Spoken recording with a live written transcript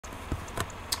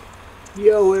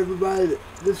Yo everybody,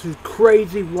 this is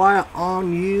Crazy Wyatt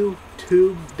on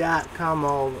YouTube.com.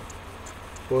 All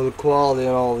for the quality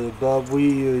and all the above, we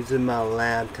using my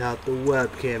laptop, the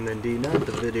webcam indeed, not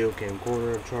the video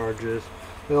camcorder charges.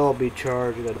 They'll all be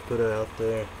charged, I gotta put it out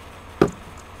there.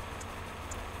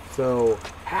 So,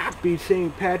 happy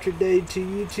St. Patrick's Day to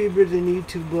YouTubers in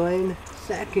YouTube Lane.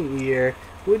 Second year,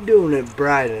 we're doing it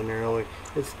bright and early.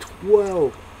 It's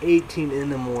 12:18 in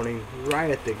the morning, right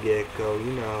at the get-go.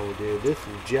 You know how we do. This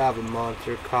is Java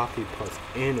Monster Coffee Plus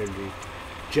Energy.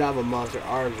 Java Monster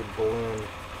Orange Blend.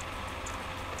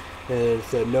 And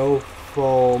it's a no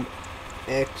foam,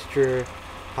 extra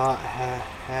hot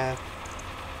half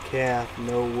calf,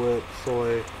 no whip,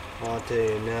 soy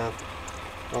latte, enough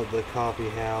of the coffee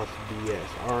house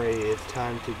BS. Alright, it's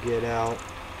time to get out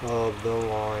of the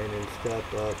line and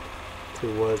step up to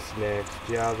what's next.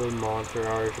 Java Monster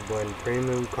Irish Blend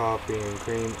premium coffee and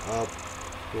cream up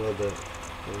with it.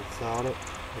 Exotic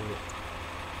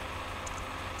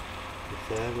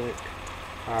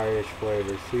Irish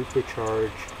flavor,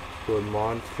 supercharged with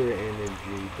Monster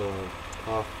Energy blend.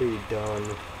 Coffee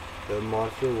done the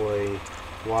Monster way.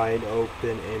 Wide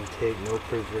open and take no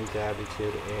prisoners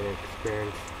attitude and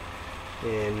experience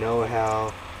and know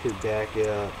how to back it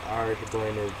up. Irish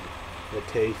blend is a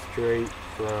taste straight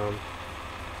from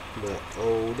the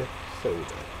old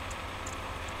soda.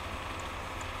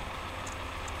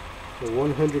 The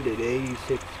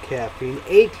 186 caffeine,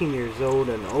 18 years old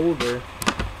and older.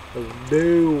 Let's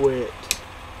do it.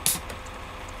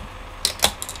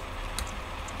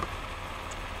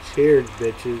 Cheers,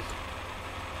 bitches.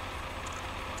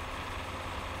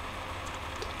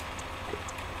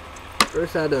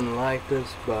 First, I didn't like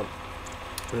this, but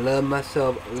I love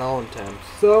myself a long time.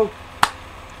 So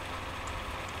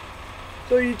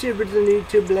YouTubers in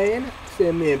YouTube land,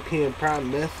 send me a PM private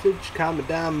message. Comment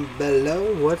down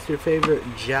below. What's your favorite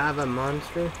Java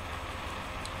Monster?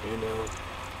 You know,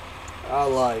 I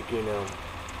like,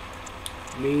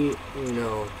 me,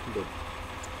 the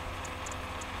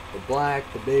black,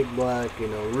 the big black,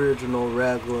 original,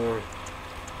 regular,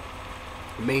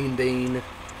 mean bean,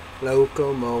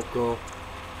 loco moco,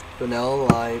 vanilla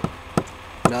light,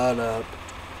 nut up,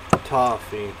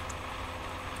 toffee.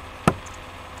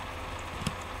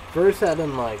 First I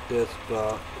didn't like this,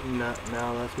 but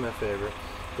now that's my favorite.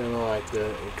 Then I like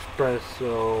the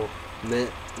espresso,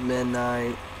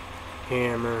 midnight,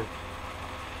 hammer,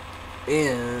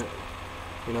 and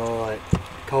like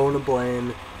Kona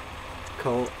blend,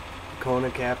 Kona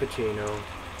cappuccino.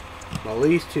 My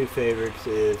least two favorites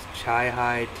is chai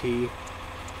high tea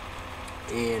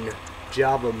and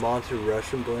Java Monster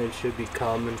Russian blend. Should be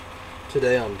coming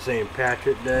today on St.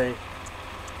 Patrick's Day.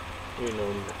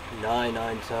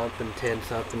 9 something, 10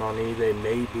 something on eBay,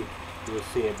 maybe. We'll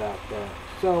see about that.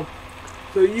 So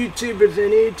YouTubers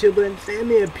in YouTube, and send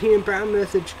me a PM private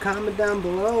message, comment down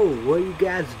below. What you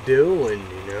guys doing,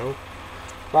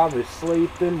 Probably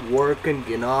sleeping, working,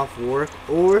 getting off work,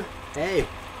 or, hey,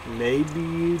 maybe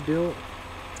you don't.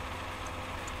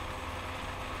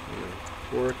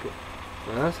 Working.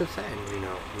 Well, that's the same,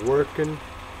 working,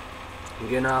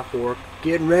 getting off work,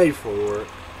 getting ready for work,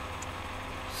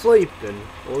 sleeping,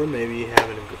 or maybe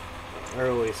having an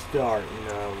early start,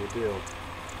 how we do.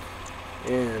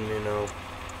 And,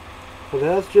 well,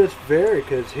 that's just very,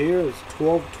 because here is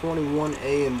 12:21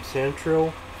 a.m.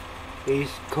 Central.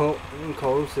 East Coast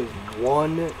is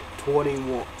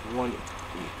 1:21,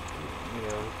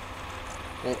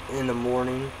 in the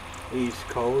morning. East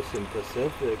Coast and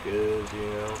Pacific is,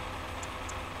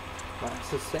 that's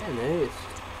the same.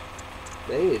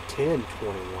 They at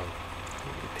 10:21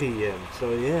 p.m.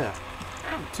 So yeah,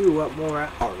 2 up more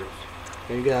hours.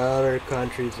 And you got other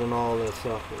countries and all that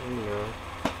stuff,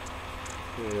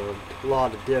 a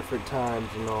lot of different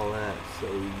times and all that. So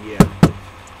yeah.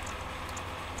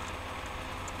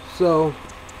 So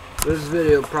this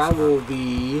video probably will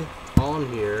be on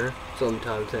here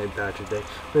sometime St. Patrick's Day.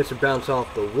 Mr. Bounce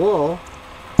Off the Wall,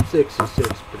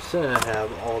 66%. I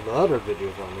have all the other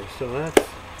videos on there, so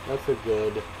that's a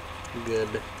good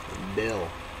bill.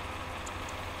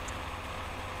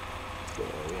 So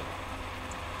yeah.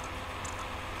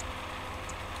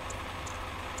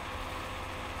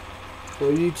 So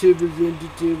YouTubers in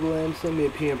YouTube land, send me a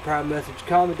PM private message,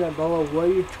 comment down below what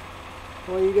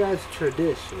you guys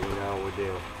tradition, we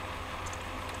do.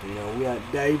 We got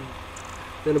Dave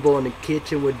Venable in the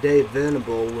kitchen with Dave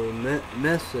Venable. We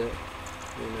miss it,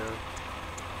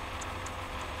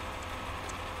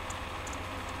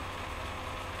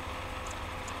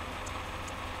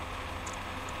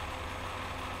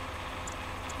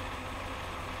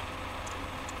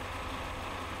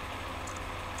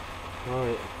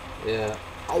 Alright, yeah.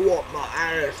 I want my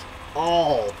ass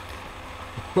all.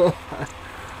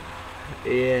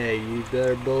 Yeah, you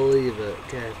better believe it.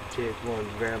 Cassie Chick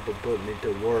One's grandpa put me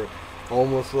to work.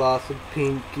 Almost lost a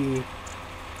pinky.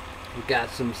 Got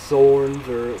some thorns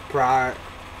or briars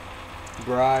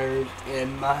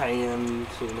in my hands,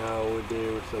 you know we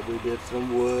do. So we did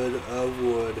some wood.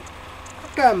 I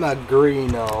got my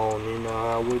green on, you know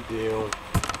how we do.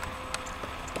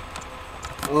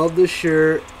 Of the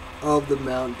shirt, of the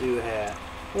Mountain Dew hat.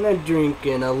 And I'm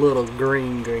drinking a little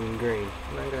green. And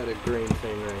I got a green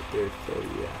thing right there, so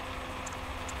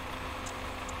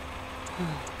yeah.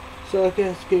 So I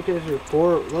guess Kickers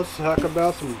report. Let's talk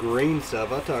about some green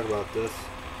stuff. I'll talk about this.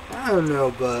 I don't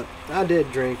know, but I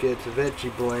did drink it. It's a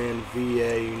Veggie Blend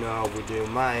VA, you know how we do.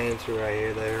 My answer right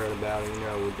here, they heard about it, you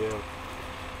know how we do.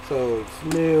 So it's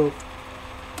new,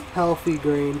 healthy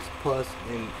greens plus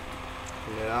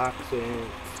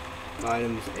antioxidants,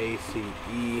 vitamins A, C,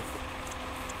 E.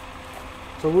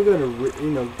 So we're gonna,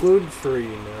 gluten free,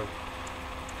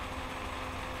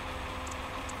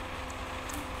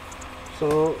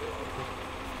 So,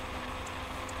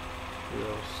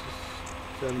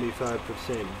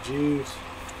 75% juice,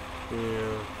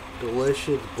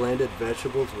 delicious blended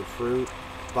vegetables with fruit.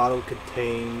 Bottle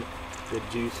contain the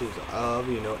juices of,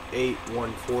 8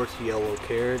 1/4 yellow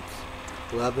carrots,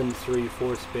 11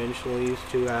 3/4 spinach leaves,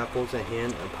 2 apples, a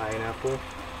hint of pineapple.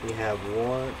 We have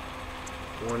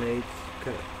 1/8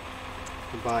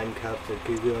 combined cups of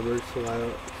cucumbers,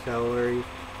 celery,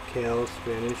 kale,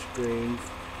 spinach, greens,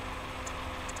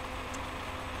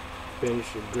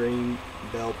 green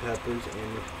bell peppers,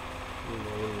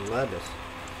 and lettuce.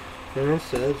 And it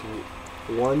says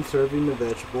 1 serving of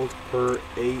vegetables per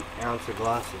 8 ounce of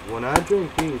glasses. When I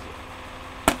drink these,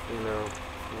 I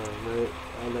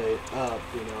lay it up,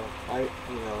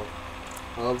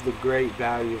 of the great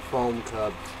value foam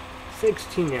cups,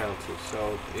 16 ounces.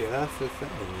 So yeah, that's the thing,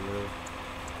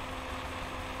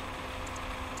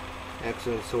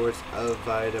 Excellent source of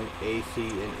vitamin A, C,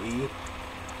 and E.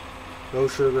 No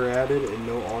sugar added and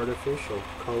no artificial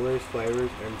colors,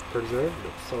 flavors, and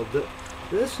preservatives. So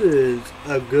this is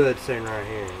a good thing right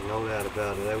here, no doubt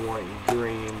about it. I want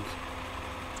greens,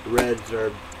 reds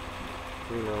are,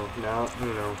 now,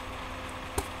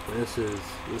 this is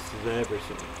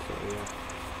everything. So yeah,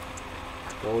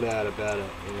 no doubt about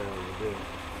it. We do.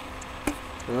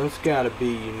 Now it's got to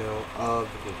be, of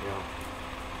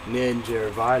Ninja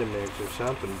or Vitamix or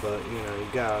something, but you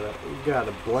gotta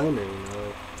blend it,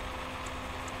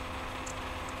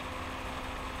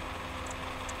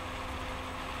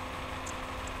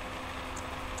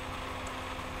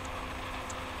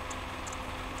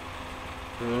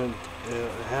 And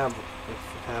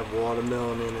have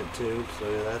watermelon in it too, so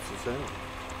yeah, that's the same.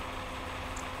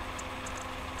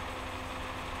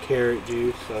 Carrot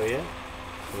juice, so yeah.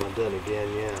 And I did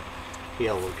again, yeah.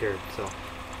 Yellow carrot, so.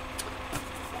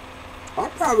 I'll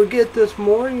probably get this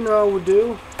more, I would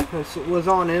do. This was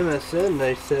on MSN,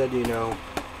 they said,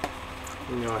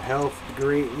 health,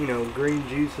 green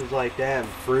juices like that,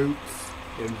 and fruits,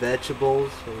 and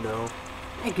vegetables,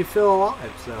 make you feel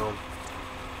alive, so.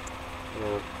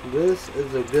 This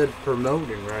is a good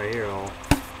promoting right here, all.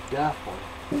 Definitely.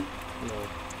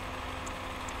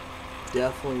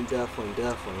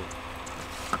 Definitely.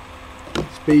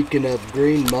 Speaking of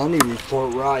green money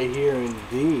report right here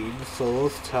indeed, so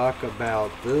let's talk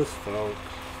about this, folks.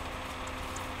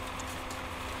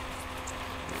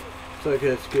 So I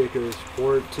guess Kickers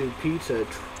report 2 pizza,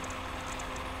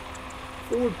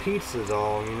 4 pizzas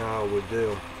all, how it would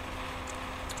do.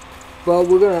 But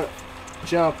we're gonna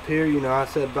jump here, I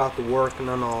said about the working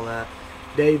and all that.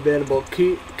 Dave Venable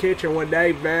Kitchen with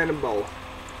Dave Venable.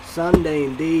 Sunday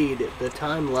indeed, the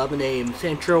time 11 a.m.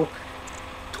 Central,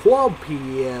 12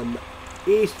 p.m.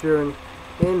 Eastern,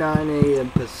 and 9 a.m.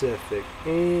 Pacific.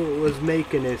 And it was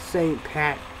making a St.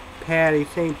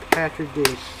 Patrick's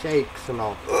Day shakes and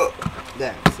all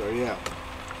that, so yeah.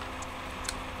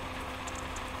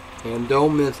 And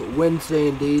don't miss it. Wednesday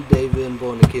indeed, Dave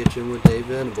Venable in the Kitchen with Dave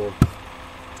Venable.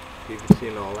 You can see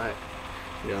all that,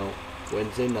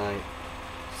 Wednesday night,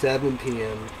 7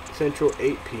 p.m. Central,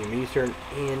 8 p.m. Eastern,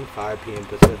 and 5 p.m.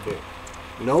 Pacific.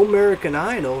 No American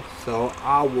Idol, so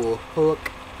I will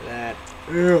hook that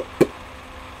up.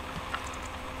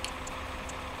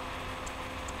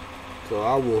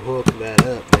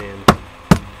 Man.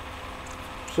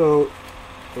 So,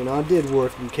 I did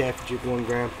work in Cafe Chick One.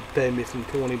 Grandpa paid me some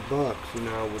 $20,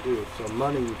 I would do some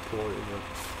money report,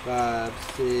 5,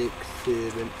 6,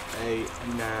 7, 8,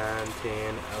 9,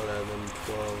 10, 11,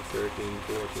 12, 13,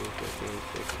 14, 15,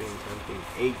 16,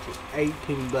 17,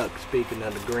 $18 speaking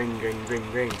of the green.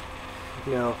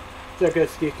 Check out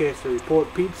Skitcast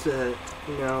Report Pizza.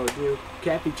 You know, dude,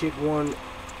 Cappy Chick 1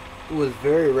 was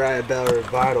very right about her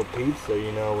vital pizza.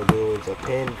 You know, it was a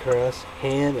pan crust,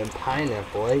 ham, and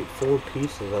pineapple. I ate 4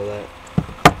 pieces of that.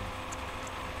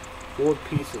 4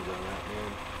 pieces of that,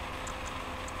 man.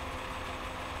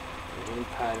 And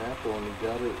pineapple and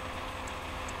gutted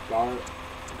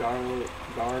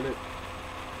garlic,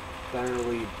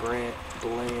 thoroughly bland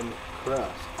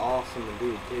crust. Awesome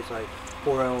indeed. Tastes like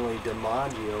pour only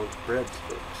DiMaggio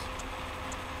breadsticks.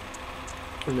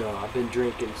 No, I've been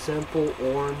drinking simple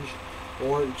orange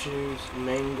juice,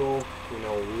 mango, you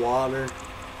know, water.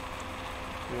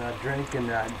 And I drink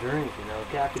and I drink, you know.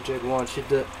 Cappy Chick wants you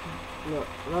to, no,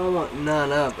 I don't want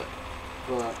none of it,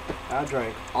 but I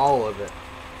drank all of it.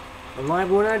 And like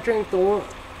when I drink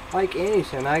like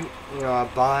anything, I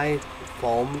buy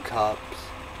foam cups,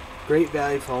 Great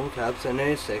Value foam cups, and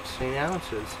they're 16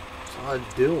 ounces. So I was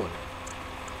doing it.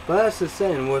 But that's the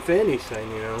same with anything,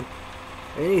 you know.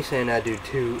 Anything I do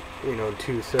 2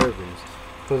 servings.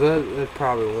 Because I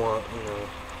probably want,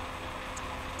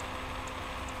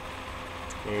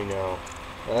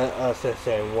 that's the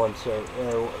same, 1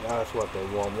 serving, that's what they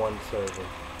want, 1 serving.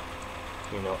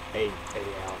 8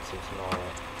 ounces and all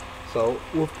that. So,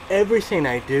 with everything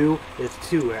I do, it's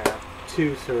 2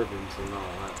 servings and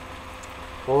all that.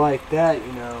 Well, like that,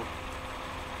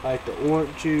 like the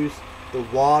orange juice, the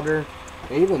water,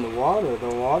 even the water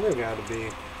gotta be,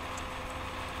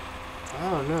 I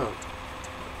don't know.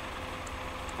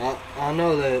 I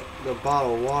know that the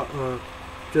bottle of water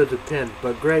just depends,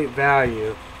 but Great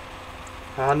Value,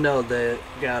 I know that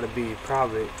gotta be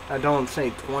probably, I don't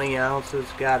say 20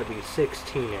 ounces, gotta be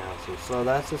 16 ounces. So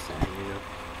that's the same,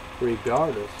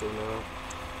 regardless,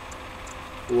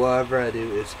 whatever I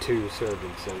do is 2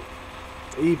 servings. And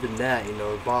even that,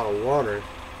 a bottle of water,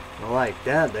 like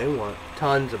that, they want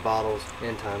tons of bottles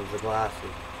and tons of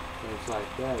glasses. And it's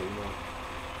like that,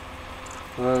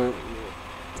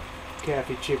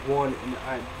 Cappy Chick 1, and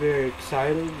I'm very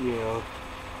excited,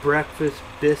 breakfast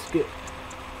biscuit,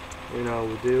 we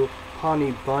do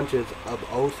Honey Bunches of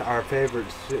Oats, our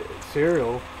favorite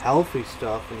cereal, healthy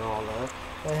stuff and all that.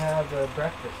 They have the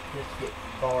breakfast biscuit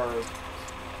bars,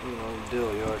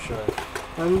 deal, I'll show you.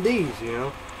 And these,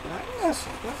 this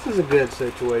is a good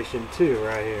situation too,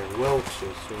 right here.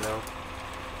 Welch's,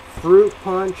 Fruit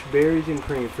punch, berries and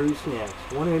cream, fruit snacks,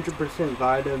 100%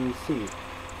 vitamin C,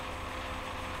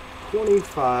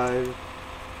 25%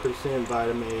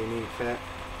 vitamin A and E,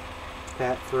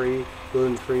 fat-free,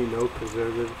 gluten-free, no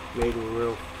preservative, made with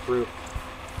real fruit.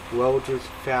 Welch's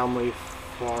family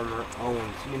farmer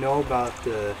owns. You know about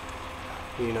the,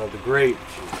 the grape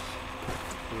juice.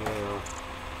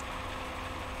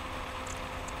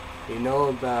 You know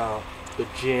about the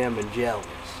jam and jellies.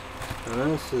 And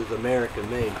this is American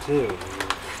made too.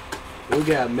 We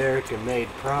got American made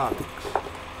products.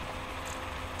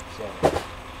 So,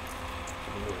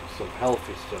 some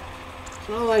healthy stuff. It's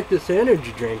not like this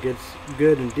energy drink. It's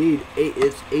good indeed.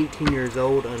 It's 18 years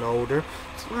old and older.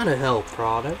 It's not a health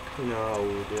product. You know how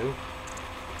we do.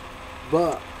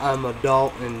 But I'm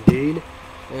adult indeed.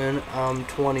 And I'm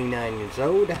 29 years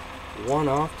old. 1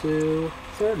 off to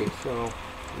 30. So,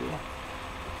 yeah.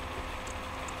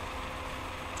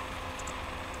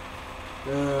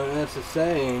 That's the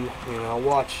saying. I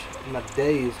watch my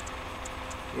days.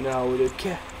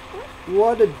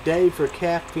 What a day for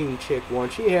Caffeine Chick 1.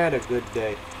 She had a good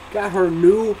day. Got her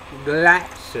new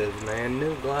glasses, man.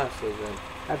 New glasses. And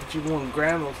after she won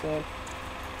Grandma said,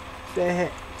 hey,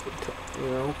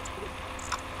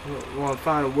 want to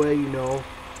find a way,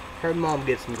 her mom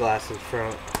gets some glasses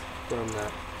from the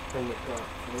car. And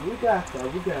we got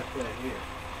that here. We're going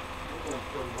to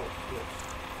put them up here.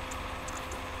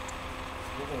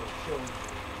 We're going to show you.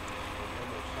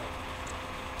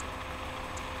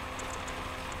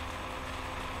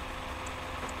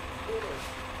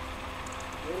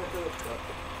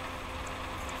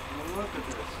 Look at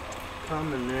this.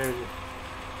 Coming there.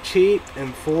 Cheap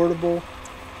and affordable.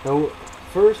 Now,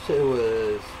 first it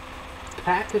was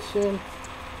Pakistan,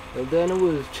 and then it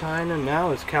was China,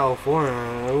 now it's California.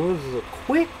 It was the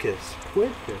quickest,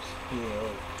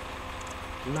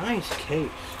 nice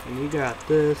case. And you got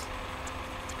this.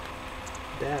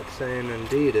 That's saying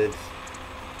indeed it's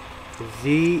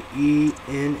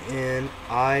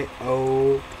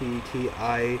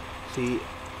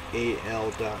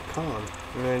ZENNIOPTICAL.com.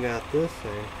 And I got this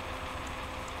thing.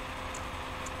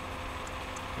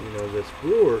 This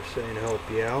brewer saying help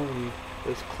you out, and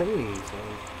this cleaning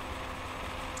thing.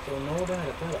 So no doubt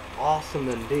about it. Awesome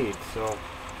indeed. So,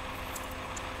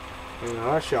 I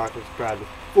was shocked it's proud to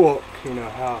book,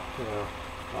 how,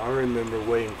 I remember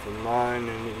waiting for mine,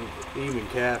 and even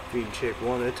Caffeine Chick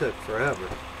 1, it took forever.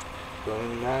 But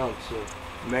now it's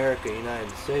America,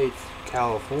 United States,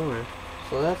 California,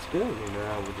 so that's good, you know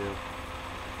how we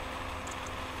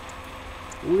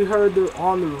do. We heard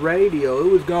on the radio,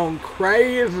 it was going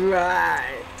crazy.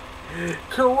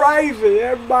 Crazy,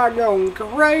 everybody going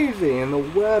crazy. And the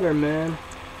weather, man,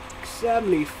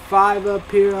 75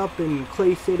 up here, up in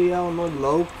Clay City, Illinois,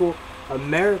 local,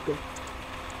 America.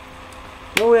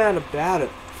 No doubt about it.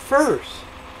 First,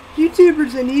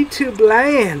 YouTubers in YouTube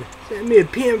land, send me a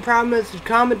PM prime message,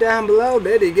 comment down below.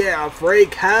 Did he get a free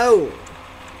code?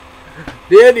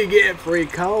 Did he get a free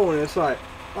code? And it's like,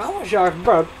 I wish I could,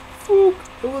 but it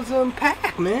was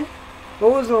packed, man. It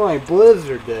wasn't like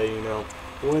Blizzard Day, you know.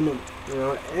 When, you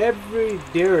know, every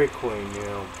Dairy Queen, you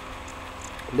know,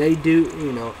 they do,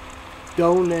 you know,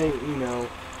 donate, you know,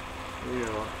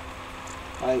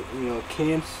 like, you know,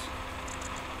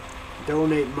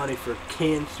 donate money for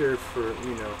cancer, for,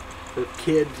 you know, for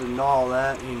kids and all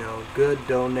that, you know, good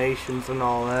donations and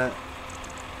all that,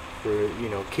 for, you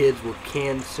know, kids with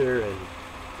cancer and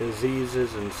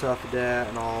diseases and stuff like that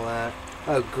and all that.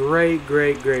 A great,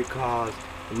 great, great cause.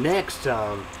 Next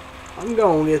time, I'm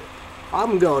going to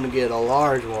get a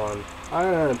large one.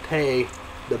 I'm going to pay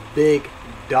the big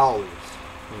dollars.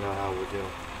 You know how we do.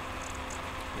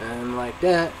 And like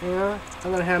that, you know,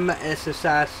 I'm going to have my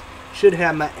SSI, should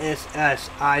have my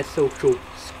SSI Social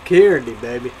Security,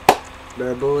 baby.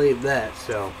 Better believe that,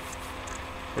 so.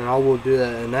 And I will do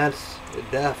that, and that's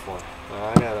definitely.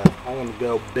 I'm going to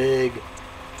go big.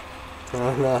 I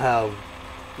don't know how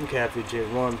Caffeine Chick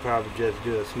 1 probably just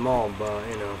do it small, but,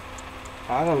 you know.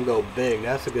 I'm going to go big.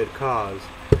 That's a good cause.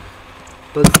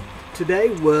 But today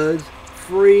was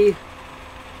Free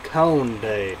Cone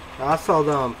Day. I saw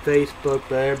that on Facebook,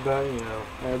 but everybody, you know,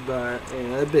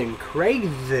 it's been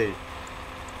crazy.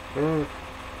 You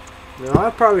know,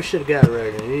 I probably should have got a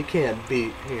regular. You can't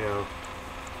beat, you know,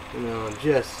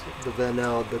 just the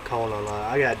vanilla, the cone online.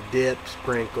 I got dip,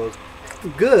 sprinkles.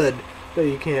 Good, but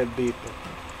you can't beat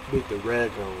the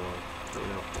regular one, you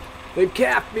know. The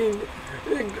caffeine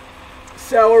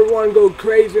seller one go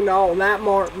crazy and all that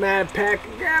mad pack.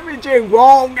 Everything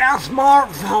wrong. Got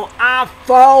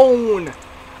smartphone,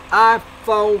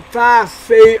 iPhone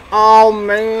 5C. Oh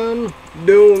man,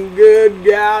 doing good,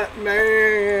 got it,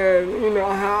 man. You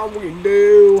know how we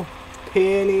do.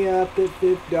 Penny up at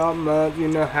 $50 a month. You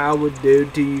know how we do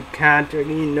to you country.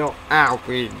 You know how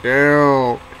we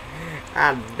do.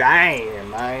 God damn,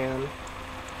 man.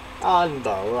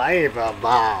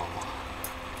 Unbelievable.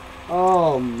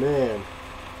 Oh man.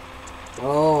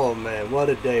 Oh man, what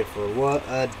a day what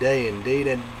a day indeed.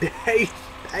 And days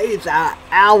are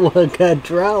out of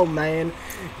control, man.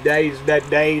 Days.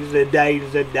 NBC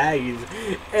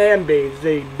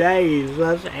days,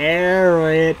 let's hear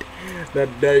it. The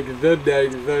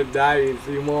days,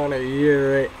 you wanna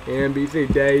hear it. NBC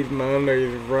days,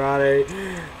 Monday to Friday,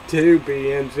 2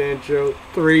 p.m. Central,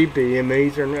 3 p.m.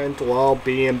 Eastern, and 12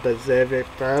 p.m. Pacific.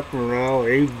 Fucking wrong,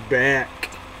 he's back.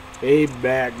 He's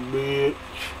back, bitch.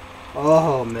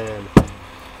 Oh man.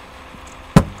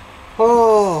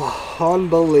 Oh,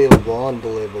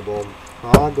 unbelievable.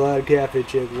 I'm glad Caffeine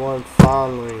Chick 1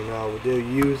 finally, you know, we do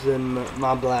using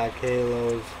my black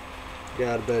halos.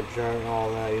 Got a better chart and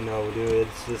all that, you know, we do.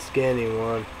 It's the skinny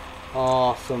one.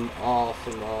 Awesome.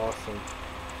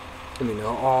 You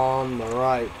know, on the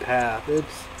right path.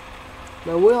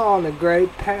 Now we're on a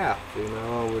great path, you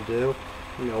know, we do.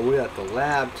 You know, we got the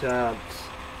laptops.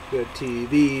 Good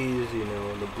TVs, you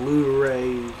know, the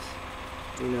Blu-rays,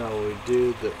 you know, we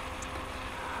do the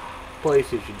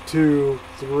PlayStation 2,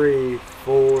 3,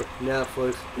 4,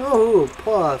 Netflix, no,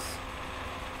 plus,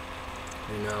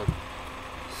 you know,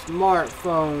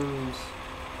 smartphones,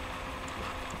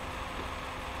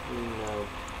 you know,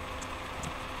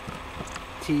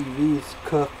 TVs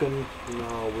cooking, you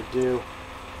know, we do,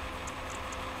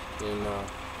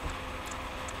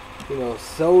 you know,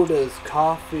 sodas,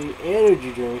 coffee,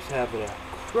 energy drinks have an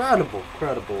incredible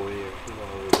year. You know,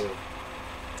 we do.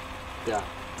 Yeah.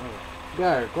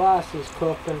 Got our glasses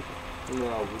cooking. You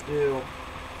know, we do.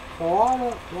 A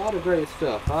lot of great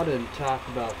stuff. I didn't talk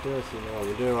about this. You know,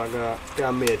 we do. I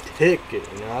got me a ticket.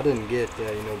 You know, I didn't get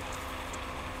that. You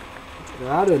know,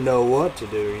 I didn't know what to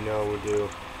do. You know, we do.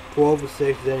 12 or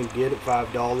 6 didn't get it,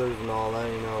 $5 and all that.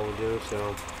 You know, we do.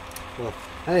 So, well,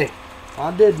 hey. I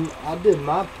did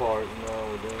my part, you know,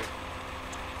 we do.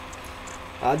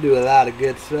 I do a lot of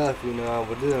good stuff, you know,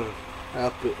 we do.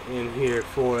 Up in here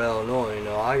for Illinois, you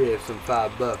know, I gave some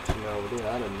 $5, you know, we do.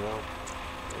 I didn't know,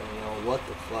 you know, what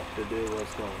the fuck to do,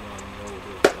 what's going on, you know, we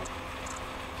do.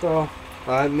 So,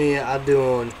 I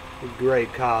doing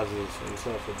great causes and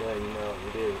stuff like that, you know what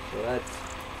we do. So that's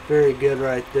very good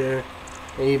right there.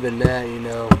 Even that, you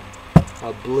know,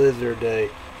 a blizzard day,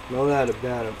 no doubt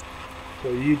about it. So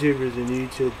YouTubers and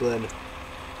YouTube then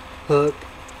hook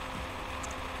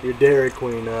your Dairy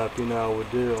Queen up, you know, would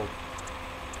do.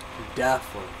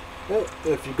 Definitely.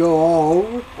 If you go all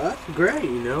over, that's great,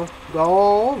 you know. Go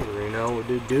all over, you know.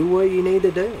 Do what you need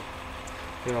to do.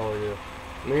 You know, do.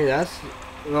 I mean, that's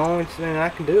the only thing I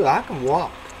can do. I can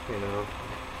walk, you know.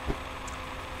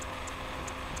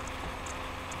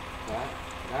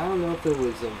 I don't know if it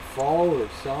was in fall or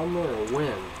summer or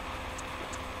when.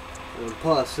 And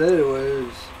plus, it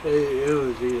was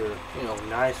either, you know,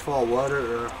 nice fall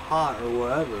weather or hot or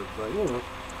whatever. But, you know,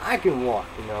 I can walk,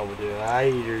 you know, with it. I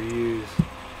either use,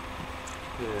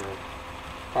 you know,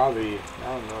 probably, I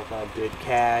don't know if I did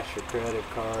cash or credit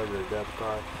card or debit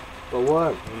card. But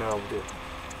what, you know, with it.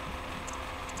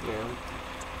 You know.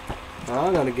 Now,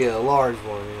 I'm going to get a large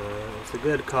one, you know. It's a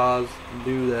good cause to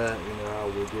do that, you know, how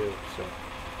we do, so.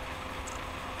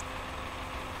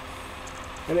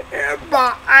 And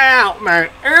everybody out, man.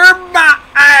 Everybody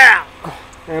out.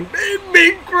 And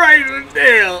be crazy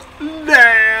deal.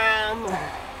 Damn.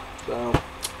 So,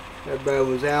 everybody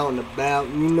was out and about.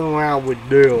 You know how we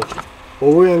do.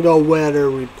 Well, we're going to go weather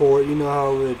report. You know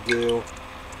how we do.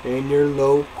 In your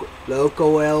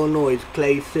local Illinois,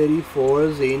 Clay City,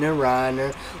 Forest, Xena,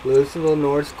 Reiner, Louisville,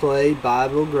 North Clay,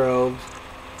 Bible Groves,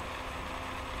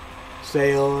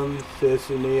 Salem,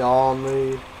 Sicily,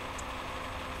 Almy,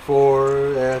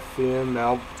 Ford, FM,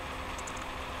 Mount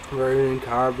Vernon,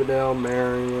 Carbondale,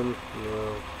 Marion, you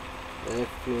know,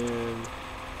 FM,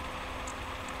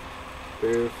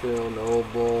 Fairfield,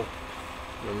 Noble,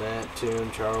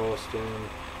 Mattoon, Charleston.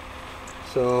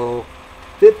 So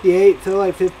 58, feel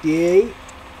like 58,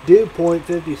 dew point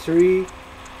 53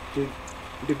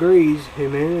 degrees,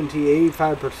 humidity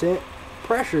 85%,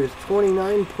 pressure is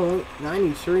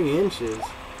 29.93 inches.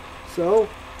 So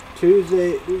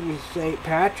Tuesday, St.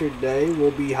 Patrick's Day, will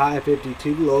be high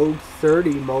 52, low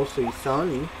 30, mostly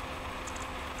sunny.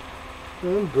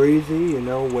 Breezy, you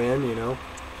know, wind, you know.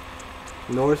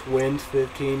 North winds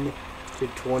 15 to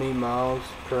 20 miles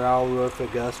per hour with a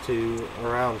gust to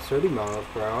around 30 miles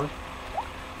per hour.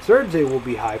 Thursday will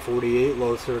be high 48,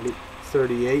 low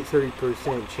 38,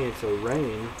 30% chance of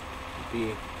rain.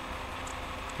 Be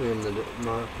in the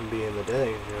day,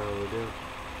 you know what we do.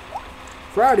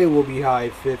 Friday will be high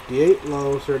 58,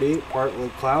 low 38, partly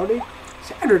cloudy.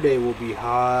 Saturday will be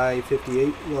high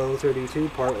 58, low 32,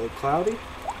 partly cloudy.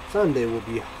 Sunday will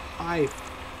be high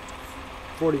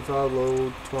 45,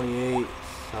 low 28,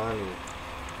 sunny.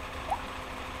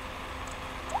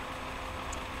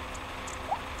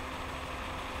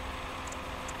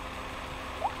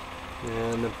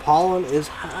 And the pollen is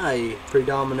high.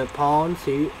 Predominant pollen,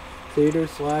 cedar /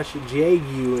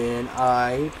 JUNIPR,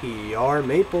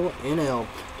 maple, and elm.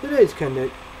 Today's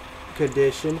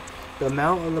condition, the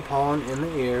amount of the pollen in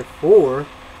the air for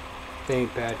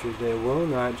St. Patrick's Day will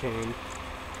not change.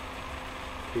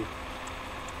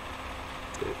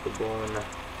 In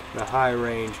the high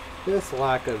range. This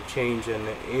lack of change in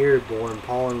the airborne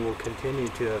pollen will continue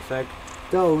to affect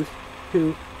those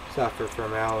who suffer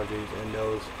from allergies and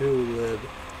those who live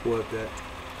with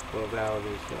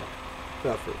allergies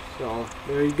suffer. So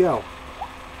there you go.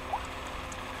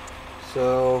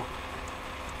 So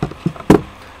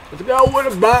let's go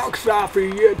with a box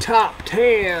office, your top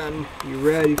 10. You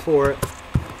ready for it?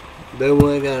 Then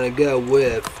we're gonna go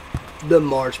with the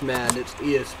March Madness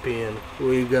ESPN.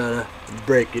 We're gonna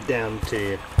break it down to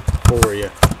you for you.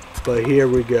 But here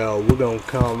we go. We're gonna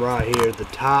come right here, the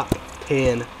top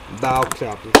 10 box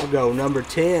office. We'll go number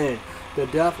 10, The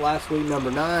Duff last week. Number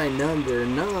 9,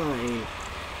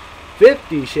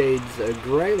 50 Shades of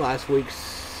Grey last week.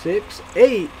 6,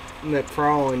 8,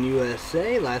 McFarlane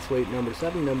USA last week. Number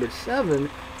 7,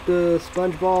 the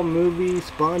SpongeBob movie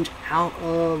Sponge Out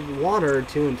of Water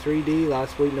 2 in 3D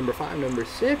last week. Number 5, number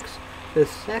 6, the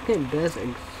second best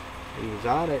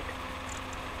exotic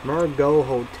Margot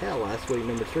Hotel last week.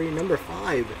 Number 3, number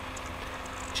 5,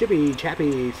 Chippy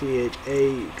Chappie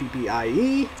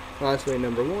CHAPPIE last week.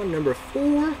 Number 1, number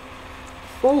 4,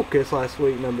 Focus last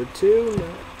week. Number 2,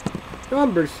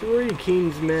 number 3,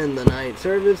 Kingsman The Night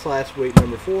Service last week.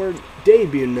 Number 4,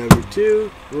 debut number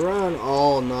 2, Run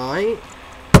All Night,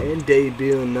 and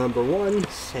debut number 1,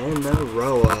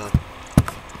 Cinderella.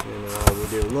 You know how we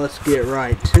do. Let's get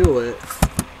right to it.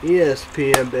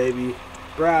 ESPN, baby.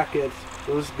 Brackets.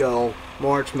 Let's go.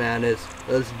 March Madness.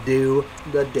 Let's do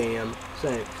the damn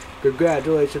thing.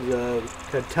 Congratulations,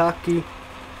 Kentucky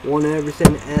won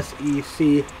everything.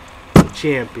 SEC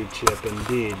championship,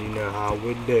 indeed. You know how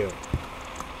we do.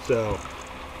 So,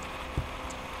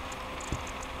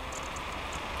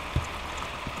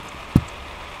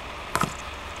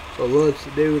 But let's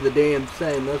do the damn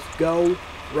thing. Let's go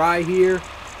right here,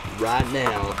 right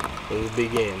now. Let's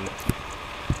begin.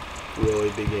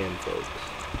 Really begin, folks.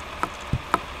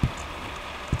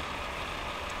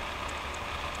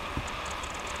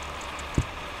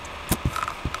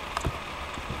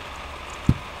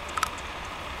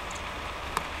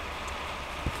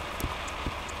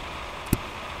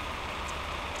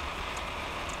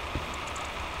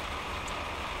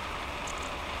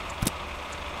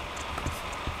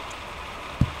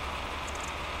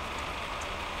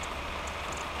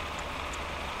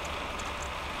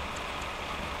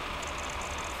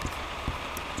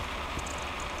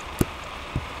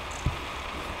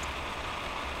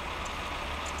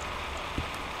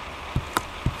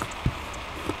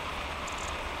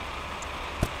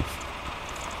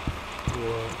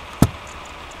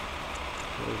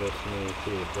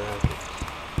 See the brackets.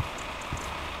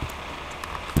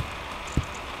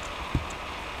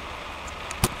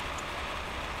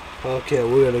 Okay,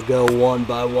 we're gonna go one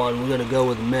by one. We're gonna go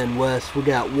with the men West. We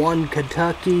got 1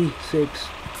 Kentucky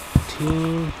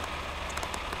 16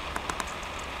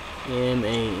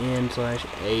 MAN/HAM.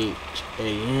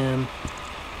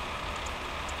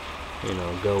 You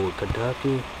know, go with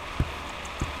Kentucky.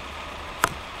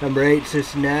 Number 8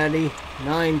 Cincinnati,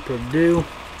 9 Purdue.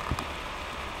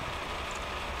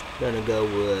 Gonna go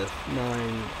with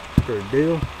 9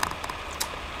 Purdue.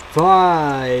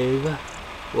 5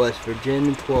 West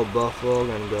Virginia, 12 Buffalo.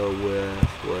 Gonna go with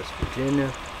West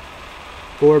Virginia.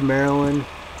 4 Maryland,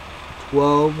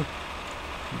 12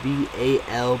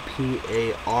 BALPARASIO.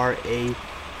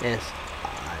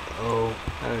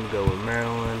 I'm gonna go with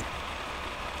Maryland.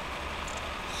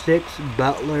 6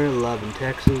 Butler, 11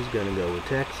 Texas. Gonna go with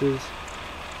Texas.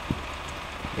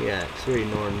 We got 3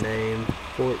 Notre Dame,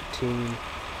 14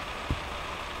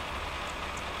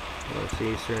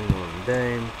 Northeastern, Notre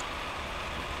Dame.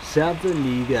 7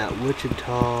 you got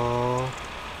Wichita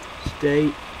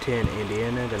State, 10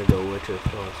 Indiana. Gonna go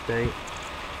Wichita State.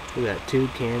 We got 2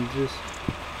 Kansas,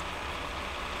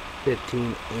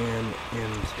 15 M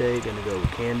State. Gonna go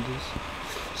with Kansas.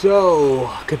 So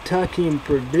Kentucky and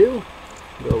Purdue.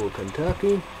 Go with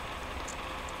Kentucky.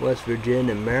 West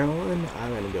Virginia and Maryland.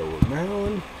 I'm gonna go with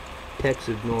Maryland.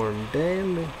 Texas, Notre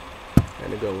Dame.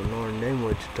 Gonna go with Notre Dame.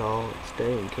 Wichita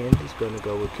State and Kansas. Gonna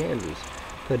go with Kansas.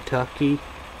 Kentucky,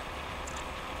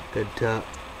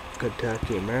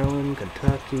 Maryland.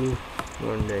 Kentucky,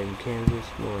 Notre Dame, Kansas,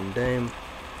 Notre Dame,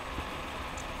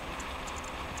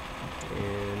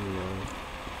 and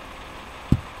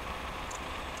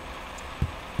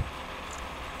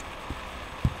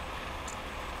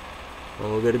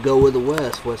well, we're gonna go with the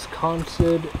West.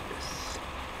 Wisconsin,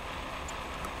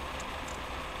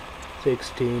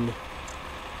 16.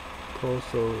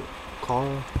 Coastal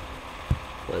Carl,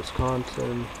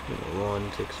 Wisconsin,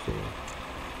 116.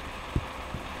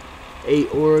 8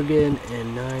 Oregon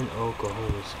and 9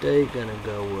 Oklahoma State. Gonna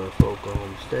go with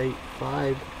Oklahoma State.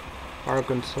 5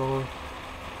 Arkansas,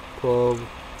 12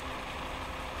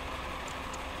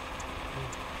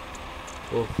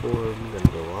 Ford.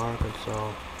 Gonna go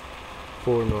Arkansas.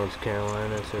 4 North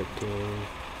Carolina, 13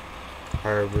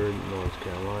 Harvard, North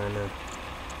Carolina.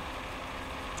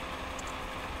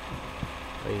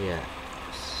 We got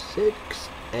 6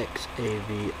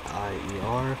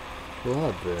 XAVIER,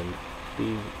 11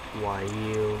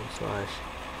 BYU/MISS.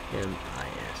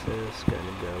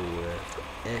 Gonna go with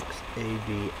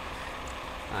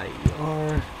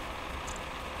XAVIER.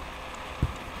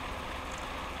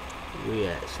 We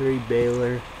got 3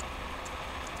 Baylor,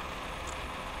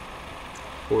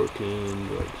 14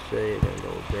 Georgia State. Gonna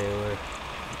go with Baylor.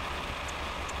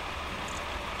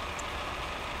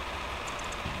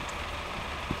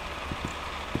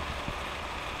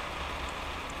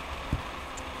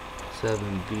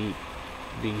 7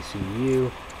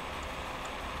 VCU,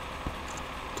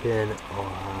 10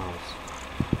 Ohio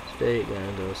State.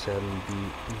 Gonna go 7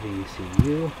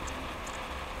 VCU.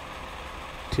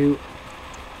 2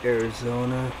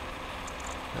 Arizona.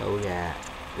 We got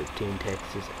 15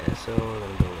 Texas SO.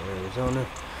 Gonna go with Arizona.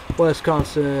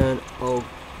 Wisconsin,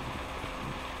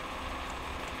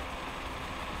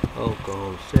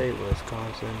 Oklahoma State,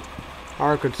 Wisconsin.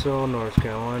 Arkansas, North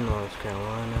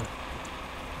Carolina.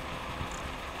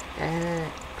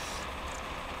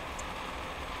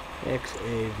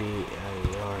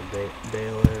 XAVIER,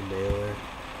 Baylor,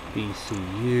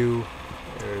 BCU,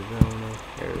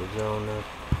 Arizona,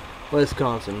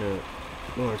 Wisconsin,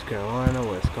 North Carolina,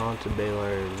 Wisconsin, Baylor,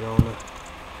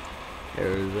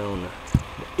 Arizona.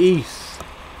 The East,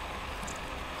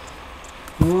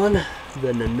 1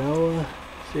 Villanova,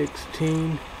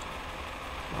 16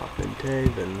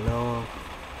 Villanova.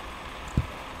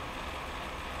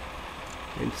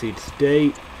 NC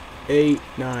State. 8,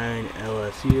 9,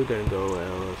 LSU. Gonna go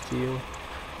LSU.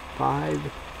 5,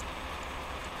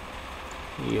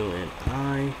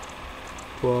 UNI.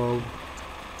 12,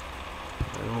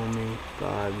 Wyoming.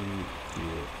 5,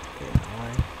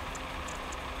 UNI.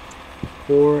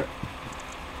 4,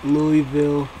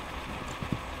 Louisville.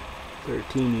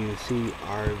 13,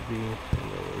 UCRV.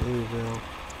 Louisville.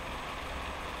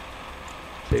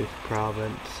 6,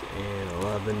 Province. And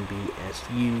 11,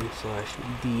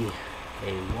 BSU/DAY.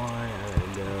 I'm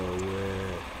gonna go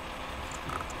with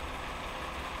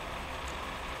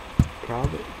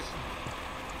Province.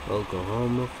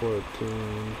 Oklahoma.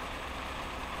 14,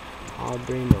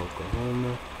 Auburn,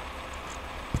 Oklahoma.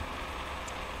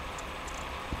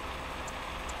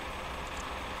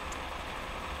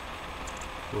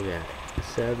 We got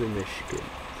 7, Michigan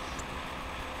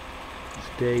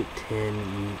State. 10,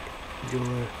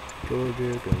 Georgia. Gonna go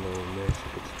with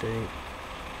Michigan State.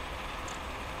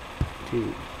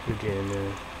 2, Virginia.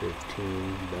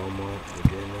 15, Belmont,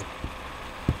 Virginia.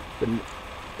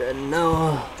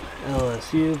 Vanilla,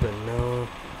 LSU. Vanilla.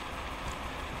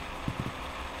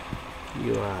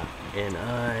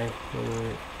 UINI.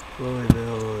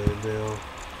 Louisville.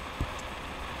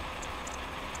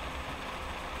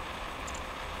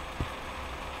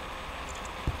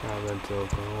 Province,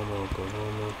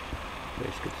 Oklahoma.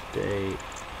 Michigan State.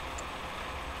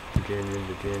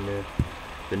 Virginia.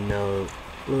 Vanilla.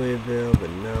 Louisville,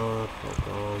 Vanilla,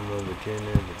 Oklahoma,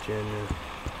 Virginia.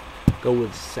 Go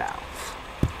with South.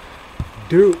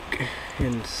 Duke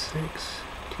in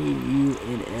 16,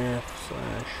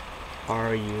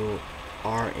 UNF/RUMU.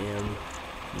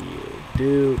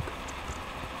 Duke.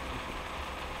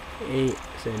 8,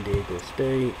 San Diego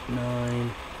State.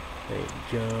 9, St.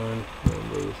 John.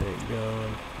 St.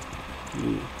 John.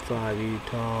 5,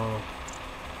 Utah.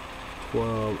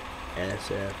 12,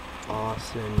 SF.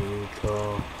 Austin,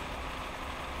 Utah.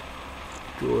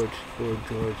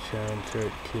 Georgetown.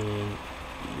 13,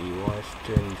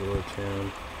 Washington,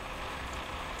 Georgetown.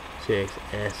 6,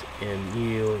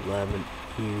 SMU. 11,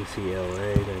 UCLA.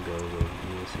 Gonna go with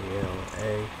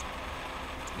UCLA.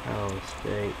 Iowa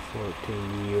State. 14,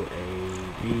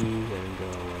 UAB. Gonna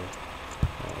go with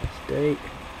Iowa State.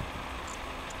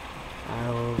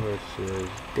 Iowa versus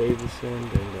Davidson.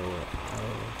 Gonna go with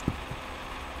Iowa.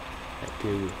 At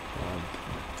 2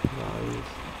 values.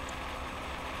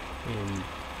 In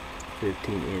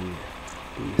 15, in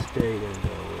D State. Gonna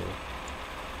go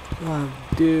with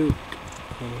Duke.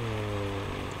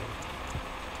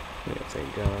 And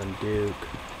St. John, Duke.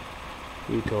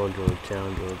 Utah,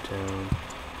 Georgetown.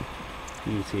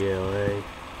 UCLA.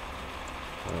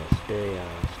 Iowa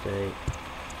State.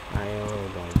 Iowa,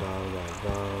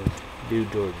 Gonzales. Duke,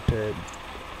 Georgetown,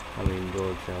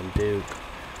 Duke.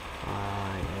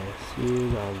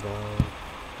 ISU, Gonzales.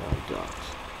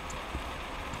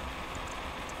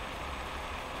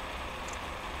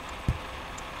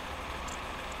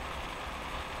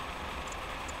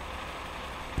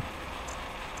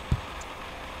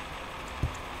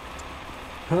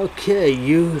 Okay,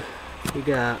 we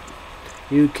got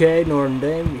UK, Notre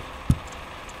Dame,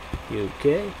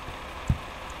 UK,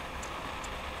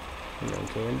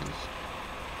 Kansas,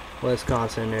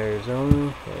 Wisconsin,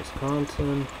 Arizona,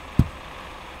 Wisconsin,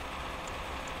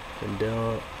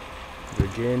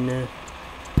 Virginia.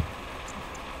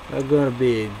 That's gonna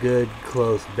be a good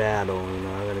close battle. I'm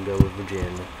gonna go with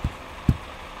Virginia.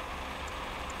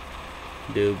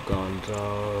 Duke,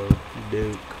 Gonzales,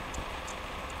 Duke.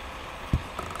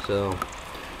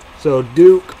 So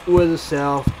Duke with the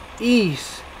South,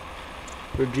 East,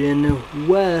 Virginia,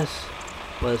 West,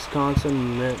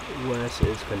 Wisconsin, Midwest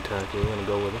is Kentucky. We're gonna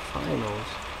go with the finals.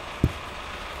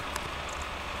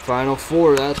 Final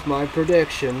 4, that's my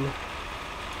prediction.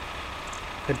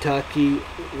 Kentucky,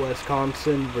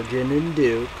 Wisconsin, Virginia, and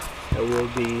Duke. It will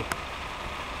be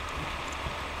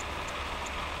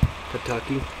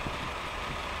Kentucky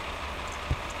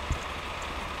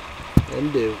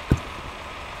and Duke.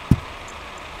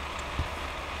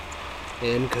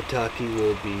 And Kentucky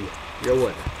will be your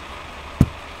winner.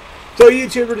 So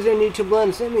YouTubers and YouTube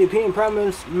land, send me a opinion,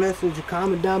 private message, a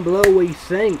comment down below what you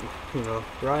think.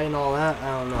 Right and all that,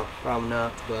 I don't know, probably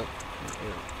not, but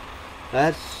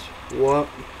that's what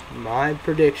my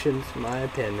predictions, my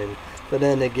opinion. But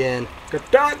then again,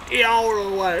 Kentucky all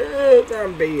the way. Who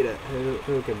can beat it?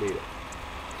 Who can beat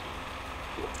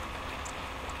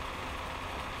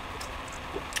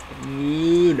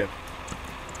it?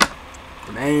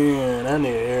 Man, I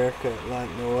need a haircut like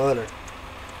no other.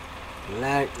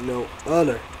 Like no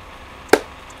other.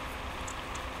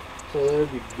 So there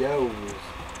we goes.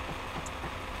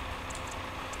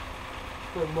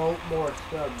 Promote more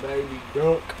stuff, baby.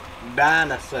 Dunk.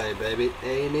 Dynasty, baby.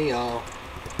 A&E all.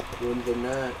 Wins the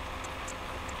night.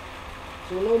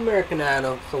 So no American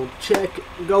Idol. So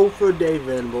go for Dave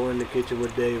Venable in the kitchen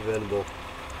with Dave Venable.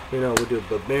 You know, we do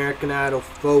American Idol,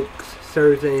 folks.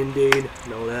 Thursday indeed.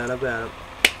 No doubt about it.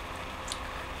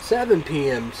 7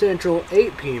 p.m. Central,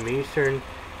 8 p.m. Eastern,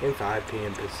 and 5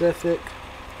 p.m. Pacific.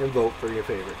 And vote for your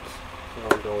favorites.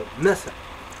 So don't miss it.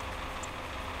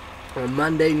 On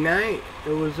Monday night,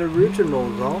 it was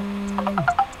originals, all.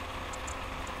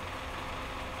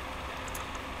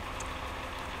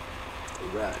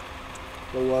 Alright.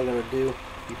 So what I'm gonna do,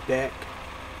 be back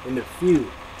in a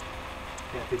few.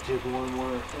 Have to just one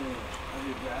more thing. I'll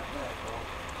be right back, all.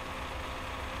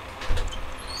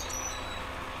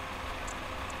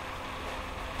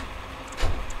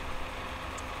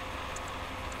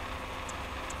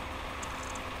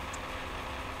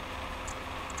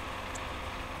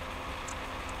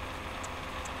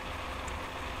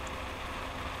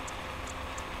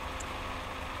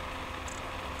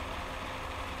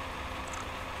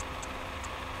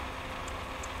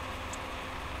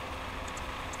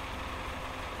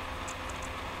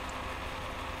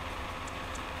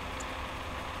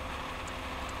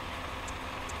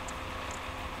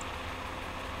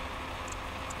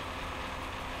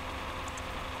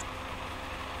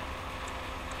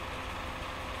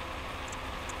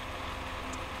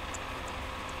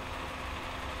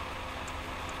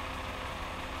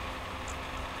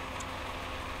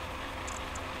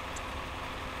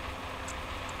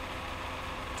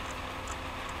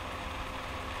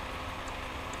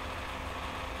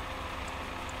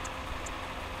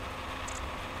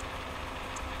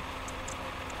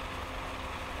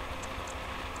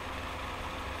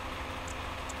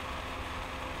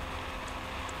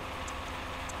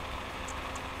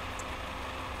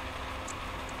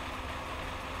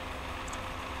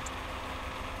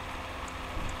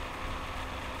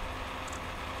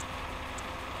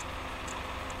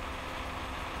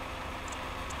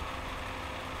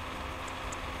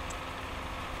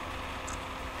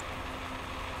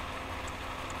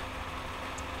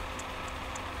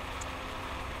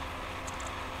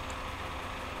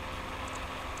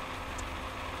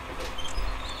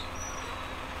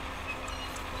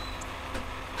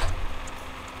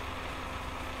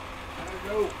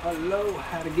 Hello,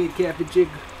 how to get Cappy Chick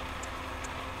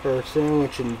for a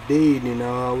sandwich indeed, you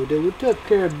know how we did. We took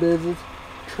care of business,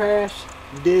 trash,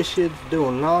 dishes,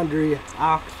 doing laundry,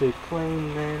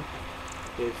 OxyClean, man.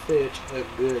 It's such a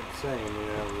good thing, you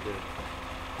know how we do.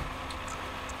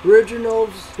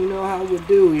 Originals, you know how we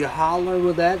do. You holler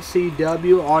with that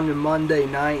CW on your Monday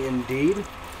night indeed.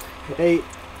 7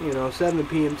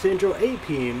 p.m. Central, 8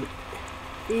 p.m.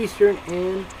 Eastern,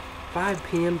 and 5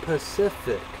 p.m.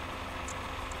 Pacific.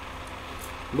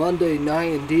 Monday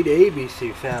night indeed,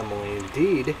 ABC Family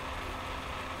indeed.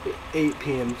 8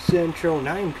 p.m. Central,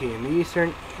 9 p.m.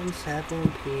 Eastern, and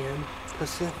 7 p.m.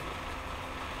 Pacific.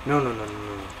 No.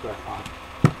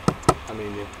 I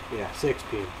mean, yeah, 6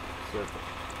 p.m. Pacific.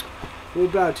 What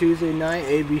about Tuesday night,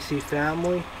 ABC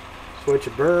Family? Switch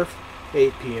of Birth,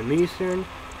 8 p.m. Eastern,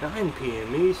 9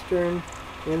 p.m. Eastern,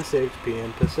 and 6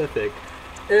 p.m. Pacific.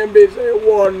 NBC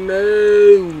One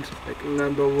News,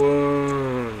 number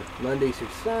 1. Monday through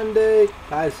Sunday,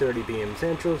 5:30 p.m.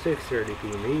 Central, 6:30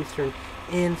 p.m. Eastern,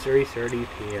 and 3:30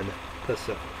 p.m.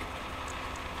 Pacific.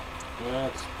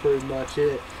 That's pretty much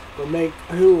it. But make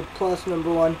Hulu Plus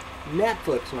number 1,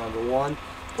 Netflix number 1,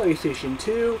 PlayStation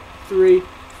 2, 3,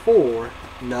 4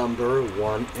 number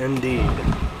 1 indeed.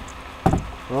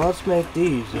 Well, let's make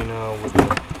these, you know,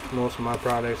 with most of my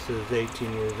products is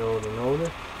 18 years old and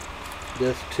older.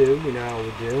 This too, you know how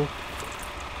we do.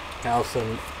 House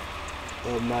of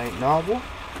Night novel.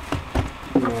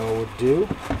 You know we do.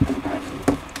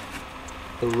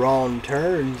 The Wrong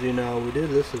Turns, you know we do.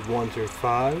 This is 1 through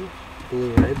 5.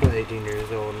 Blu-ray by 18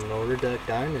 years old and older. Duck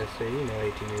Dynasty, you know,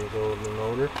 18 years old and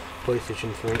older.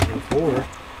 PlayStation 3 and 4.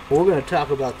 We're going to talk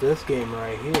about this game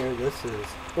right here. This is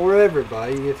for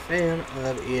everybody. A fan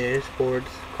of EA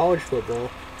Sports, college football,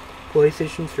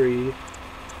 PlayStation 3, you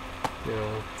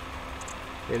know,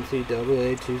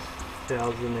 NCAA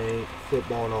 2008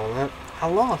 football and all that. I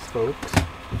lost, folks.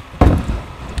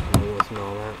 Listen to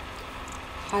all that.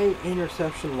 High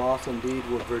interception loss indeed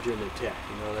with Virginia Tech.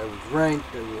 You know, they was ranked.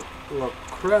 They looked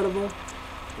credible.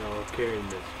 You know, carrying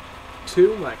this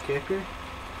 2, my kicker.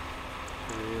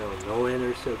 And, you know, no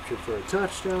interception for a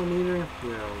touchdown either.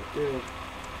 You know, too.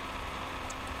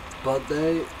 But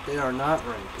they are not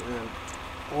ranked. And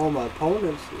all my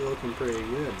opponents looking pretty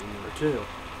good. Number 2.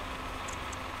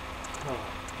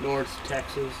 North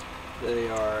Texas, they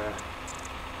are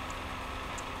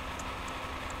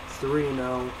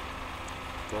 3-0.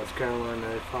 North Carolina,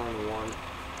 they finally won.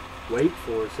 Wake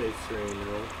Forest, they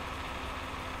 3-0.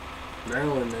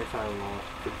 Maryland, they finally lost.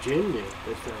 Virginia,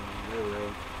 they finally, they're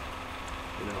ranked.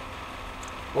 You know,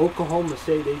 Oklahoma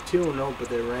State, they 2-0, but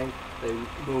they ranked. They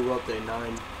move up. They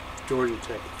 9. Georgia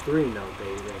Tech 3-0.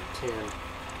 They ranked 10.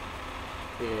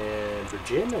 And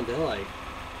Virginia, they're like,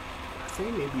 I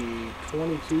think maybe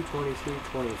 22, 23,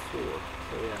 24.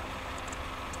 So yeah,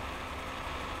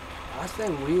 I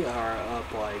think we are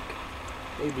up like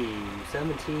maybe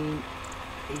 17,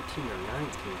 18 or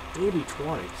 19, maybe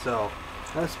 20. So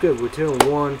that's good. We're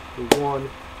 2-1. We won.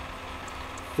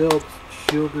 Phillips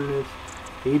Childress,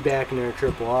 he back in there,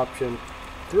 triple option,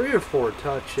 3 or 4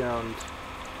 touchdowns,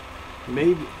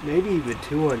 maybe even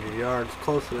 200 yards,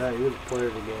 close to that. He was a player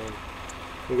of the game.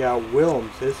 We got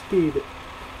Williams, his speed,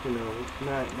 you know,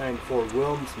 94.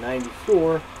 Williams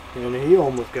 94, and he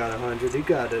almost got 100. He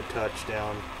got a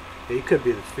touchdown. He could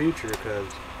be the future because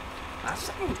I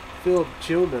think Philip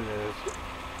Children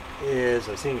is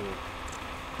a senior.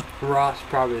 Ross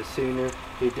probably a senior.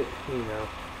 He did, you know,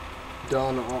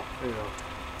 done all, you know,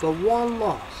 the one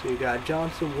loss. You got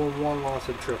Johnson won 1 loss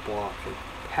in triple option.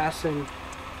 Passing,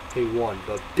 he won,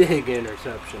 but big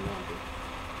interception number.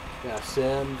 Yeah,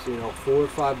 Sims, you know, 4 or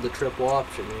 5 the triple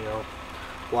option, you know,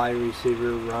 wide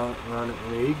receiver, run it,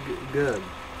 I mean, good,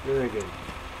 very good.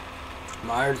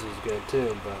 Myers is good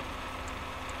too, but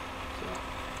so.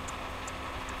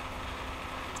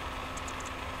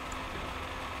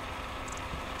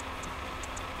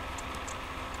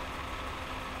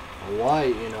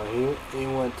 White, you know, he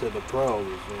went to the pros,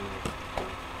 you know.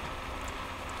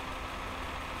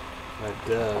 That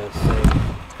does say.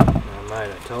 I might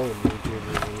have told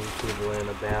YouTubers and YouTube land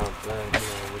about that, you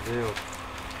know, we do.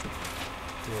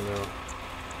 You know,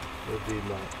 it would be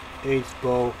my 8th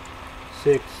bowl,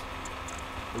 6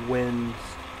 wins,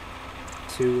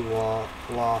 2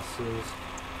 losses.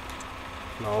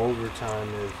 My overtime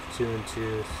is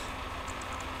 2-2.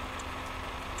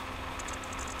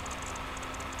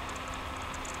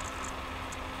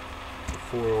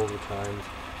 Four overtimes.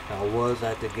 I was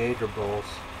at the Gator Bowls,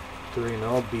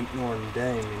 3-0, beat Notre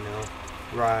Dame, you know,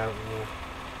 rival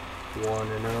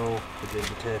 1-0. We did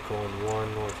the Tech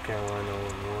 0-1, North Carolina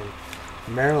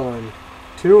 0-1, Maryland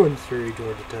 2-3,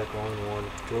 Georgia Tech 0-1,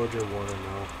 Georgia 1-0,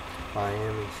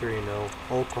 Miami 3-0,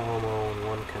 Oklahoma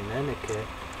 0-1, Connecticut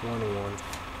 1-1,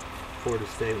 Florida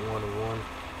State 1-1,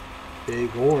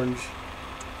 Big Orange.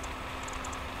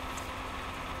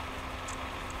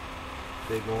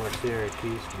 Big Orange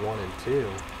Syracuse 1-2.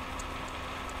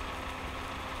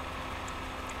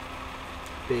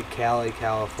 Big Cali,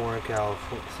 California,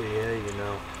 yeah, you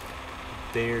know.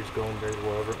 Bears, Golden Bears,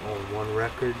 whatever, on 1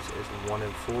 records is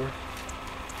 1-4.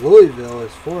 Louisville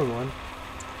is 4-1.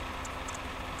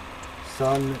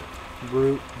 Sun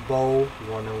Root Bowl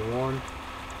 1-1.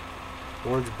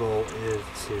 Orange Bowl is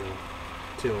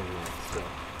 2-1.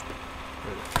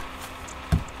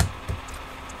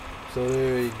 So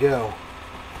there you go.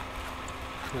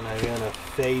 And I'm gonna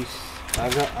face.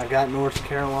 I got North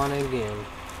Carolina again,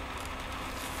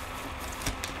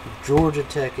 Georgia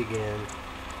Tech again,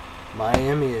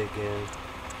 Miami again,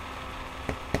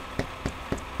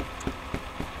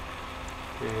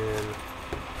 and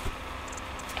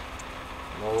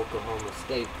Oklahoma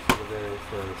State for the very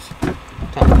first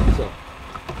time. So,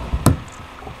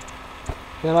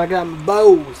 and I got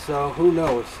bows. So who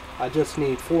knows? I just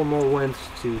need 4 more wins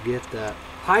to get that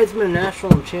Heisman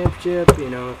National Championship, you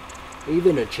know,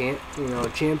 even a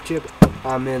championship.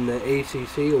 I'm in the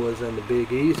ACC, was in the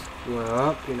Big East, went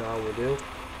up, you know how we do.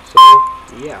 So,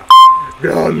 yeah.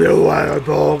 Damn you,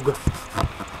 Winnipeg!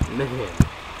 Man.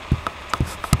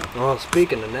 Well,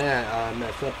 speaking of that, I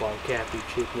messed up on Cappy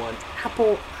Chick 1.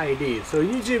 Apple ID. So,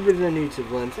 YouTubers and YouTube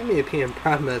links, send me a PM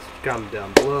private message, comment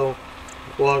down below.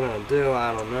 What I'm going to do,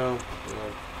 I don't know.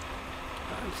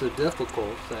 It's a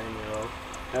difficult thing, you know.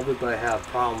 Everybody have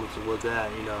problems with that,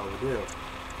 you know, we do.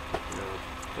 You know,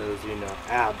 those, you know,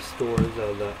 app stores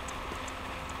or the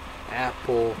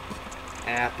Apple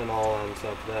app and all that and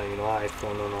stuff like that, you know,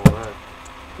 iPhone and all that.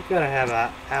 You gotta have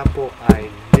an Apple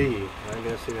ID. I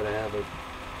guess you gotta have a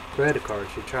credit card.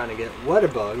 If you're trying to get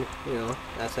Wetterbug, you know,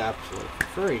 that's absolutely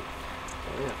free.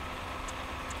 So, yeah.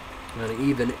 And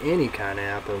even any kind of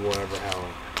app or whatever,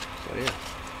 however. So, yeah.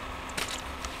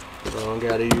 I don't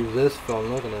gotta use this phone.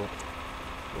 Look at that.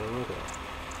 Look at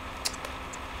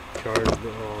that. Charge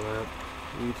and all that.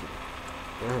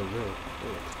 I don't know.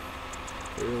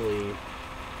 It's really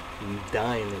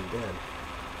dying and dead.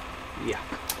 Yeah.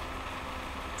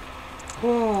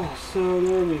 Oh, so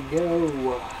there we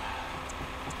go.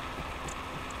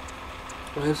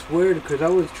 It's weird because I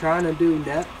was trying to do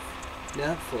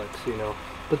Netflix, you know.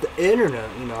 But the internet,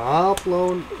 you know, I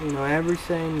upload, you know,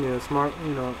 everything, you know, smart,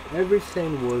 you know,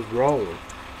 everything was rolling,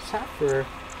 except for,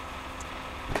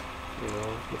 you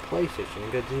know, the PlayStation,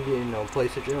 because you know,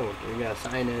 PlayStation, you gotta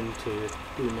sign in to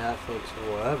do Netflix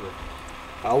or whatever.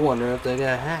 I wonder if they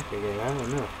got hacked again. I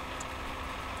don't know.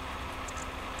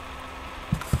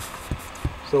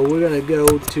 So we're gonna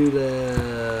go to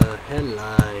the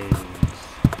headlines.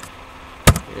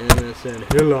 And it said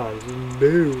headlines.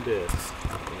 Do this.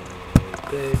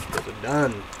 Okay, those are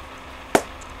done.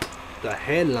 The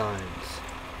headlines.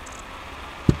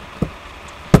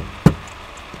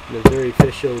 Missouri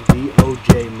official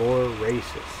DOJ more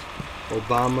racist.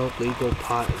 Obama legal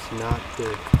pot is not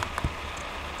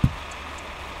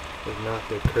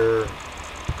the cure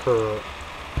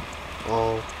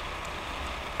all.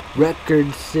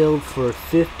 Record sealed for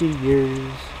 50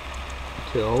 years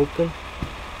to open.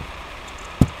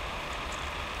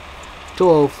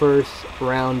 201st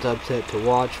rounds upset to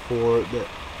watch for the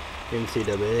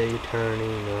NCAA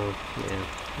turning. We're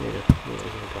gonna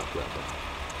talk about that.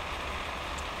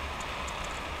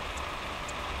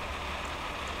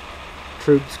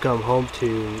 Troops come home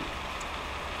to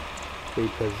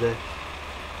repossessions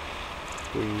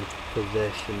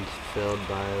felled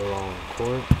by a long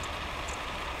court.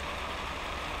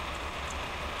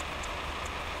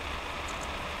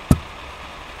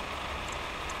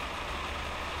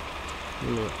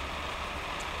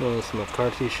 This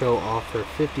McCarthy show offer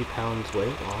 50 pounds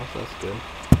weight loss. That's good.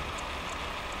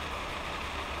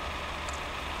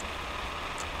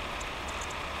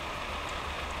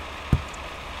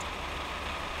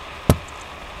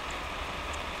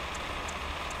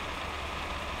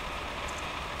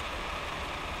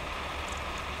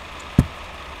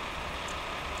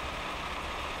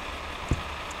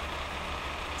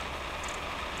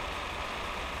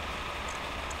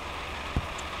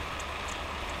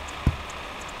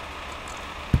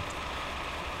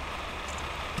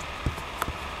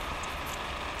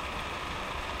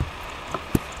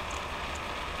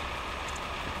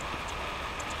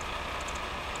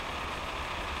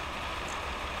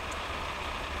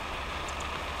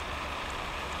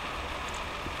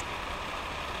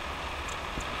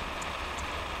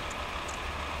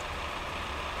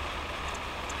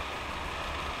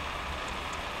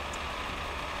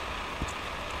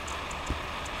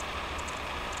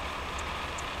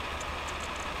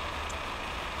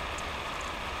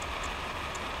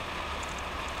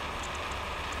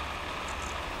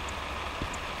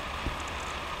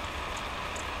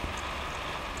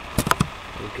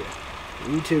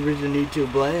 YouTubers in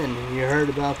YouTube land. You heard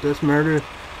about this murder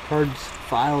charge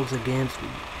files against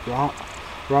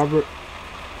Robert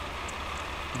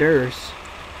Durst,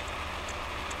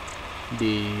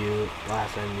 the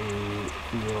last name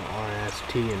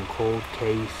RST, in cold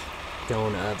case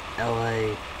killing of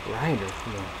LA writer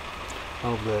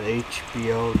of the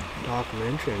HBO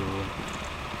documentary.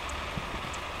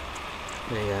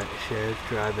 They got sheriff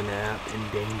driving out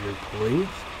endangered police.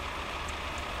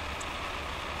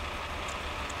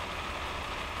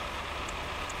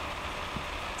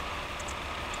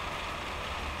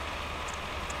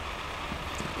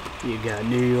 You got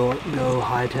New York go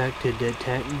high-tech to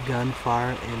detect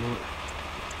gunfire and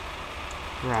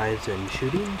rise in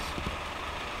shootings.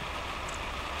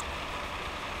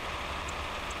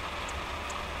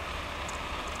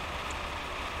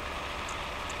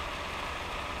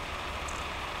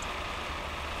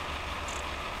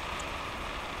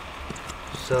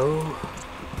 So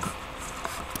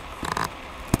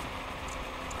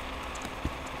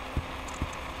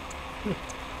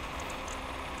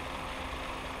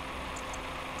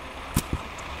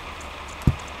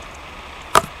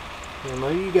you know,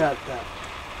 you got that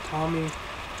Tommy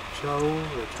Cho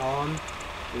or Tom,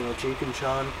 Cheek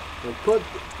Chon, put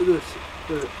this,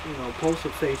 post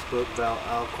on Facebook about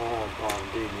alcohol and Palm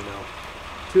Dude,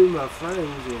 two of my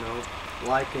friends,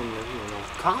 liking,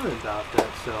 comment about that,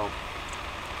 so,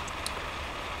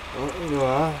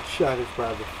 I shot his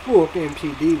private book,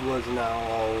 MTD was not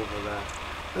all over that.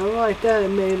 And like that, it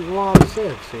made a lot of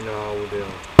sense, how we do,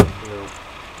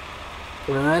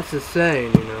 And that's the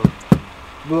saying,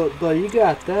 But you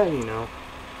got that, I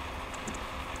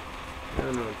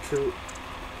don't know,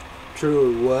 true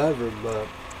or whatever, but,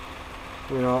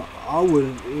 I was,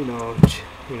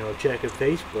 checking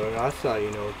Facebook, I saw,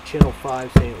 Channel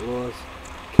 5 St. Louis,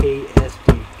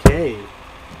 KSDK,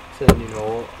 said,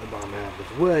 about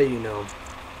Mavericks Way,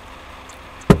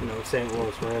 St.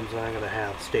 Louis Rams not going to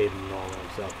have stadium and all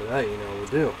that stuff, but that, we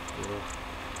do,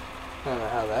 I don't know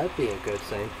how that'd be a good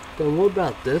thing. Then what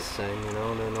about this thing, the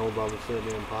Obama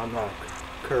Stadium pod not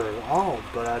occur at all,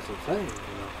 but that's the thing,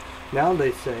 Now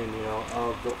they saying,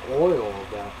 of the oil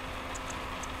that,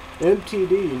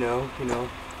 MTD,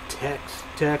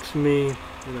 text me,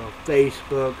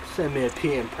 Facebook, send me a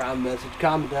PM private message,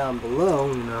 comment down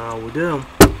below, how we do.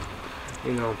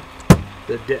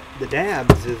 The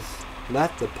dabs is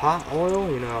not the pot oil,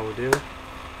 how we do.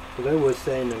 But they were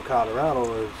saying in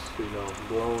Colorado is,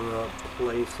 blowing up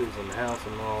places and house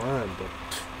and all that, but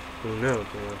who knows,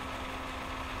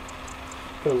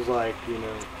 Because like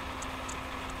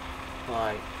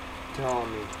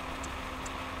Tommy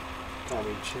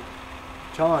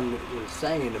John was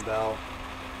saying about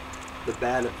the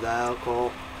bad of the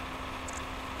alcohol,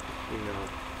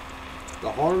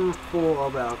 the harmful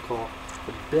of alcohol,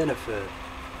 the benefit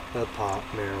of pot,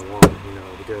 marijuana,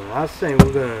 we're doing. I was saying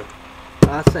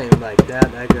like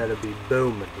that gotta be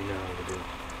booming, we're doing.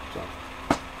 So,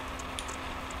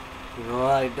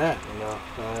 like that,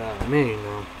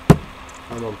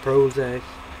 I'm on Prozac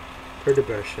for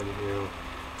depression,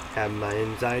 have my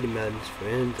anxiety meds for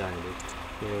anxiety,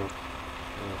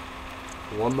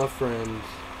 one of my friends,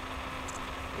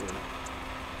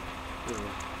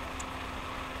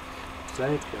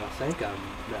 I think I'm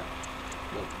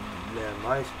that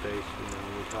MySpace,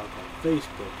 we talk on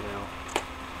Facebook now,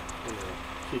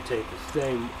 she take the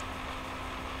same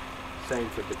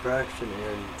for depression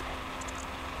and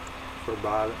for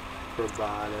body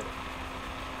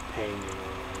pain,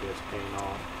 I guess pain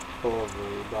all over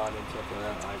your body and stuff like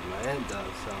that, like my aunt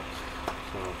does,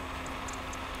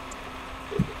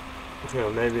 so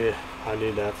maybe I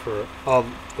need that for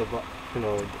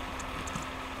the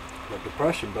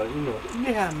depression, but you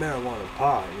have marijuana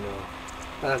pot,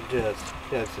 that's just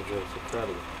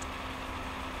incredible.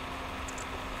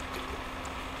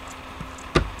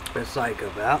 It's like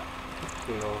about,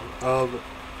 of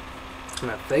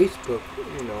Facebook,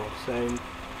 saying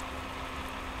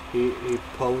he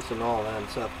posts and all that and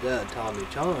stuff that Tommy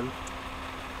John,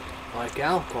 like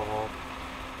alcohol,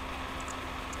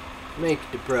 makes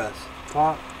you depressed.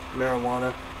 Pot,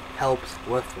 marijuana helps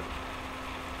with it.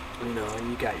 And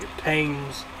you got your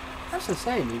pains. That's the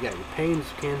same. You got your pains,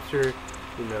 cancer,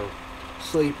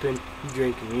 sleeping,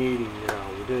 drinking, eating,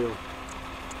 we do.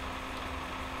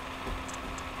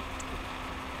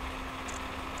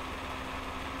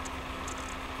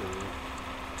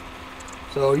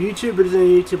 So YouTubers and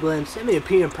YouTube land, send me a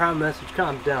PM private message,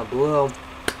 comment down below.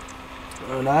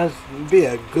 And I'd be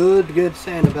a good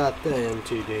saying about the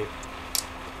MTD.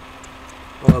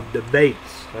 Of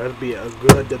debates. That'd be a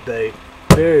good debate.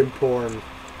 Very important.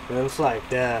 And it's like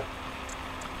that.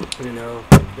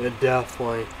 It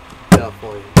definitely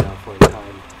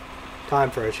time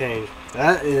for a change.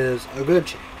 That is a good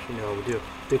change, we do.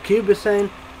 The Cuba saying,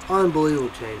 unbelievable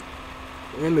change.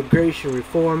 Immigration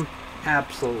reform,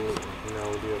 absolutely, we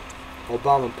do.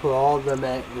 Obama put all of them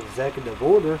at executive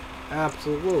order,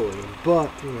 absolutely.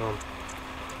 But,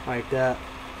 like that,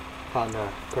 partner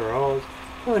Corrals,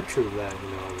 not true that,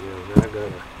 we're not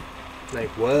gonna make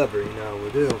whatever, we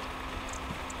do.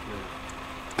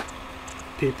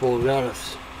 People are gonna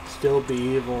still be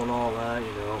evil and all that,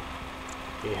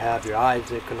 You have your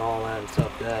Isaac and all that and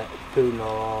stuff that, Putin and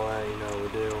all that, we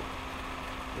do.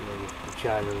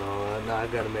 China and all that. Now I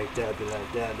gotta make that be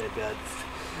like that.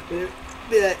 They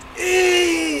be like,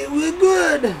 hey, we're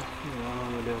good.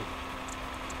 We do.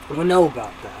 We know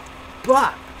about that.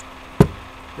 But,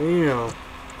 and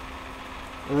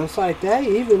it's like that,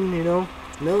 even, mental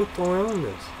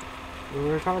illness.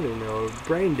 We're talking,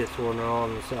 brain disorder and all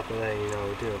and stuff like that,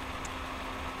 we do.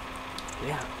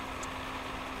 Yeah.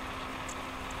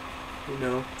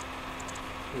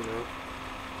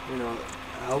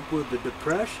 Help with the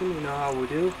depression, how we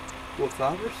do. With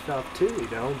other stuff too,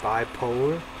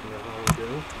 bipolar, how we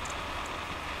do.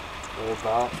 All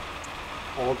about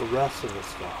all the rest of the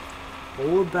stuff.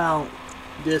 All about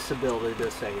disability,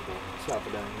 disabled, and stuff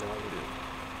like that, how we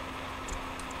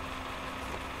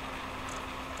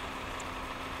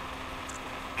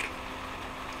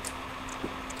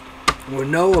do. We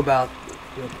know about,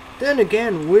 then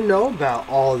again, we know about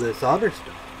all this other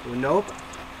stuff. We know about it.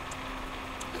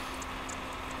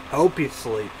 Help you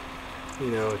sleep.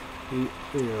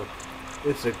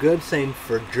 It's a good thing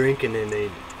for drinking and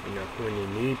eating. When you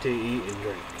need to eat and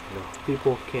drink.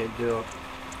 People can't do it.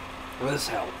 This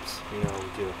helps. We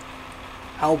do.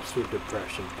 Helps with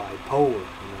depression, bipolar.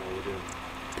 We do.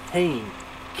 Pain,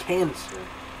 cancer.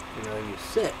 You're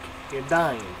sick. You're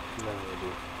dying. We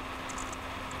do.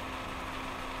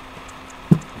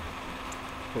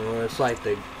 It's like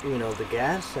the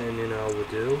gas and we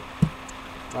do.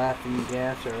 Laughing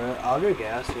gas or other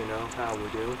gas, how we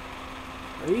do.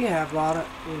 You have a lot of,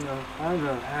 I don't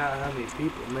know how many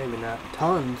people, maybe not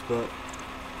tons, but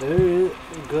there is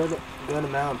a good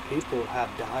amount of people have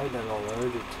died and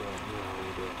allergic to it,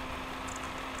 we do.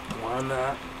 Why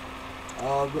not?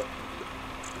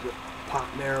 Pot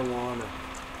marijuana.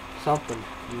 Something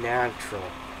natural.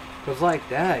 Because like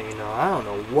that, you know, I don't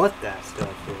know what that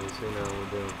stuff is, you know,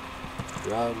 the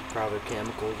drug, probably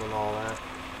chemicals and all that.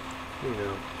 You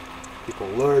know, people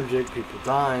allergic, people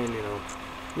dying, you know.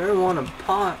 Marijuana and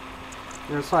pot,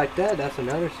 and it's like that, that's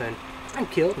another thing. I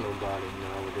killed nobody, you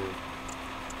know, dude.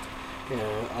 You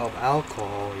know, of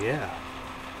alcohol, yeah.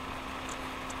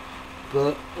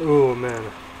 But, oh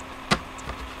man.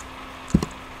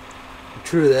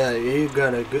 True that, you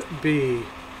gotta be,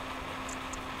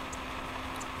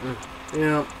 you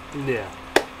know, yeah.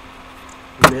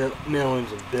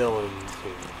 Millions of billions,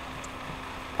 you know.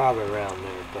 Probably around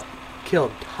there, but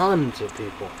killed tons of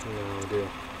people, you know, dude.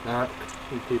 Not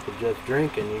people just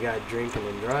drinking. You got drinking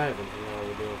and driving, you know,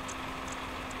 dude.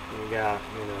 You got,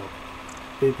 you know,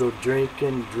 people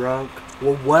drinking, drunk,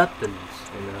 with weapons,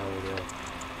 you know, dude.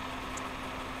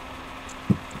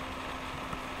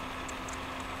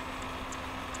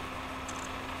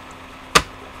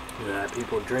 You got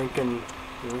people drinking,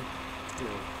 you know,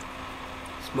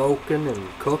 smoking and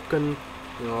cooking,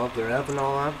 you know, if they're having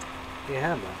all that, you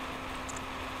have that.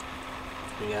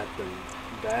 You got the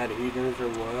bad heaters or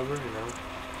whatever, you know.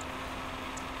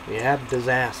 You have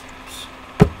disasters.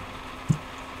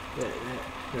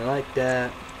 You like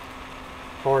that.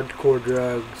 Hardcore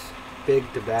drugs,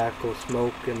 big tobacco,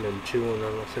 smoking and chewing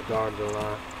on a cigar a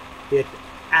lot. Get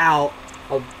out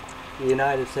of the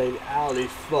United States, out of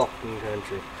this fucking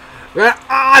country. Let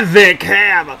Isaac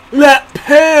have it. Let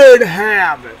Putin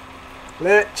have it.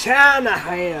 Let China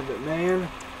have it, man.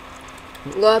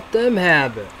 Let them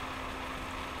have it.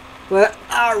 Let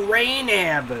Iran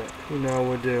have it. You know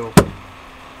we do.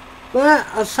 Let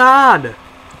Assad.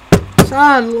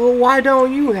 Assad, why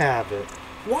don't you have it?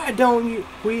 Why don't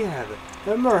we have it?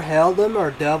 Them are hell, them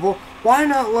are devil. Why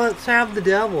not let's have the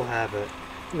devil have it?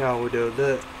 You know we do.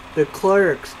 The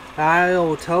clerks,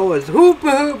 Ayatollahs,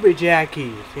 hoopy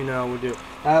jackies. You know we do.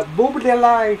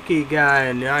 Boobadilaki guy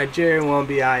in Nigeria won't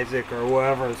be Isaac or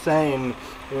whatever saying,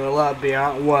 you know, let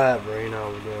beyond whatever, you know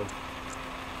we do.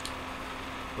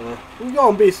 We're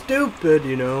gonna be stupid,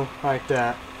 you know, like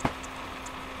that.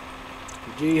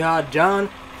 Jihad John,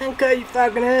 and cut your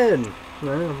fucking head.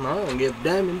 Well, I don't give a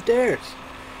damn in tears.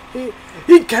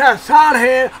 He cuts hot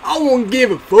head, I won't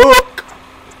give a fuck.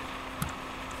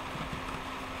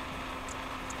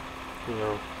 You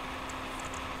know.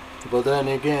 But then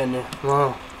again, I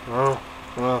don't know,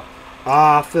 I don't know.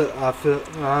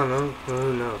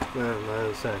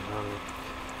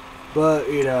 But,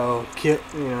 you know,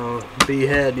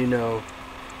 behead, you know,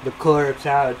 the clerks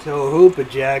out to Hoopa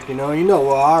Jack, you know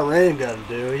what Iran gonna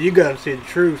do. You gotta see the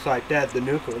truth like that, the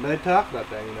nuclear. They talk about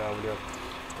that, you know.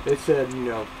 They said, you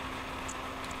know,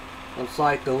 it's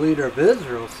like the leader of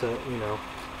Israel said, you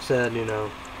know,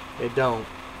 it don't,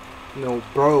 you know,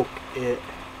 broke, it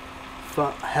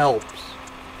helps,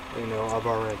 you know, of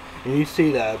Iran. And you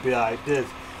see that, it'd be like this.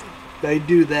 They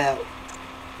do that,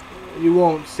 you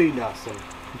won't see nothing.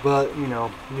 But, you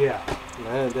know, yeah,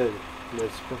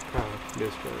 this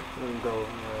go,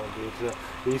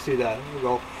 you see that, you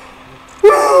go,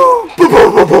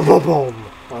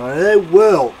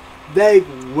 they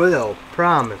will,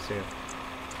 promise you.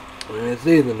 When they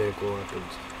see the nuclear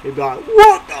weapons, you'd be like,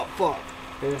 what the fuck?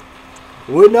 Yeah.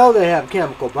 We know they have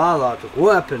chemical, biological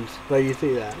weapons, but you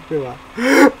see that, you're like,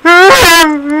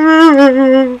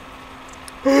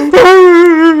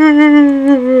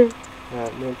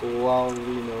 Nickel Wallace, you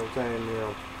know what I'm saying, you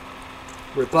know.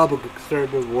 Republican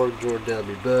conservative, Ward George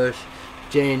W. Bush,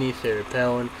 Cheney, Sarah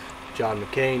Palin, John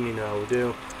McCain, you know, we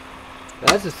do.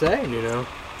 That's the saying, you know.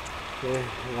 Yeah,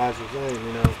 that's the saying,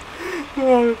 you know.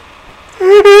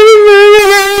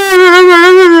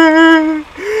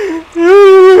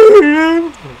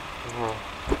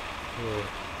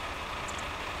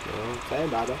 Say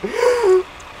about it.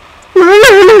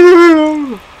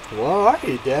 Well, are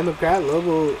you Democrat,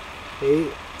 liberal,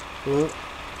 hate,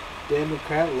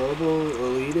 Democrat, liberal,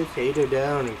 elitist, hater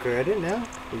down and credit now?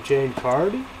 You change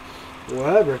party?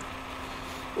 Whatever.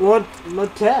 Want my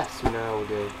test, you know,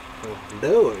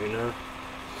 do it, you know.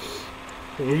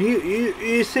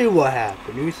 You see what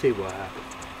happened. You see what happened.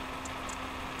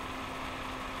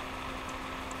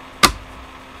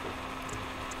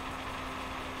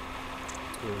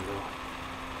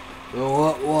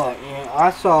 What? Yeah,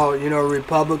 I saw, you know,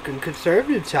 Republican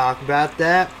conservative talk about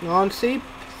that on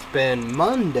C-SPAN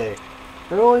Monday,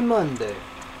 early Monday.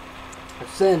 A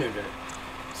senator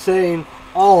saying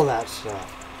all that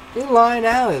stuff. He lying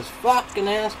out his fucking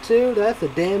ass too. That's a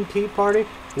damn Tea Party.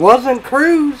 Wasn't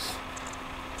Cruz.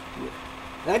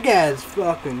 That guy's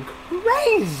fucking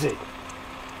crazy.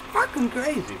 Fucking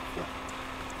crazy.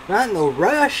 Not in no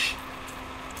rush.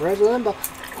 Rush Limbaugh,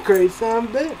 crazy son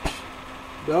of a bitch.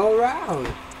 Go around.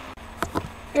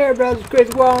 Hey everybody, it's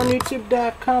Crazy Wall on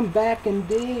YouTube.com. Back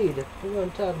indeed. We're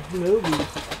going to talk movies.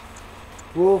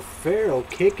 Will Ferrell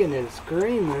kicking and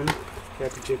screaming.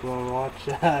 If you chick want to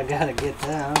watch, I gotta get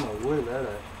that. I don't know where that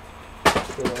at.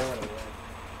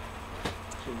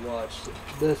 Should watch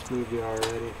this movie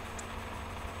already.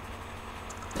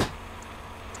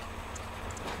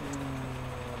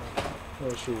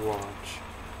 What should we watch?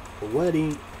 A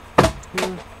Wedding.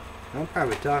 I'll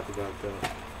probably talk about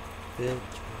that. Yeah,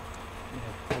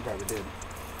 I probably did.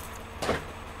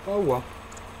 Oh well.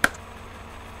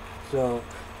 So,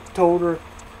 told her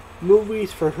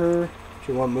movies for her.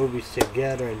 She want movies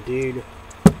together. Indeed,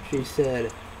 she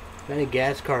said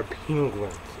Madagascar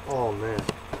penguins. Oh man.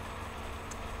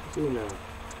 You know.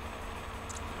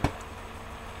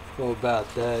 Well,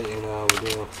 about that, you know,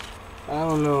 I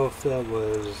don't know if that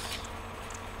was.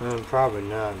 Probably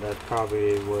not. That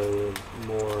probably was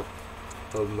more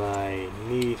of my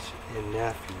niece and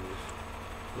nephews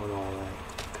when all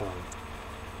that comes.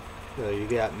 So you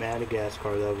got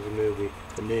Madagascar, that was a movie.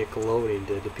 The Nickelodeon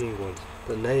did the Penguins.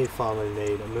 Then they finally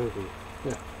made a movie.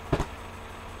 Yeah.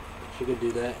 She could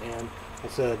do that, and I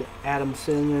said Adam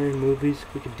Sandler movies,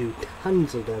 we could do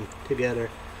tons of them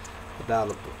together. About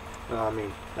a boy. I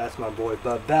mean, that's my boy.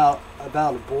 But about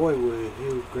a boy with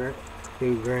Hugh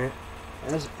Grant.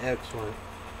 That's excellent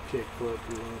chick flick,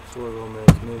 sort of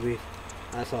romance movies.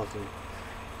 That's awesome.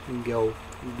 You can go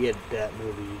get that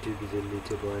movie. YouTube is in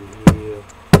YouTube and you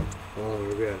won't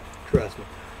regret it. Trust me.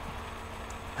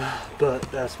 But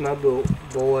that's my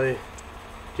boy,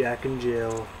 Jack and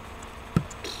Jill.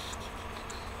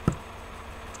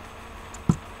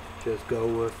 Just go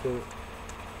with it.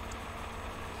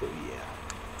 So yeah.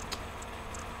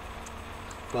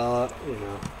 But you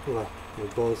know, well, we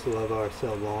both love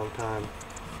ourselves a long time.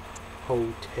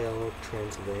 Hotel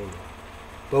Transylvania.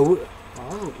 But we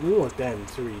want that in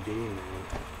 3D, man.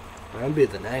 That'll be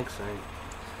the next thing.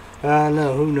 I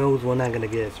know, who knows when I'm gonna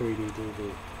get a 3D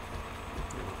TV.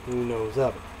 Who knows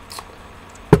up.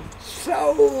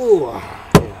 So,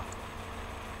 yeah.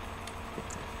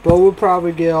 But we'll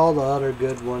probably get all the other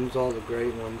good ones, all the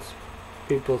great ones.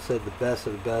 People said the best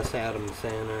of the best, Adam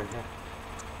Sandler.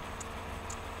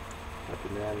 Happy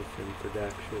Madison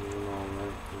production and all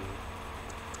that.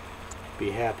 Be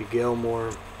Happy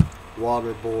Gilmore,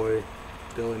 Waterboy,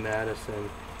 Billy Madison,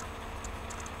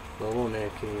 Little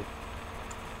Nicky.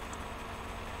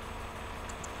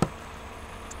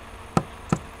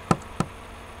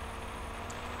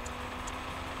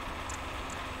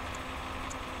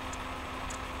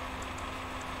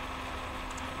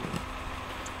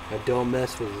 I Don't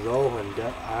Mess with Zohan.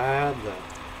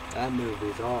 That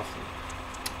movie's awesome.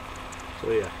 So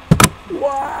yeah.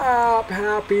 Wow,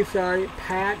 happy St.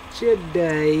 Patrick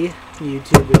Day,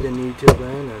 YouTubers and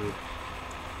YouTubers, and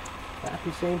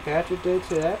happy St. Patrick Day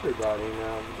to everybody, you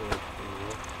know.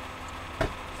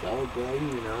 Celebrating,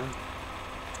 you know.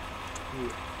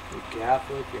 You're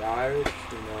Catholic, you're Irish,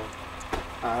 you know.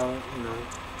 I don't, you know.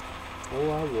 Oh,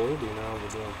 I would, you know,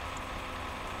 but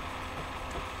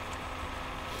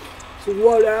so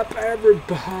what up,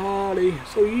 everybody?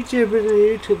 So YouTubers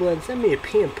and YouTube land, send me a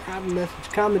PM private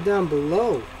message, comment down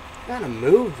below. What kind of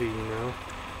movie, you know?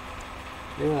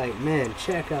 They're like, man,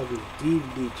 check out this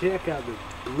DVD, check out this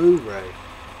Blu-ray.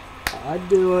 I'd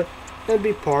do it. That'd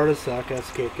be part of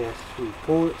Suck-Ass Kick-Ass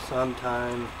Report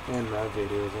sometime in my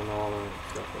videos and all that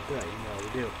stuff like that, you know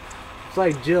we do. It's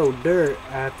like Joe Dirt,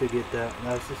 I have to get that.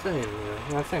 That's the same, you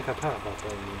know. I think I talked about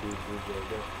that in the DVD Joe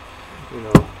Dirt. You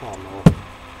know, I don't know.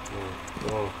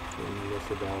 Well,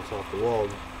 unless it bounce off the wall.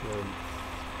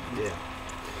 Yeah.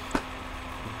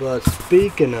 But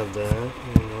speaking of that,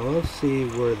 you know, let's see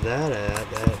where that at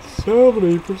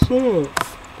 70%.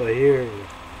 But here,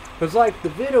 it's like the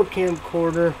video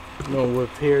camcorder. You know,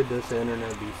 with here, this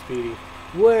internet be speedy.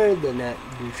 Where the net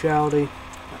neutrality.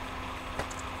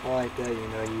 I like that, you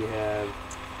know, you have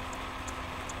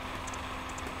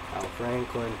Al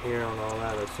Franklin here on all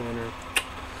that, the center.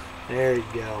 There you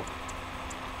go.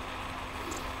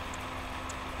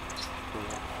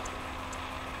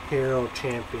 Hero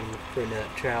champion for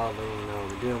neutrality, you know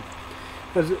we do.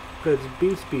 Because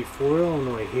Beats before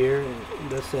Illinois here in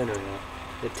the center now,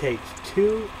 it takes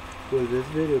with this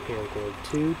video camcorder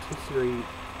 2 to 3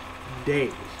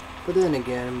 days. But then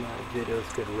again, my videos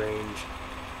could range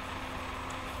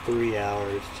 3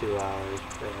 hours, 2 hours,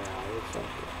 4 hours,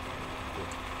 something like that.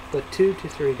 But 2 to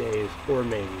 3 days, or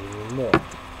maybe even more.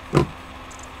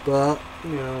 But,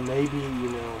 you know, maybe, you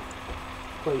know,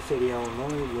 Play City,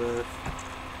 Illinois with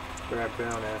Brad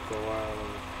Brown after a while.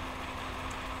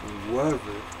 wherever,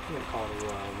 I'm gonna call it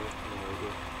wherever,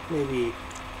 maybe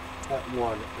at 1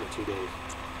 or 2 days.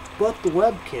 But the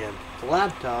webcam, the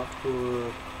laptop,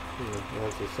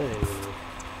 as I say,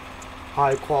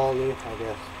 high quality, I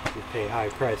guess you pay high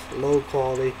price. Low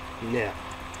quality, yeah.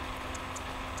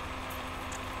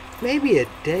 Maybe a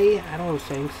day, I don't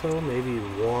think so. Maybe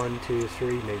 1, 2,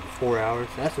 3, maybe 4 hours.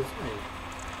 That's the same.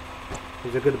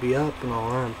 Is it going to be up and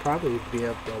all that? Probably be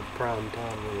up till prime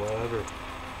time or whatever.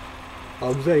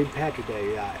 On St. Patrick's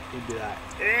Day, yeah, it'd be like,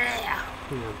 yeah.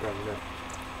 Probably not.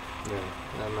 No,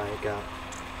 I might got.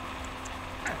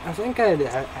 I think I'd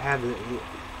have a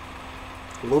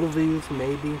little views,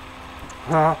 maybe.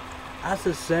 Huh? That's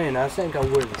the same. I think I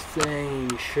wear the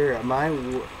same shirt. I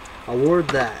wore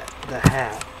the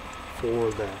hat for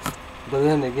that. But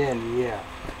then again, yeah,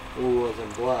 it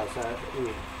wasn't blessed.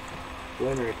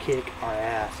 Winter kick our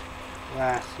ass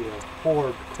last year,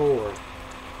 hardcore.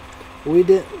 We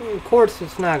did. Of course,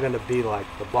 it's not gonna be like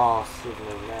the Boston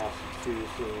and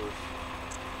Massachusetts,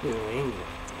 New England.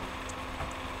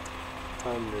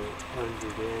 100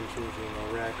 inches,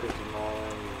 records and all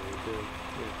that.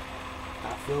 I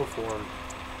feel for them.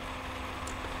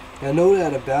 I know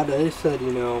that about it. They said,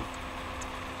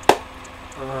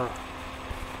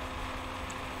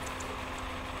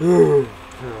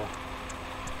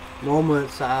 moment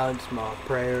of silence, my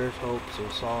prayers, hopes,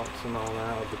 and thoughts, and all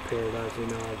that of the paradise, I do,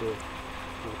 of the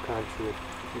country,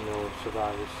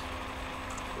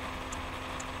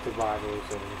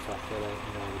 survivors and stuff like that,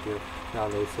 we do. Now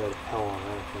they said hell on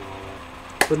earth and all that.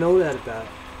 But know that about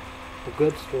a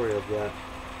good story of that.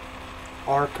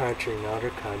 Our country and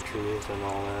other countries and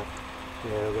all that,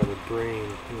 they're going to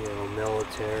bring,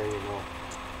 military,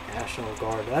 National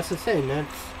Guard. That's the thing,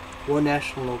 that's what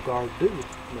National Guard do.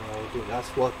 That's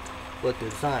what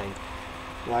designed.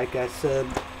 Like I said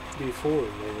before,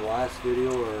 in the last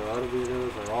video or other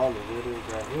videos or all the videos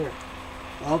right here,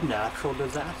 of natural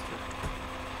disaster.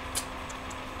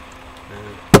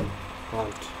 And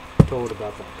I'm told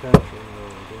about that country,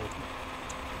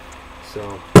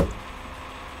 So,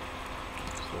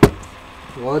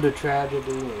 what a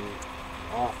tragedy and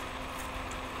awful.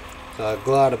 So I'm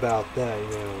glad about that, we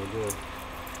did.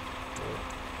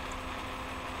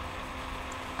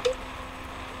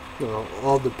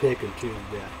 All the pick and choose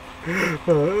that.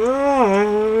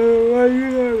 Why you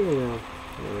doing?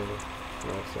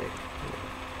 I'll say.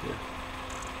 Yeah.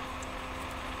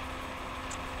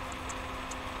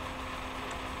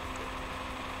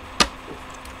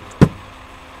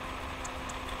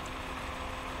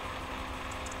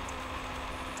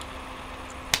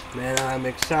 Man, I'm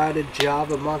excited.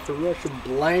 Java Monster Russian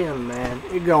Bland, man.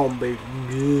 It's gonna be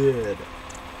good.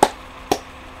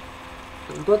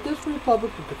 But this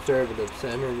Republican Conservative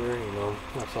Senator,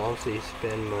 that's all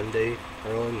C-SPAN Monday,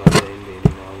 early Monday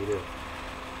meeting, all we do.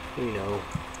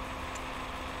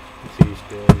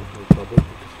 C-SPAN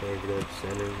Republican Conservative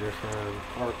Senator from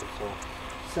Arkansas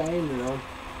saying,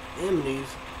 enemies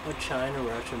of China,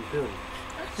 Russia, and Putin.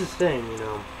 That's the thing,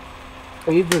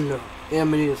 even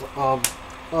enemies of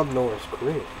North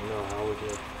Korea, how we do.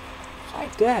 It's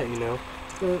like that,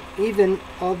 even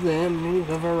of the enemies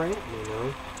of Iran,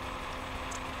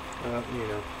 of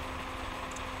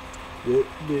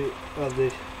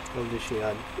the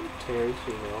Shiite terrorists,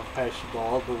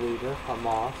 Hezbollah, the leader,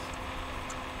 Hamas,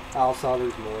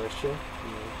 Al-Sadr's militia,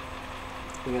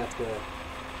 we got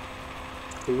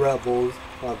the rebels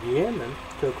of Yemen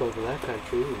took over that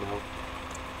country,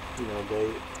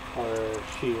 they are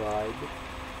Shiite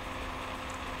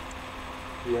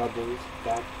rebels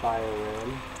backed by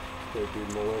Iran. They do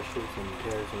militias and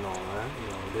terrors and all that,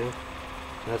 do.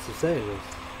 That's the same as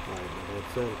like I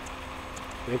said.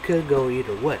 It could go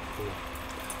either way,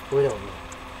 we don't know.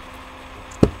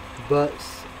 But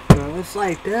it's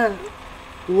like that.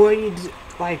 What do you do?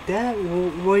 Like that?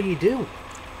 What do you do?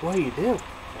 What do you do?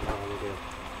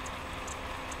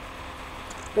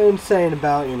 And saying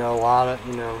about a lot of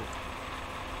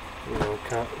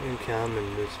come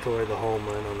and destroy the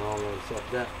homeland and all that stuff.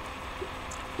 That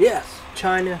yes,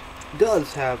 China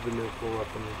does have the nuclear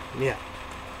weapon. Yeah,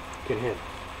 can hit.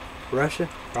 Russia,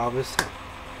 probably so.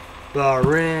 But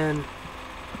Iran,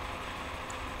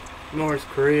 North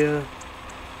Korea,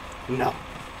 no.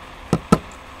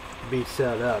 Be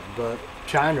set up. But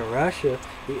China, Russia,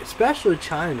 especially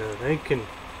China, they can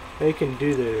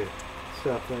do their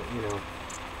stuff that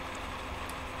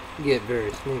get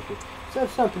very sneaky. Said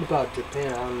something about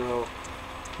Japan. I don't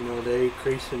know. They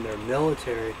increasing their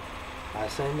military. I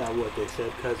think that's what they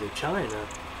said because of China.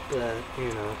 But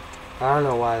I don't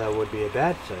know why that would be a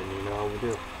bad thing. We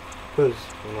do because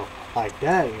like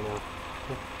that.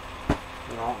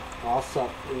 Also,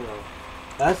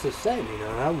 that's the same.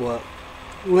 That what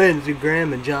Lindsey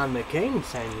Graham and John McCain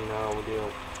saying, you know,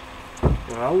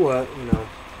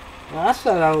 I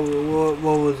said what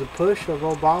was the push of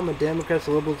Obama, Democrats,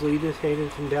 liberals, leaders,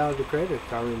 haters, and talented critics.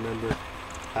 I remember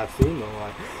that female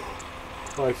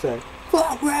like saying,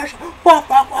 "Fuck Russia, what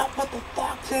the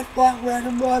fuck said fuck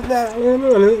Russia, what that?"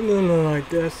 Like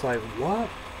this, like what?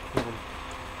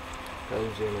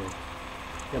 Those, you know,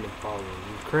 gonna follow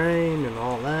Ukraine and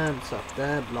all that, stuff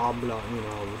that, blah blah, you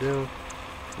know, we do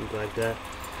things like that.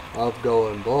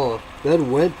 Outgoing bull,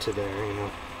 then went to there, you know,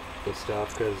 the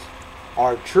stuff, because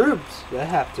our troops, they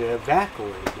have to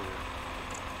evacuate here.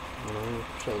 You know,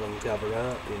 so them covered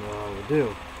up, you know how we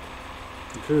do.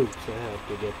 The troops, they have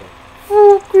to get that.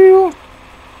 Fuck you!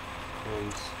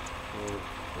 And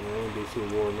NBC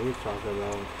War News talking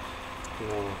about, you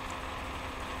know,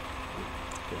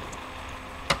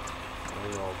 I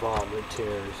don't know,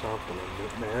 volunteer or something, an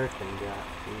American got,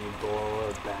 you blow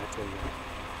up back in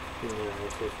the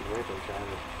United States of America trying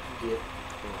to get, you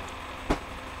know,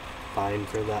 fighting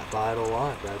for that vital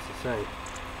life, that's the thing.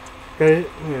 Okay,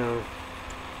 you know,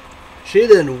 she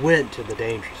then went to the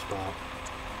danger spot.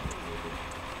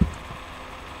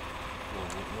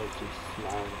 Makes you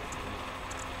smile.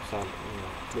 Some, you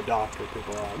know, the doctor,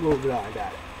 people are like, well, I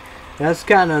got it. That's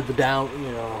kind of the down,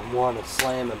 you know, want to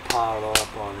slam and pile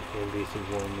up on NBC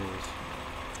World News.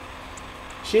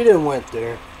 She didn't went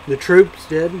there. The troops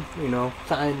did, you know,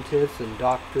 scientists and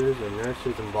doctors and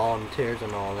nurses and volunteers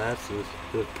and all that. So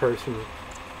the person,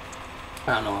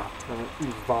 I don't know,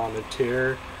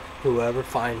 volunteer, whoever,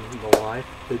 find the life,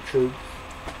 the troops,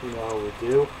 you know, would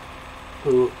do,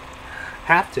 who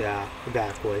have to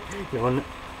evacuate, you know, and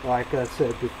like I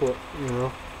said before, you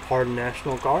know, part of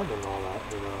National Guard and all that,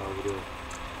 you know, would do.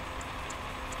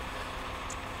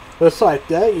 It's like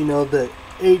that, you know, the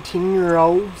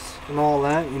 18-year-olds and all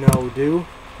that, you know, do.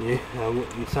 You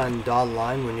sign the dotted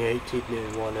line when you're 18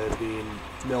 and want to be in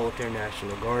military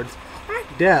National Guards. Like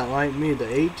that, like me, the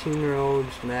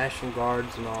 18-year-olds, National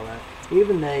Guards and all that.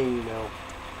 Even they, you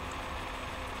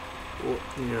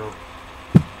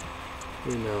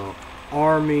know,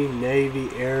 Army,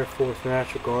 Navy, Air Force,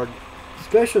 National Guard,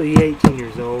 especially 18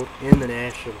 years old in the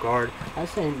National Guard. I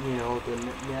say, you know, the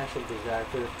national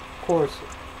disaster, of course,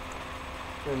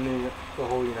 in the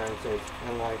whole United States,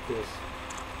 and like this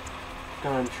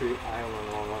country, island,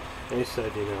 all that. They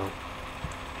said, you know,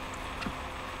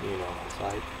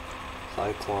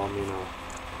 cyclone, you know,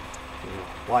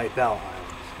 wipe out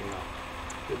islands, you know,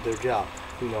 did their job,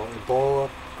 you know, Ebola,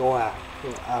 go out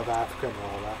of Africa and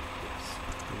all that. Yes,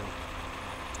 you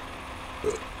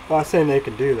know. I'm not saying they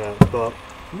can do that, but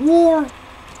war.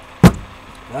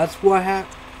 That's what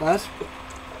happened. That's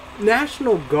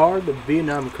National Guard of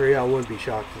Vietnam and Korea. I wouldn't be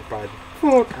shocked if surprised.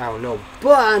 Fuck, I don't know,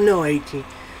 but I know 18.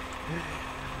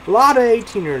 A lot of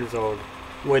 18 years old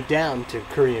went down to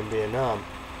Korea and Vietnam.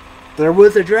 There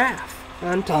was a draft,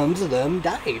 and tons of them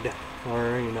died.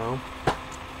 Or, you know,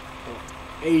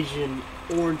 Asian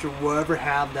Orange or whatever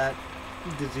have that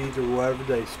disease or whatever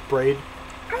they sprayed.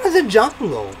 It was a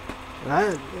jungle.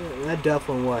 That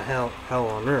definitely was hell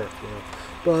on earth, you know.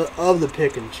 But of the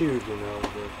pick and choose, you know.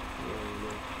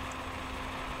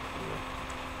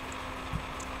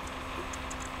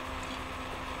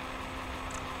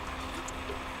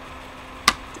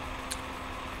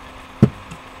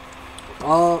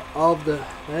 All of the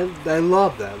they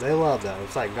love that. They love that.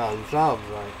 It's like God's job,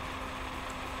 right?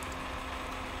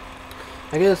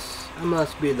 I guess I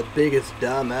must be the biggest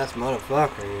dumbass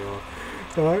motherfucker, you know.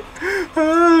 Like,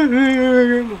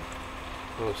 I'm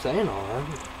saying all that.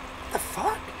 What the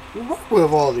fuck? You work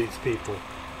with all these people.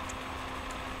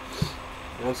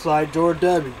 And it's like George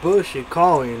W. Bush, he'd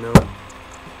call, you know.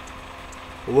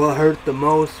 What hurt the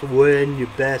most when your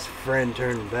best friend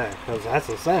turned back? Because that's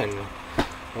the thing.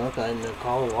 Okay,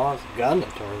 Nicole lost gun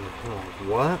attorney. I'm like,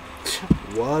 what?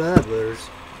 Whatever.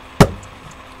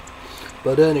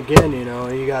 But then again, you know,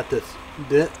 you got this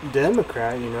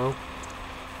Democrat, you know.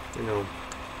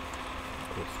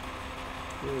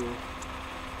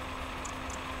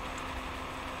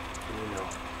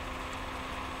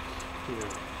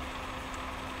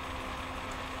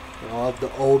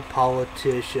 The old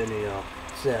politician, you know,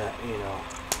 said, you know,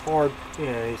 or, you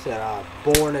know, he said, I was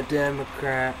born a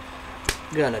Democrat,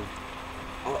 gonna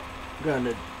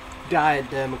die a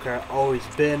Democrat, always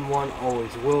been one,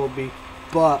 always will be,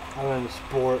 but I'm gonna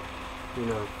support, you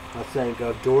know, I think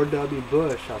of George W.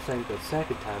 Bush, I think the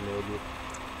second time maybe,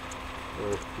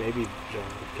 or maybe John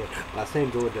F. Kennedy, I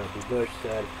think George W. Bush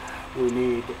said, we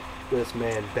need this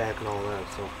man back and all that,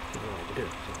 so, you know, we did,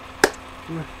 so.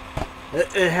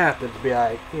 It happened to be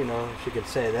like, you know, she could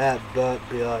say that, but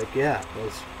be like, yeah,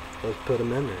 let's put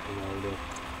him in there, you know.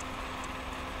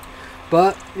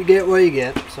 But you get what you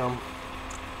get, so.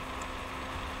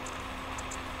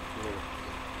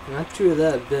 Not true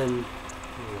that have been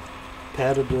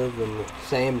competitive in the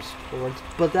same sports,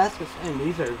 but that's the same.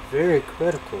 These are very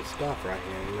critical stuff right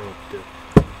here.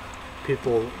 To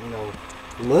people,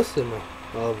 listen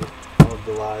of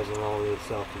the lies and all this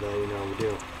stuff that we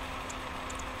do.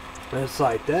 And it's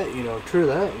like that, true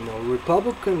that,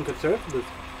 Republican conservatives,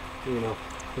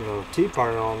 Tea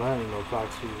Party and all that,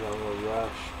 Fox News,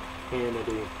 Rush,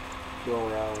 Hannity, go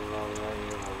around and around,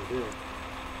 we do.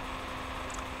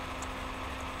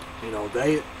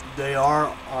 They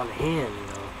are on hand,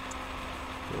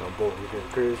 both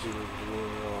Christians,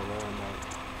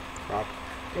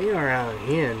 they are on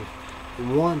hand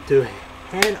and want to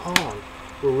head on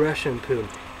with Russia and Putin,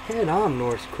 head on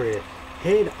North Korea,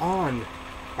 head on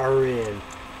Iran.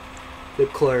 The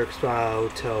clerks by the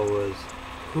hotel was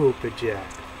Hoopa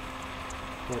Jack.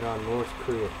 Head on North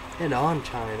Korea, head on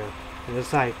China, and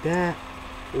it's like that.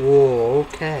 Whoa,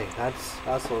 okay, that's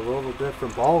a little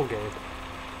different ball game.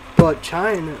 But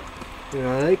China,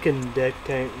 they can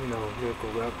dictate,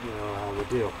 nuclear, how we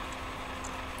do.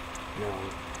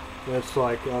 It's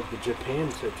like of the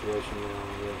Japan situation,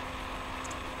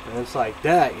 and it's like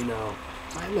that,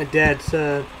 like my dad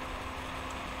said,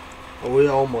 we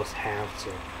almost have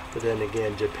to. But then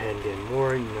again, Japan getting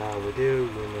more, how we do,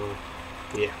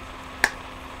 yeah.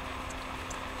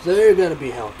 So they're gonna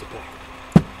be held to pay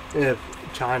if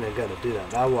China gonna do that.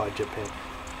 That's why Japan.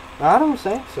 I don't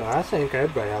think so. I think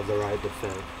everybody has the right to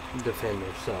defend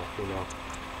themselves,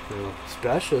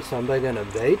 especially if somebody gonna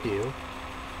invade you.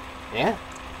 Yeah.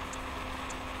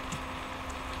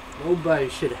 Nobody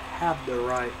should have the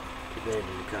right to invade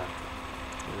the country.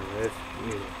 If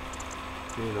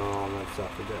all that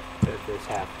stuff. If this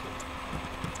happened,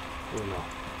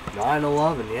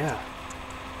 9/11, yeah.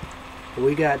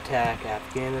 We got attacked.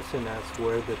 Afghanistan. That's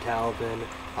where the Taliban,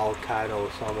 Al Qaeda,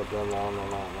 Osama bin Laden,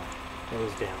 it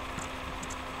was down.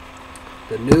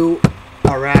 The new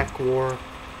Iraq war,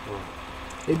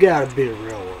 it gotta be a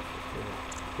real war.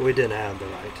 We didn't have the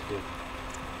right to do it.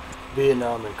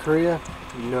 Vietnam and Korea,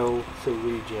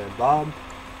 Saudi and Bob,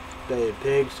 Bay of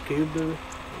Pigs, Cuba,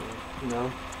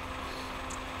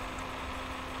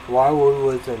 Why we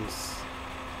was in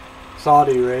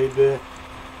Saudi Arabia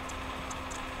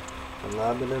and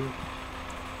Lebanon,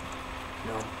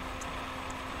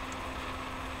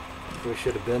 we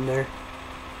should have been there.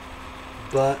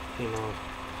 But,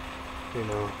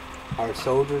 our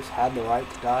soldiers had the right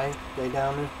to die, lay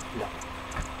down there? No.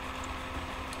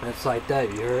 It's like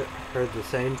that. You heard the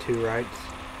saying, two rights,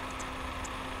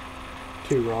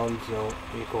 two wrongs don't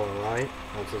equal a right.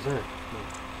 That's the same.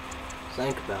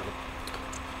 Think about it.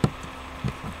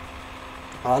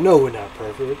 I know we're not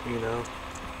perfect,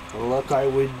 And look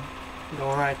like we go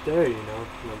right there,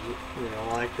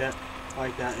 like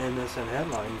that innocent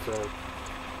headlines of,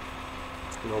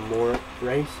 more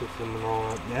racism and all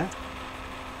that. Yeah.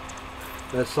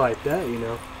 That's like that,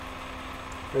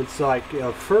 It's like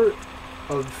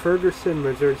Ferguson,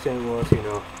 Missouri, St. Louis,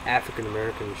 African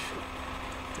Americans,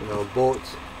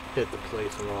 bullets hit the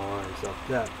place and all that and stuff.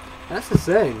 That's the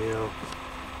same,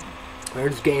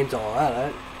 There's games all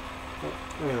that.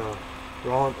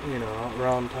 Wrong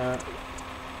time,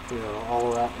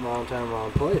 all that wrong time,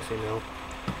 wrong place,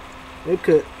 It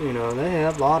could, they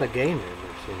have a lot of game members,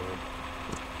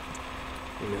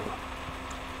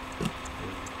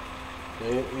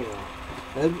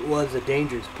 It was a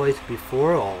dangerous place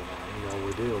before all that,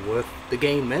 we're dealing with the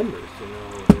gang members,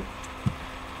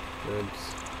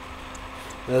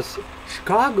 It's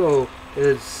Chicago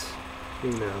is,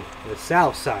 the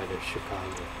south side of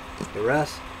Chicago. The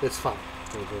rest, it's fine.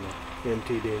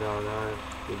 MTD99,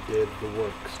 we did the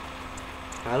works.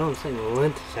 I don't think we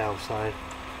went to south side,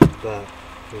 but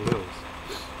who knows?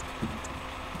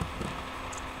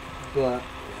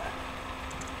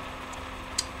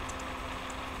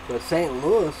 But St.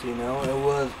 Louis, it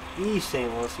was East St.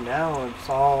 Louis. Now it's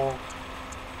all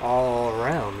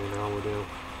around, we do.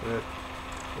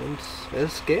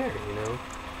 It's scary,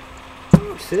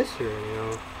 My sister,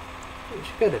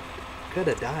 she could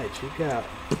have died. She got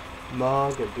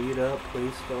mugged and beat up,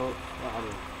 police stole,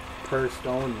 purse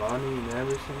stolen, money and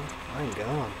everything. My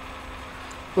God.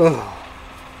 Oh.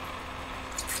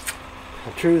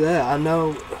 True that. I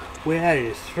know we had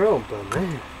his throat, but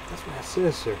man, that's my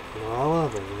sister. I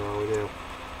love her. We do.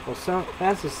 Well,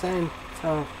 that's the same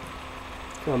time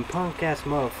some punk ass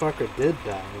motherfucker did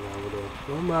die. We do.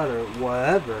 No matter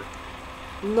whatever,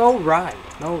 no right.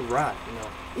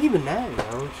 Even that,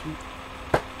 she.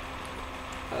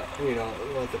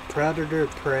 Like the predator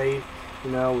prey,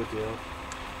 with you.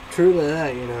 True to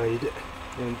that, you did.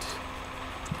 And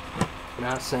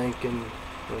not sinking,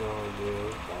 you know,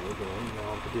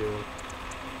 do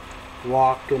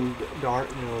walking,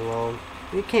 darting alone.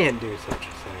 You can't do such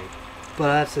a thing. But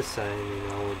that's the same, you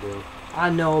know, we'll do. I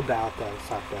know about that,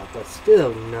 it's like that, but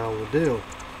still, you know, we'll do.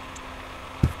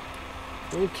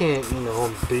 You can't, you know,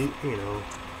 beat, you know,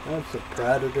 that's a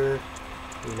predator,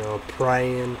 you know,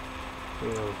 preying, you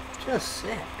know, just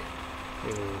sick,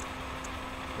 you know,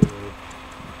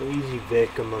 easy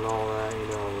victim and all that, you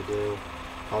know, we'll do.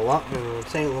 A lot, you know, in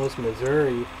St. Louis,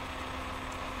 Missouri, you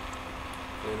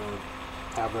know,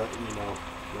 have a, you know,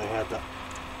 they had the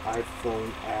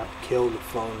iPhone app kill the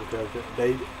phone because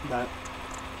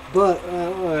but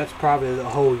well, that's probably the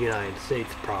whole United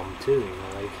States problem too, you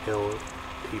know, they kill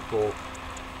people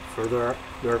for their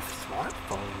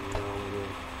smartphone, you know,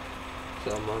 they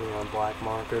sell money on black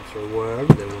markets or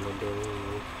whatever they want to do, you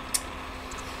know.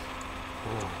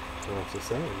 Oh, that's the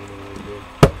same, you know, they do.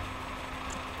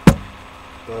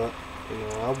 But, you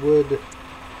know,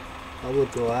 I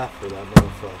would go after that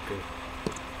motherfucker.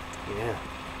 Yeah.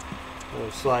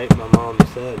 It's like my mom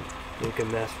said, you can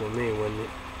mess with me when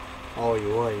all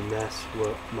you want, you mess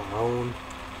with my own,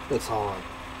 it's on.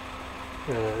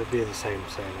 It'd be the same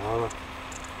thing. I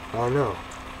don't know.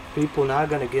 People not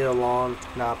gonna get along,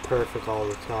 not perfect all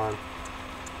the time.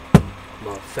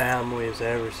 But family is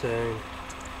everything.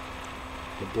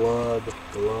 The blood,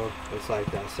 the love, it's like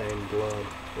that same blood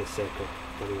is thicker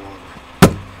than water.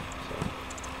 So.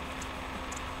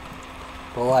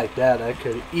 But like that, I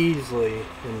could easily,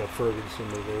 in the Ferguson,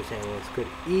 Missouri, St. Louis, could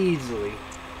easily,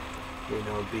 you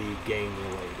know, be gang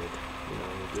related. You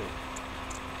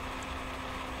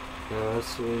know,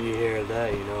 that's when you hear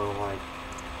that, you know, like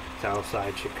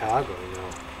Southside Chicago, you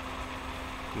know,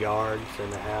 yards in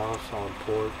the house, on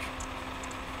porch,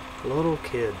 little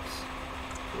kids,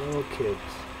 you know, because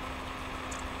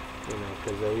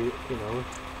they, you know,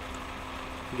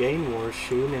 gang wars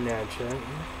shooting at you,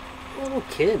 little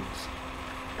kids.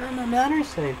 And another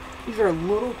thing, these are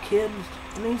little kids,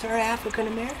 and these are African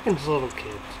Americans' little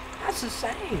kids. That's the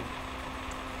same.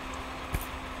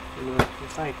 You know,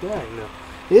 it's like that, you know.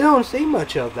 You don't see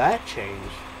much of that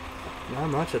change. Not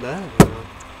much of that, you know.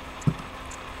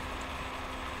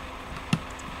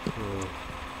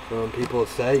 When people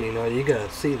say, you know, you gotta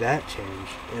see that change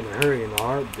in a hurry, in a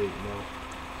heartbeat, you know.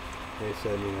 They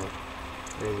said, you know,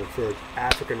 there's the first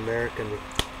African American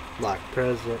black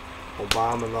president,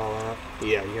 Obama and all that.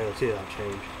 Yeah, you gotta see that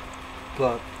change.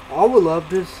 But I would love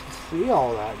to see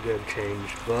all that good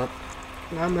change, but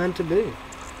not meant to be.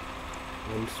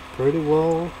 It's pretty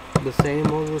well the same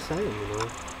as the same, you know.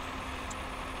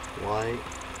 White,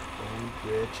 and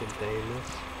rich, and famous.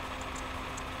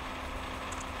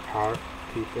 Hard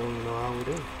people, you know how we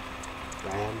do.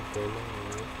 Bad, famous,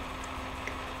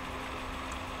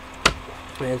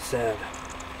 you know. It's sad.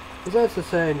 Because that's the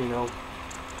saying, you know.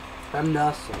 I'm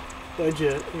nothing.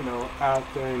 Legit, you know, out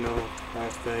there, you know,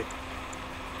 that's fake.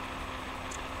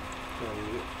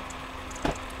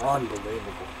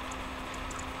 Unbelievable.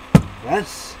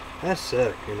 That's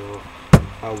sick, you know,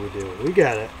 how we do it. We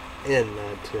gotta end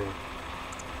that too.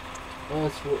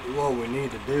 That's what we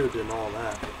need to do and all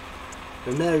that.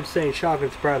 Another saying,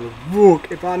 shocking surprise.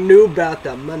 Look, if I knew about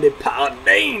that Monday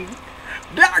Paulding,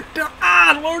 Dr.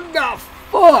 Oz, what the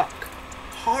fuck?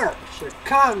 Heart,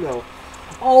 Chicago,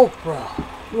 Oprah.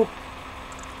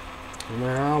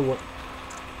 Now,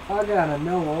 I gotta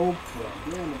know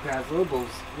Oprah. Democrats, liberals,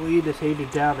 leaders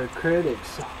hated down their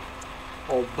critics.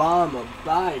 Obama,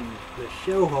 Biden, the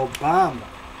show Obama.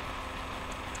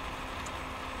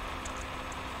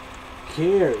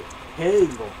 Kerry,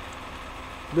 Hagel,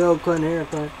 Bill Clinton, Hillary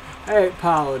Clinton. Hey,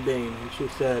 Paulding, and she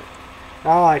said,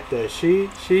 I like this. She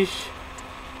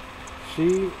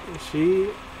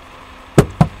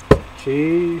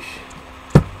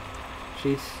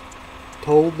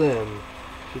told them,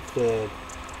 she said,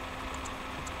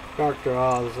 Dr.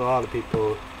 Oz, a lot of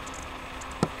people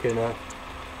can,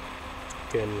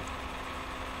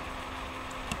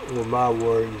 with my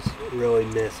words, really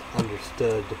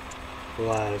misunderstood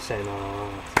what I was saying. So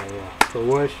yeah. So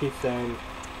what she's saying,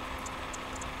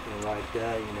 and like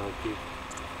that, you know, people,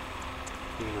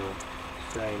 you know,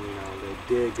 saying, you know, they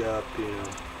dig up, you know,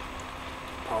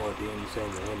 Paulding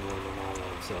saying the N-word and all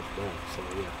that stuff then. So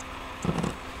yeah.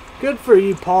 Good for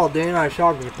you, Paulding. I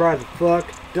shocked and surprised as fuck.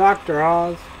 Dr.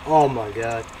 Oz, oh my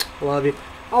god, love you.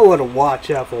 I would have watched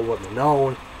out if I wouldn't have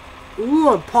known. We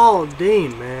want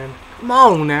Paulding, man. Come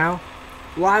on now.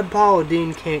 Why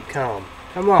Paulding can't come?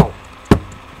 Come on.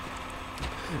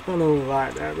 I don't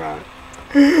like that, right?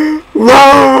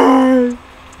 Right!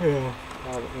 Yeah.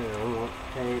 You know,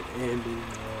 hey, Andy,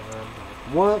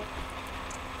 what?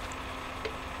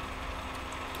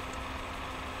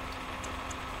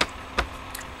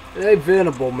 They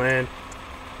Venable, man.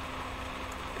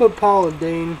 Put Paula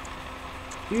Deen.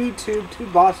 YouTube,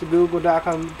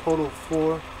 2bossofgoogle.com, total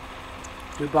 4.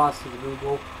 2 bosses of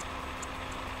Google.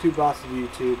 2 bosses of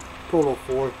YouTube, total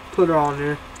 4. Put her on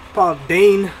there. Paula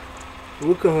Deen.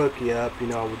 We can hook you up, you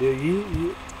know we do.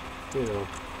 You know,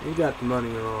 you got the money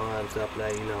and all that stuff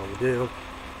that you know we do.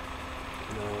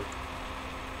 You know.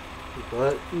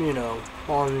 But, you know,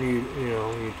 on you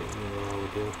know, YouTube, you know how we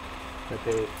do. That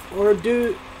page. Or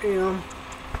do, you know,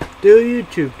 do a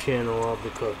YouTube channel of the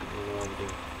cooking, you know how we do.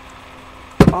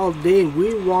 Oh, dang,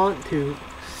 we want to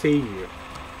see you.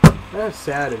 That's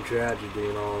sad and tragedy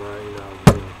and all that, you know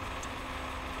how we do.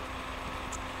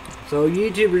 So,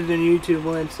 YouTubers in YouTube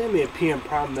land, send me a PM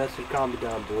private message, comment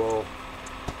down below.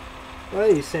 What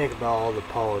do you think about all the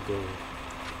Paula Deen?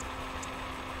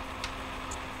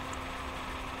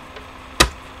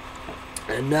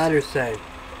 Another thing,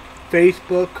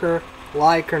 Facebook her,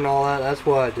 like her and all that, that's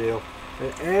what I do.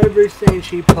 And everything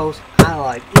she posts, I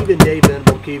like. Even Dave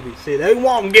Venable QVC, they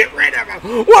won't get rid of her.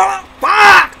 What the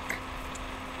fuck?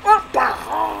 What the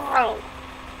hell?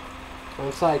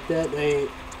 It's like that, they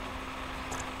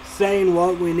saying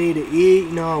what we need to eat,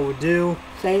 you know what we do.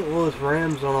 St. Louis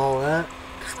Rams and all that.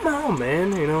 Come on,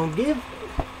 man, you know, give,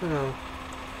 you know,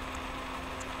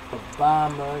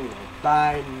 Obama, you know,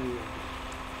 Biden,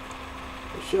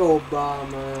 Michelle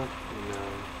Obama,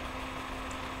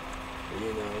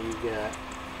 you know, you got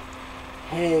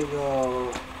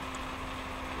Hagel,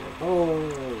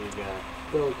 you got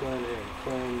Bill Clinton,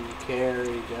 Clinton,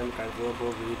 Kerry, Democrats,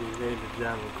 liberals,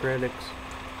 critics.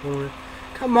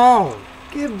 Come on,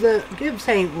 give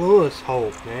St. Louis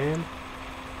hope, man.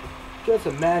 Just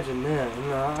imagine that, you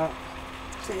know,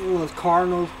 St. Louis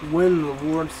Cardinals win the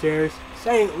World Series,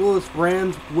 St. Louis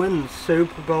Rams win the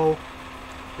Super Bowl,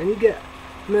 and you get.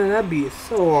 Man, that'd be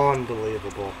so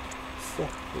unbelievable. You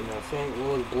know, St.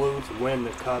 Louis Blues win the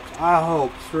Cups. I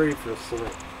hope 3 for 3.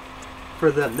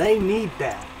 For them. They need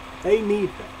that. They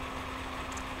need that.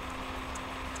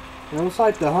 You know, it's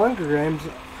like the Hunger Games.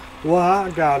 What I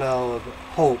got out of it.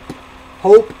 Hope.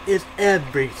 Hope is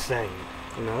everything.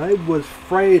 You know, they was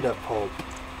afraid of hope.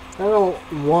 They don't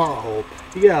want hope.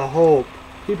 You gotta hope.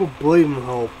 People believe in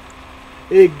hope.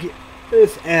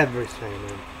 It's everything,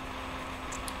 man.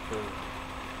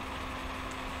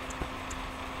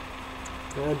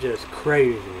 That's just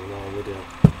crazy, you know, we do.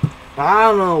 But I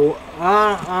don't know,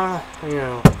 you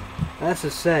know, that's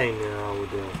the saying, you know, we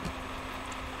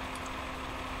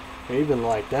do. Even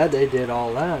like that, they did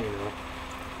all that, you know.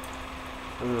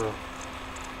 I don't know.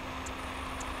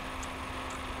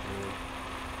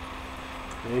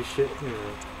 They should, you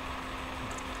know.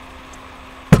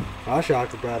 I was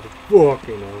shocked about the book,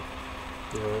 you know.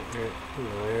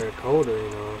 Eric Holder, you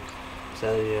know.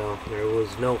 Said, you know, there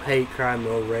was no hate crime,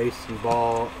 no race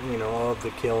involved, you know, of the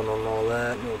killing and all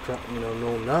that, no, you know,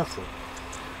 no nothing.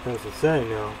 That's the thing,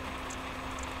 you know.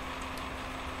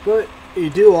 But you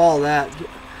do all that,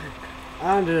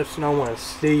 I just don't want to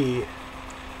see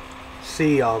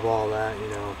of all that, you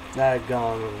know, that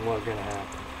gone and what's gonna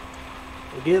happen.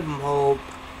 Give them hope.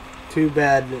 Too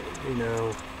bad, you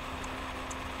know,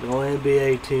 no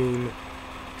NBA team.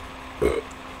 You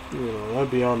know, that'd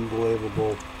be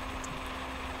unbelievable.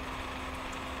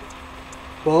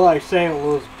 But like St.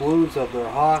 Louis Blues of their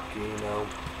hockey, you know,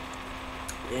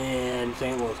 and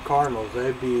St. Louis Cardinals,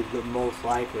 they'd be the most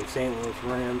likely. St. Louis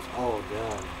Rams, oh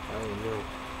god, I don't know.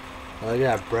 Well, they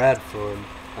got Bradford.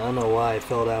 I don't know why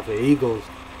Philadelphia Eagles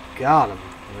got him.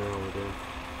 You know,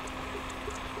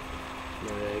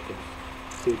 maybe they could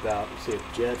see if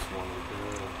Jets want him.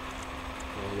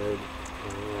 They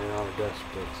are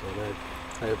desperate, so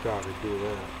they'd probably do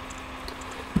that.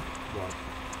 But,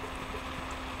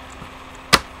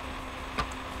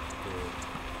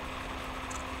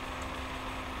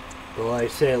 but like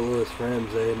St. Louis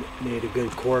Rams, they need a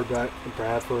good quarterback.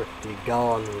 Bradford, be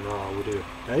gone, you know how we do.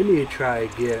 They need to try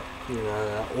to get, you know,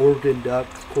 that Oregon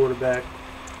Ducks quarterback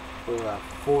or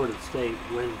Florida State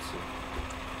Winston.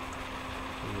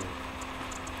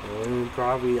 And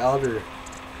probably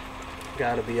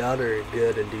gotta be other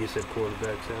good and decent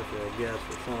quarterbacks out there, I guess,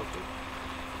 or something.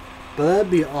 But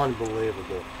that'd be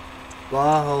unbelievable. But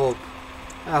I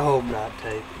hope not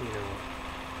take, you know.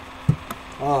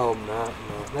 I hope not,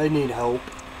 no. They need hope.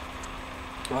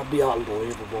 That'd be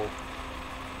unbelievable.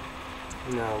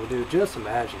 No, dude, just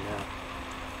imagine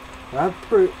that.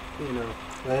 You know,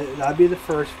 that'd be the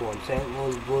first one. St.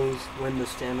 Louis Blues win the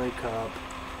Stanley Cup.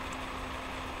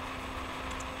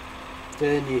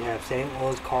 Then you have St.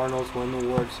 Louis Cardinals win the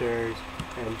World Series.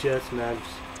 And just imagine,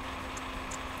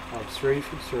 3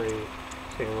 for 3.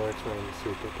 St. Louis win the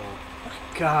Super Bowl.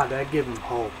 God, that'd give them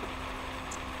hope.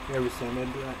 Every time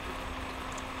they'd be like,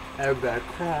 everybody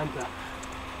crying, but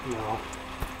no.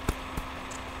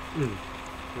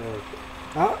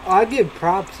 I give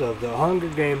props of the Hunger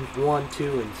Games 1,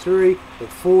 2, and 3, the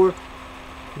 4,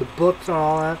 the books and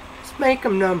all that. Let's make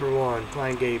them #1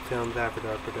 Lion Gate Films After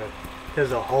Dark Production.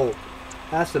 Because of hope.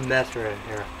 That's the mess right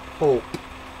here. Hope.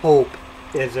 Hope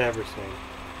is everything.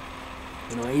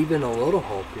 You know, even a little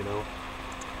hope, you know.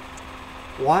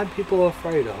 Why are people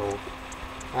afraid of hope?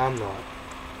 I'm not.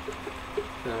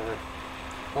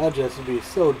 That'd just be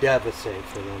so devastating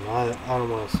for them. I don't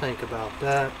want to think about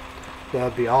that.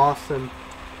 That'd be awesome.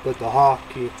 But the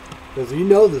hockey, because you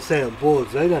know the St.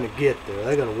 Bulls, they're going to get there.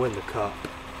 They're going to win the cup.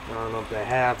 I don't know if they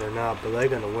have or not, but they're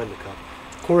going to win the cup.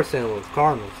 Of course, St. Louis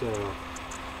Cardinals, you know.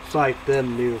 It's like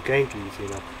them New York Yankees, you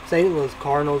know. St. Louis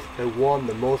Cardinals have won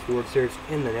the most World Series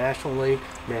in the National League.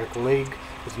 American League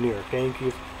is New York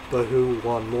Yankees. But who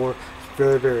won more? It's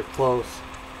very, very close.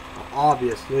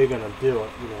 Obviously, they're going to do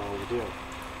it, you know, we do.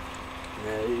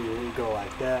 Yeah, you go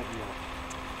like that, you know.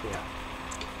 Yeah.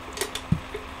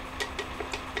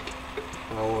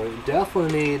 Oh, we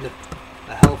definitely need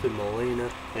a healthy Molina.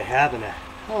 They're having a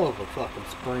hell of a fucking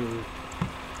spring.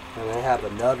 And they have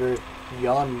another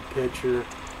young pitcher.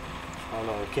 I don't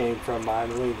know, it came from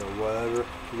minor league or whatever.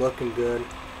 Looking good.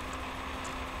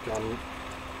 John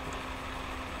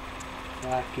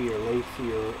Lackey or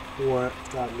Lacey or what,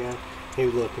 that guy. He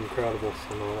looked incredible,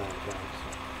 so know that guy.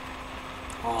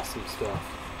 So. Awesome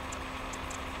stuff.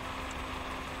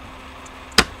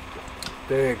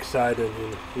 Very excited,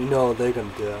 you know they're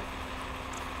gonna do it.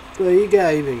 But you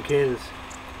got even Kansas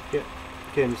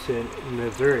City,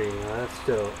 Missouri, you know, that's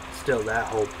still that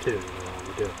hope too, you know,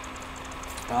 we do.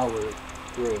 I would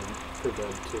room for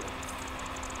them too.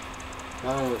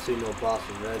 I don't want to see no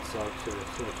Boston Red Sox or the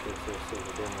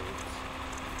Giants.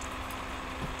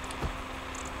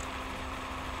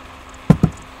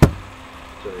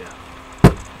 So yeah.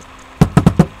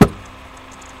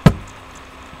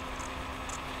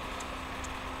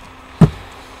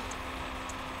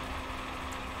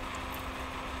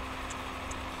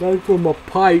 Thanks for my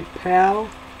pipe, pal.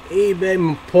 Hey, baby,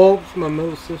 my pops, my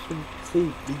middle sister,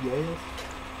 CBS.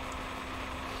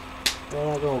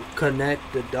 I'm gonna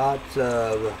connect the dots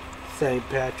of St.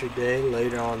 Patrick's Day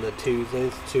later on the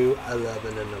Tuesdays to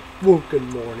 11 in the fucking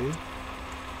morning.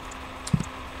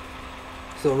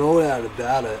 So no doubt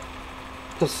about it.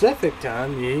 Pacific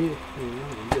time, you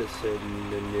just said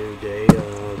in the new day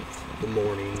of the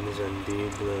mornings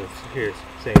indeed. Here's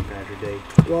St. Patrick's Day,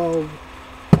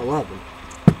 12:11.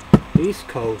 East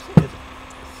Coast is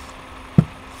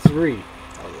 3:11.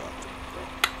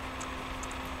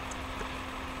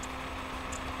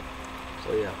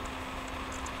 So yeah.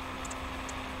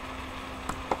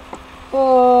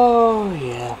 Oh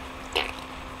yeah.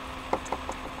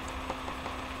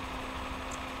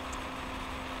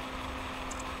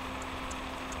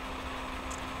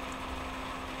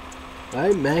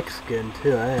 I'm Mexican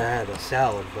too. I had a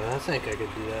salad, but I think I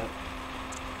could do that.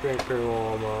 Drink pretty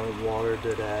well my water,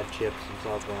 did add chips and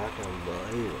stuff like that,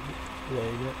 but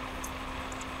it.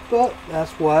 But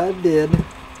that's what I did.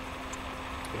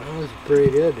 That was pretty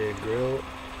good, dude. Grilled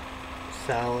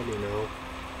salad, you know.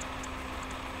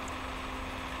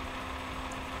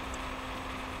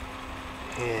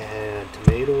 And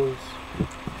tomatoes.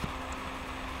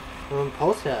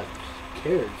 Post had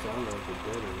carrots. I don't know if it's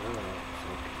good or not.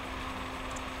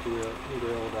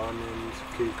 Grilled onions,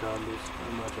 cucumbers.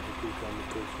 I'm much of a cucumber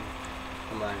person.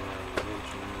 I might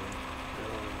mention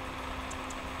that.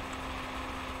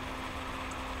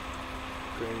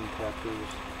 Green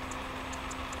peppers,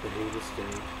 fajita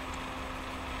steak.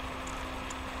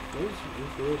 It's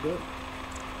real good.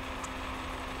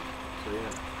 So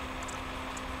yeah.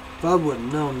 If I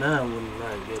wouldn't known that, I wouldn't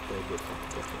mind get that good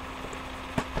different.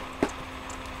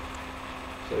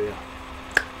 So yeah.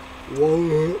 One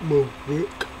more brick.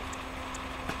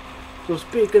 So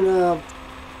speaking of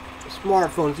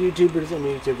smartphones, YouTubers and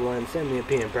YouTube land, send me a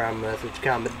PM Prime message,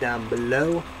 comment down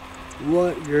below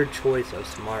what your choice of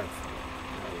smartphone.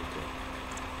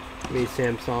 Me,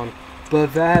 Samsung. But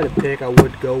if I had to pick, I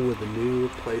would go with the new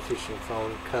PlayStation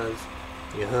phone, because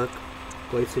you hook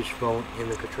PlayStation phone in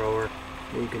the controller,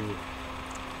 you can,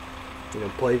 you know,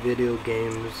 play video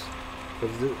games.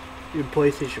 Your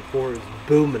PlayStation 4 is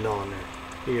booming on there.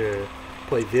 You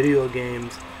play video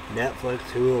games, Netflix,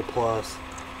 Hulu Plus,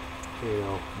 you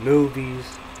know, movies,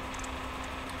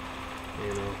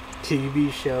 you know,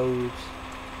 TV shows,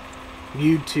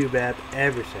 YouTube app,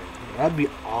 everything. That'd be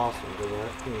awesome, because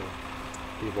you know,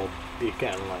 people be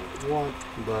kind of like, what?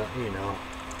 But you know,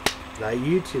 that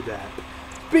YouTube app.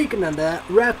 Speaking of that,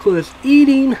 reckless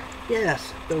eating.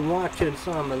 Yes, been watching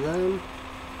some of them.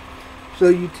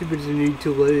 So YouTubers need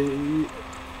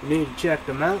to check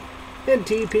them out. And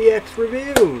TPX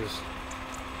Reviews.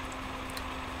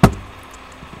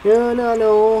 And I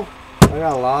know I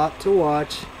got a lot to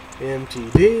watch.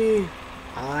 MTV.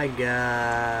 I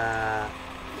got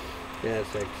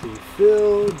SXC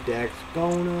Phil, Dex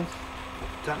Bonus,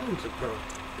 tons of pros.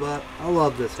 But I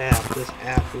love this app. This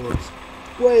app looks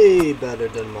way better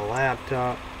than my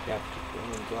laptop.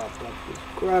 Captain laptop is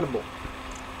incredible.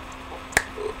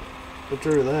 But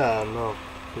true that, I don't know.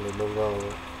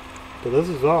 But this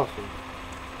is awesome.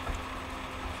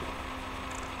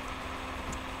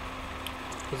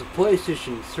 It's a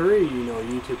PlayStation 3,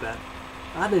 YouTube app.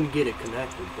 I didn't get it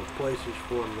connected, but PlayStation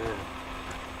 4, man.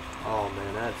 Oh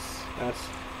man, that's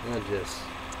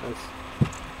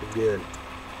good.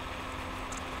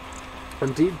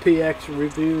 And DPX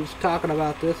Reviews talking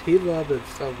about this. He loved it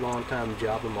so long time.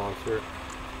 Java Monster,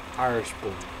 Irish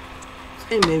Boy.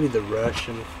 Say maybe the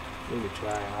Russian. Maybe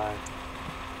try high.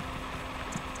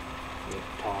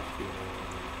 Talk,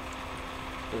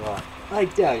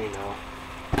 like that,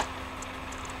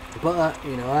 But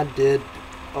I did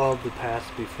all the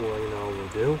past before, we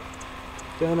do.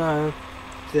 Then I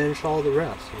finish all the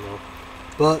rest,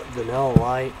 But Vanilla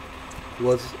Light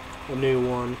was a new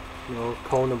one,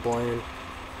 Kona Blend,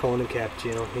 Kona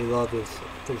Cappuccino. He loved his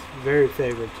very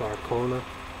favorites are Kona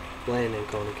Blend and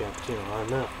Kona Cappuccino. I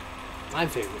know. My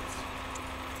favorites.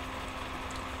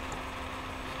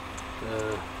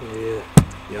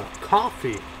 Yeah.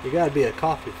 Coffee. You gotta be a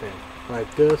coffee fan.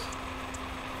 Like this.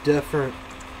 Different.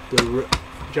 The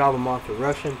Java Monster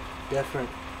Russian. Different.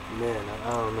 Man,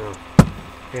 I don't know.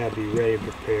 You gotta be ready,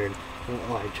 prepared.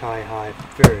 Like chai high.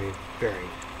 Very, very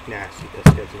nasty.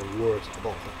 That's the worst of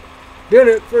all time. Doing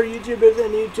it for YouTubers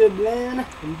and YouTube land.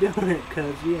 I'm doing it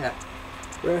because,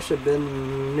 Russia been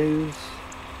in the news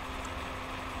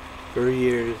for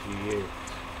years.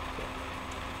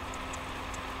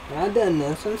 I done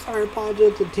this. I'm sorry,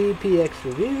 apologize to TPX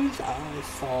Reviews. I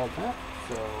saw that,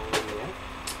 so yeah.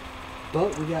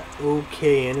 But we got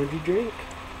OK Energy Drink.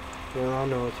 I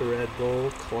know it's a Red Bull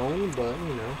clone, but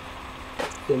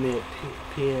send me a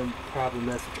PM private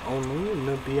message only, and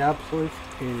it'll be absolutely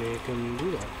free, and you can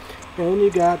do that. And you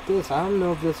got this. I don't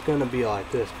know if this is gonna be like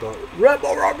this, but Rebel,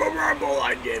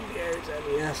 I did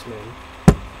yes, man.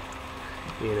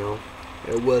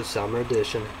 It was Summer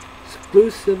Edition,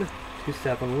 exclusive to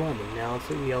 7-Eleven. Now it's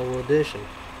a yellow edition.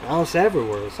 Now it's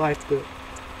everywhere. It's like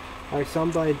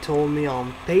somebody told me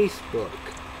on Facebook.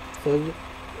 So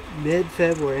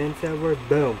mid-February, in February,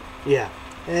 boom. Yeah,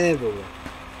 everywhere.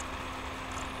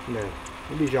 No,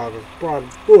 these joggers brought a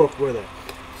book with it.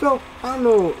 So I don't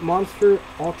know, Monster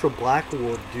Ultra Black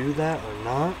will do that or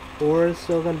not, or it's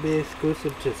still gonna be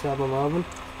exclusive to 7-Eleven,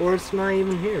 or it's not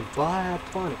even here. But I have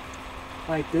plenty.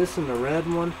 Like this and the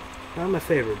red one. Not my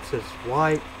favorite. It says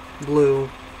white, blue,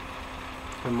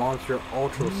 and Monster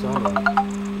Ultra Sun.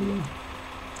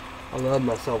 I love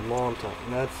myself a long time.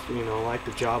 And that's, like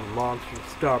the Java Monster,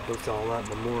 Starbucks, all that in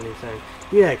the morning saying,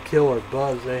 yeah, Killer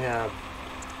Buzz, they have,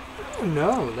 I don't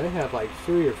know, they have like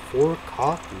 3 or 4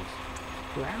 coffees.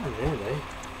 Around there,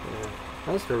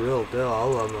 that's the real deal. I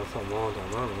love myself a long time.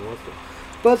 I don't know what's the,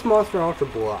 but it's Monster Ultra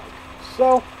Black.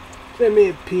 So, send me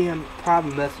a PM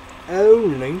private message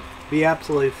only. Be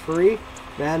absolutely free.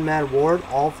 Mad Ward,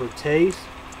 all for taste.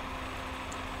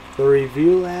 The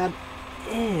Review Lab,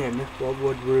 and What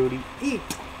Would Rudy Eat?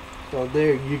 So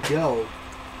there you go.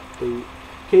 The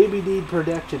KBD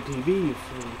Production TV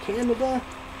from Canada,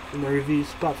 and the review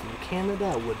spot from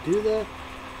Canada would do that,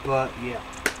 but yeah.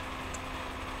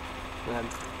 I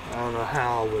don't know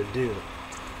how I would do it.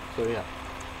 So yeah.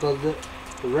 But the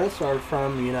rest are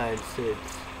from the United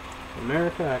States.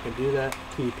 America, I can do that.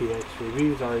 TPX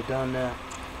Reviews already done that.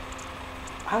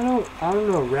 I don't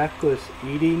know Reckless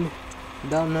Eating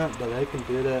done that, but they can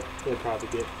do that. They probably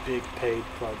get big paid,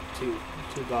 probably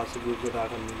 $2 a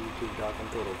Google.com and YouTube.com,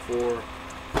 total 4.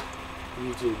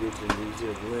 YouTubers in New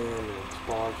Zealand and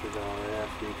sponsors all that.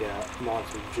 We got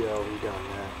Monster Joe, he done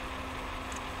that.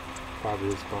 Probably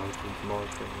his sponsors,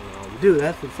 Monster, Dude,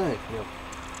 that's the thing,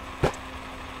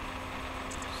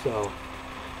 So,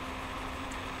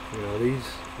 these,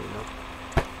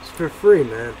 it's for free,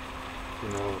 man.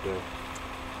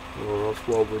 Well, that's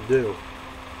what we do.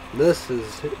 This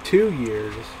is 2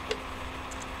 years.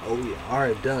 Oh yeah, I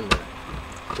already done that.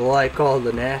 So like all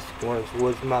the nasty ones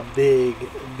was my big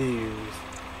views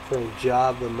from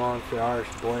Java Monster Irish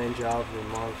Blend, Java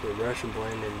Monster Russian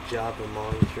Blend, and Java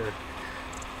Monster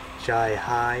Chai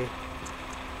High.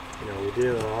 We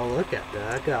do. I'll look at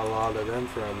that. I got a lot of them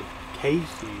from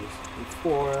Casey's in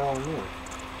 4 Illinois.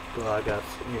 But I got,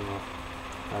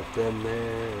 got them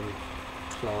there and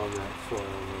on that soil in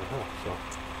the house.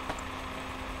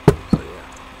 So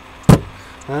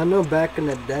yeah. I know back in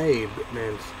the day, but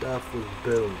man, stuff was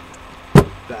booming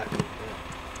back in the day.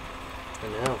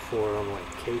 And now for on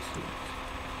like Casey's.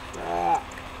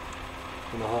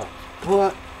 In the house.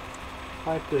 But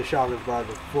like the shockers by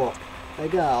the foot. They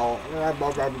got all I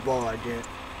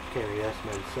can't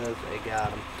estimate says they got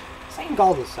them. Same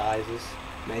all the sizes.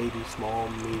 Maybe small,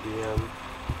 medium,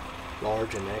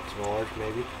 large, and extra large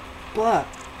maybe. But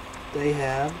they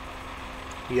have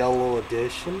yellow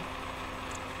edition,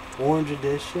 orange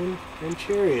edition, and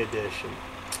cherry edition.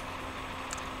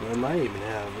 They might even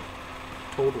have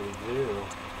total zero.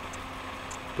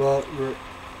 But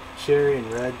cherry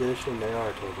and red edition, they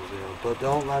are total zero. But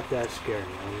don't let that scare you.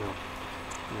 I know.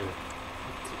 Yeah.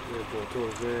 Red Bull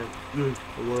total zero.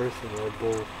 Worse than Red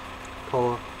Bull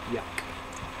Cola. Yuck.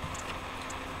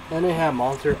 And they have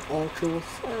Monster Ultra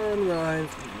Sunrise.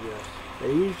 Yes.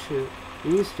 They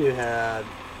used to have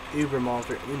Uber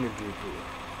Monster Energy Brew.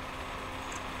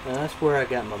 And that's where I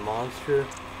got my Monster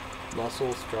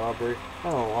Muscle Strawberry.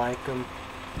 I don't like them.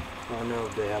 I don't know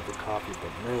if they have the coffee,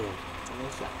 but man,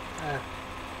 I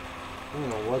don't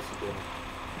know what's the deal.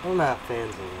 I'm not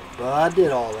fans of it, but I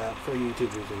did all that for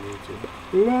YouTubers and YouTube.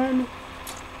 Learn.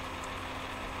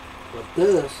 But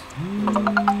this,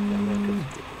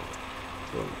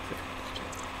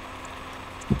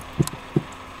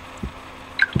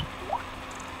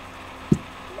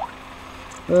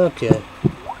 okay,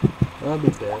 I'll be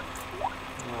back.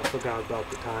 I forgot about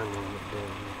the time on it, but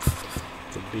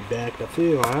I'll be back in a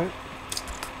few, alright?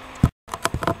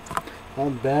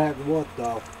 I'm back, what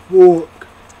the fuck?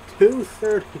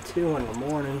 2:32 in the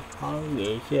morning.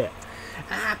 Holy shit.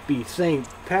 Happy St.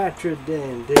 Patrick's Day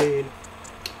indeed.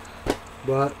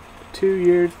 But 2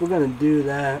 years, we're gonna do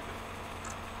that.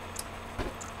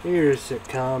 Here's a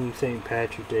common St.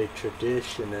 Patrick's Day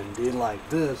tradition, and do like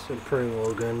this, and pretty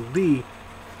well gonna be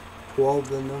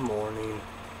 12 in the morning.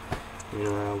 You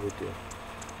know how we do.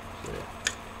 So, yeah.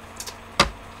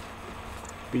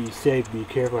 Be safe, be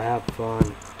careful, have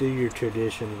fun. Do your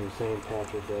traditions with St.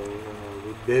 Patrick's Day. You know how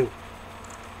we do.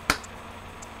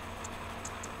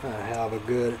 Have a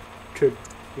good trip,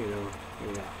 you know.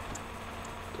 Yeah.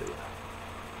 So, yeah.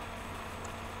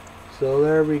 So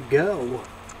there we go.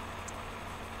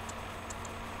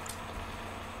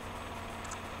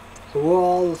 So will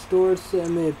all the stores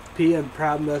send me a PM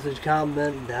private message,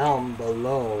 comment down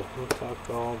below. We'll talk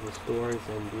about all the stories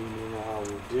and you know how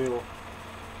we do.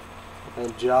 A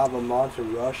Java Monster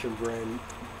Russian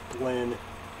blend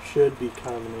should be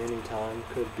coming anytime.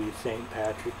 Could be St.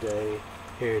 Patrick's Day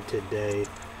here today.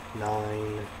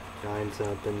 9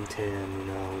 something, 10, you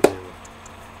know,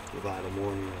 by the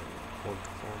morning.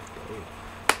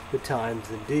 Good times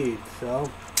indeed. So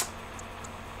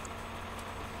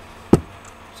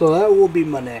that will be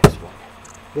my next one.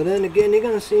 But then again, you're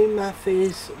gonna see my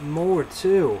face more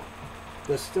too.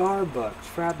 The Starbucks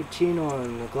Frappuccino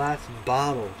in the glass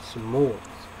bottle s'mores.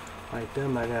 Like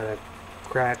them, I gotta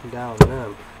crack down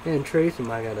them. And Tracy,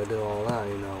 I gotta do all that,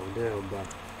 you know, do. But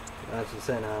that's the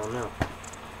thing, I don't know.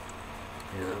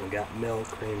 You know, we got milk,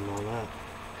 cream, and all that.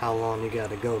 How long you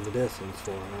gotta go the distance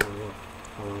for? I don't know.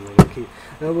 How long they gonna keep?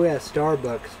 Then we have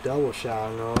Starbucks double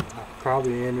shot. You know,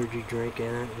 probably energy drink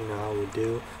in it. You know how we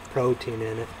do. Protein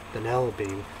in it. Vanilla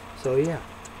bean. So yeah.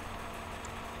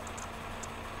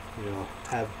 You know,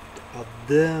 have of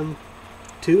them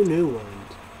 2 new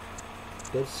ones.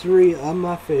 But 3 on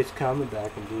my face coming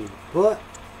back indeed. But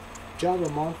Java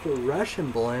Monster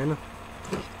Russian blend.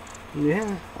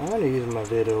 Yeah, I'm gonna use my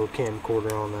video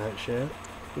camcorder on that shit.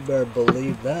 You better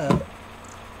believe that.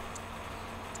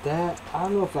 I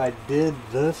don't know if I did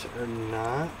this or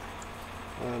not.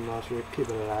 I'm not sure.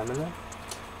 Keeping an eye on that.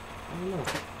 I don't know.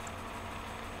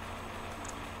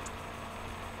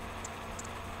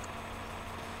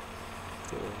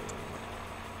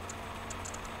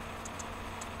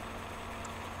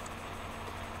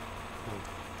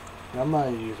 I'm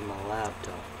not using my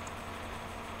laptop.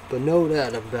 But know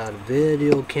that about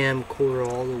video camcorder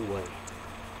all the way.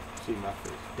 See my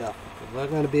face, definitely. It's not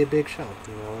going to be a big show.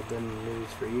 You know, I've been in the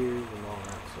news for years and all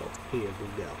that. So here we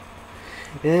go.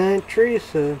 And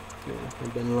Teresa,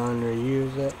 I've been letting her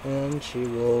use it, and she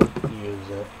will use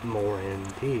it more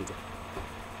indeed.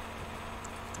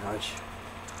 Now,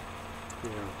 you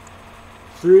know,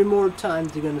 3 more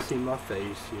times you're going to see my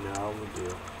face. You know how we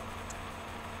do.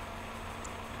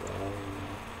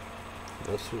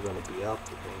 This is going to be up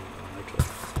to actually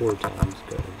 4 times,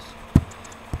 guys.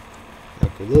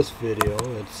 After this video,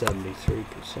 it's 73%,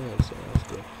 so that's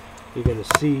good. You're going to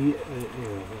see, you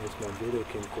know, it's my video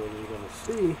camcorder, you're going to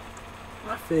see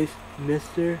my face,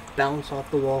 Mr. Bounce Off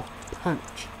the Wall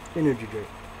Punch. energy drink.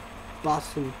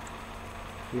 Boston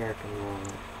American Long.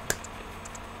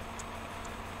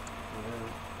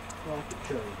 I could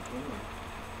try it again.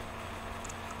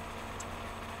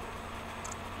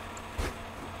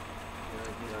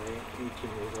 You know, 18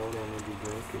 years old energy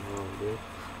drink, you know what I do.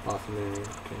 Boston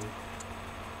American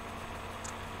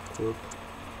Group.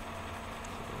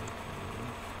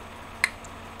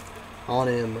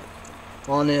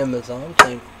 On Amazon,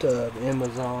 thank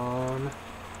Amazon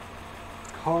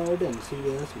card and see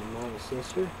this with my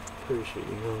sister. Appreciate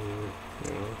you know,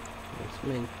 that's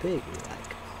me big. You're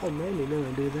like, oh man, you're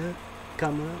gonna do that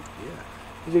coming up? Yeah.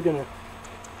 Is you're gonna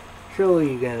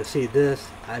surely you're gonna see this.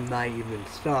 I might even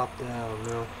stop that, I don't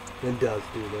know. It does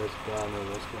do this, but I know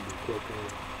that's gonna be quicker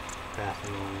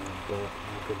passing on that, but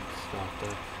I could stop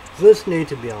that. So this needs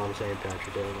to be on St.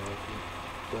 Patrick's Day,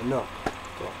 but no.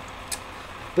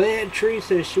 But Aunt Tree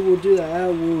says she will do that. I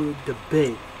will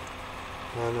debate.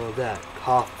 I know that.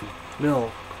 Coffee,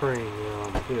 milk, cream, you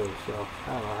know, too. So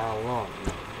I don't know how long.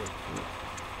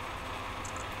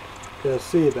 Gotta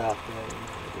see about that.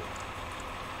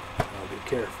 I'll be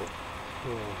careful.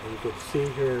 You know, you could see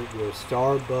her with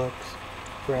Starbucks,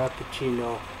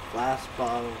 Frappuccino, glass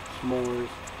bottle, s'mores,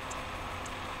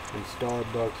 and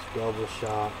Starbucks double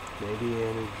shot, maybe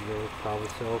energy drink, probably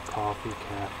sell coffee,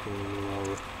 caffeine, you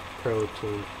know,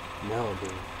 protein,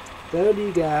 melody. Then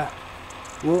you got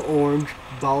little orange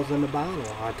balls in the bottle.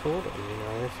 I told them, you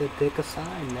know, they said pick a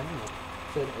side now.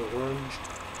 I said orange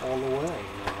all the way,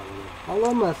 you know. I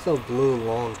love myself blue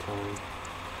long time,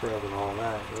 forever and all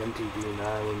that. MTV and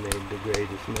I, we made the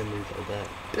greatest memories of that.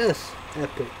 Best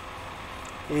epic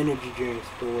energy drink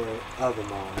story of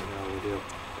them all, you know, we do.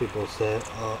 People said,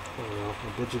 you know, a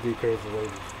bitch would be crazy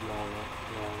ladies. No,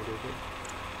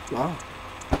 wow.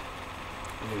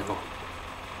 You know,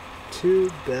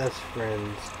 two best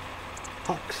friends,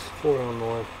 Hucks, Fort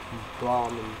Illinois,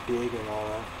 Brom and Big and all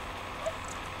that.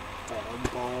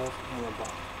 Balls and a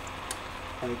ball.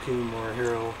 Haiku, More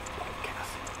Hero,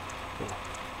 Podcast. Yeah.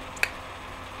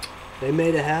 They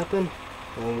made it happen,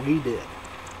 and we did.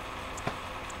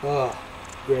 Oh,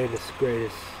 greatest thing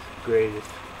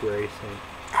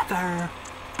ever.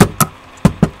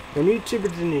 And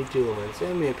YouTubers and YouTubers,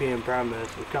 send me a PM Prime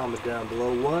Minister, comment down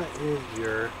below. What is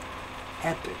your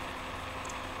epic,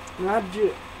 not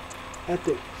just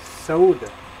epic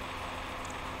soda,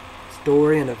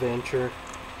 story and adventure,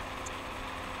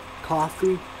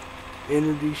 coffee,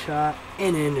 energy shot,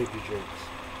 and energy drinks?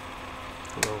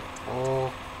 You know,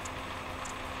 all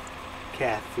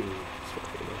caffeine, so,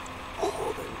 you know, all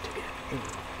of them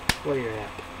together. What are your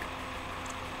epic?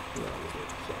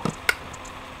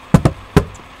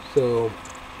 So,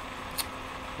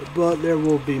 but there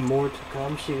will be more to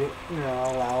come. She, you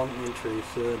know, allowing entries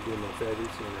to do my feathers,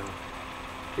 you know.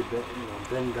 She's been, you know,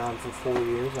 been gone for 4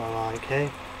 years. I'm like, hey,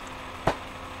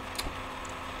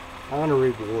 I want to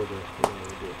reward her. You know, we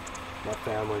do. My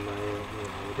family, my aunt, you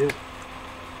know, we do.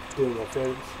 Doing my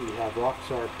feathers. We have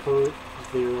Rockstar Per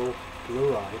Zero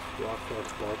Blue Ice, Rockstar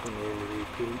Sparkle, Mandarin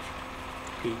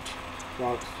Peach,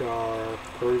 Rockstar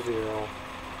Per Zero.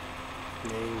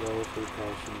 Mango, Fruit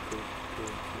Passion,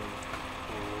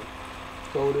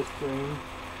 Soda Stream.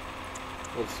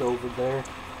 What's over there?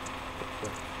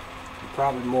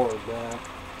 Probably more of that.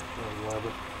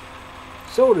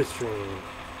 Soda Stream.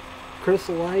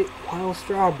 Chrysolite, Wild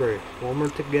Strawberry. Warmer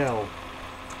to go.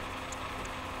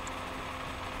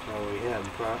 Oh, we have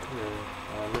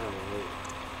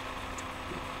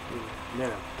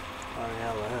no.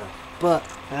 But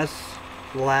that's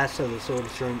the last of the Soda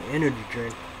Stream energy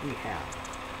drink we have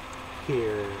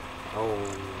here. Oh,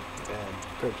 bad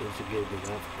purchase to give you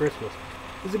that for Christmas.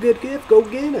 It's a good gift. Go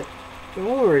get it. You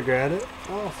won't regret it.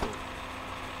 Awesome.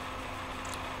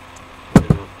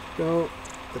 So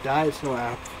the diet's no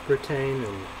aspartame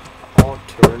and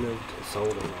alternative to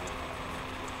soda.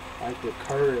 Like the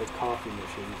current coffee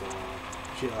machines are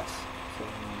just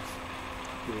things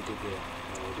you need to get.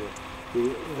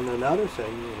 And another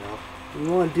thing, you know, you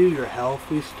want to do your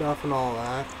healthy stuff and all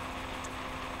that.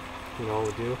 You know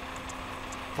what we do?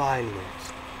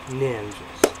 Vitamix,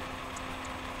 Ninjas.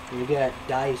 You got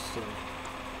Dyson.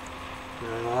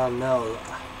 And I don't know.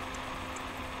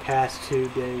 Past 2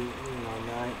 days, you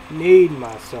know, I need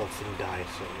myself some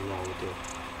Dyson. You know what we do?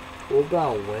 What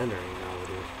about winter? You know what we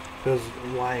do? Because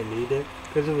why I need it?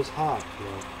 Because it was hot. You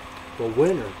know. But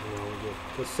winter, you know,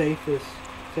 the safest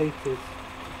heater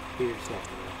set. You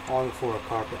know, on the floor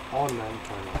carpet, automatic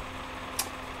turn on.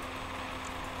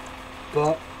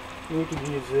 But we can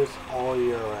use this all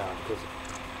year round because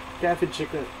Cafe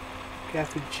Chicken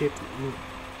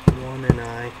one and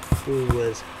I, we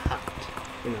was hot,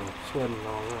 you know, sweating and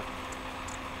all that.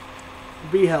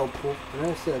 be helpful. And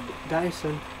I said,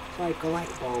 Dyson, it's like a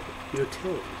light bulb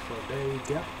utility. So there you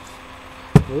go.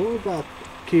 And what about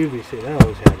QVC? That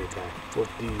always had a guy with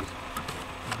these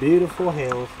beautiful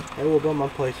hills. They will build my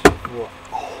place for,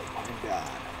 oh my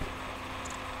god.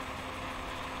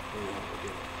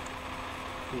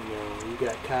 You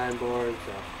got kind bars,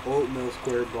 oatmeal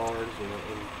square bars,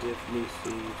 and Tiffany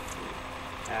seeds, and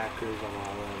Ackers and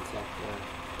all that and stuff like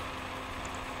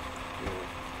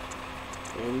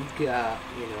that. And you got,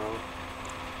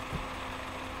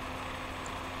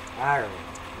 iron.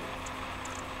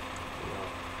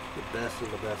 The best of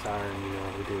the best iron,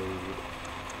 we do need.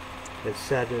 It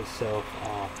set itself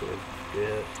off with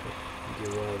it, do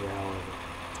whatever, however.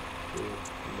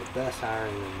 The best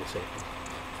iron in the safest.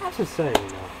 That's the same,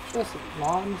 Just a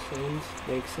lot of things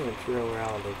make sense, real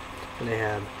reality. And they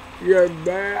have your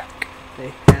back.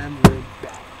 They have your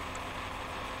back.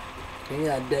 And you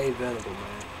got Dave Venable,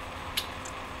 man.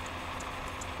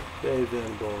 Dave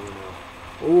Venable,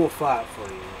 we'll fight for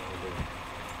you,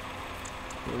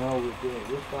 we did.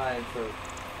 We're fighting for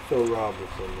Phil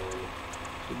Robertson, man.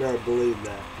 You better believe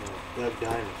that, Doug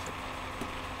Dynasty.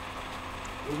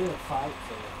 We're gonna fight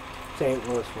for St.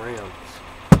 Louis Rams.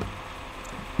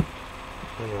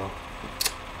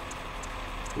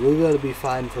 We're going to be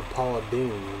fighting for Paula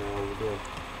Dean,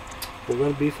 We're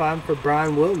going to be fighting for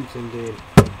Brian Williams, indeed.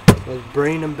 Let's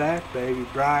bring him back, baby.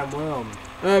 Brian Williams.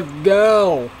 Let's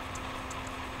go!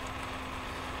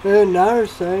 And another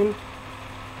thing,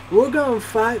 we're going to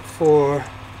fight for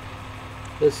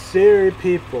the Syrian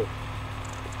people.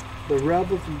 The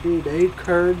rebels, indeed. The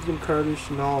Kurds and Kurdish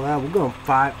and all that. We're going to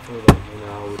fight for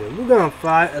them, We're going to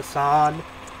fight Assad.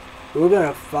 We're going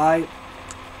to fight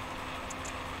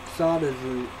Assad as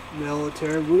the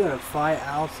military. We're going to fight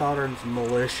Al-Sadr's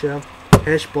militia,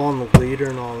 Hezbollah, the leader,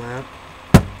 and all that.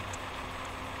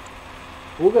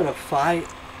 We're going to fight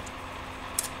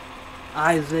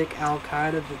Isaac,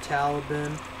 Al-Qaeda, the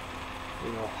Taliban,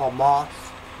 Hamas.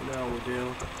 We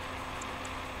do.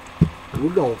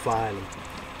 We're going to fight them.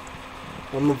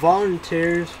 And the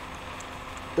volunteers,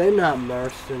 they're not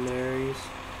mercenaries.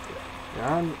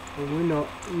 We know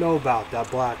about that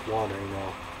Blackwater,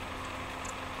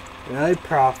 And they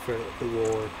profit the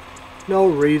war. No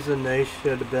reason they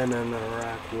should have been in the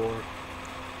Iraq war.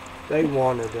 They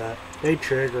wanted that. They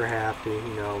trigger happy,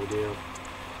 deal.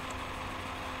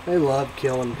 They love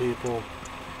killing people.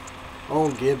 I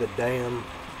don't give a damn.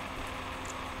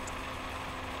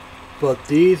 But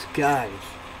these guys,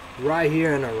 right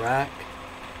here in Iraq,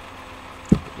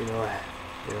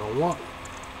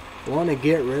 want to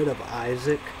get rid of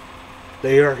Isaac.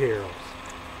 They are heroes.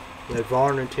 They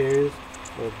volunteers.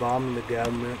 They're bombing the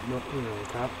government.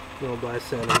 Nobody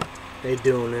sent them. They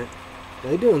doing it.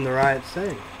 They doing the right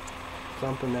thing.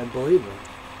 Something they believe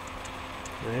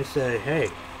in. And they say, hey,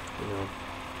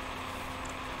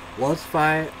 let's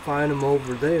find them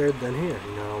over there than here.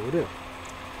 We do.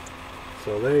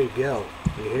 So there you go.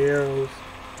 The heroes,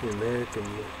 the American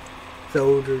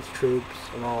soldiers, troops,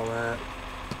 and all that.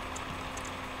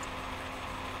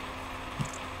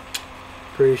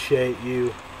 Appreciate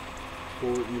you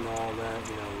supporting all that,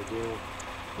 we do.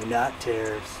 We're not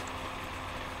terrorists.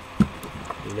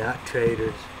 We're not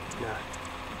traitors. Not,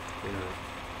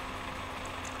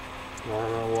 I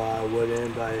don't know why would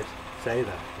anybody say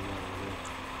that,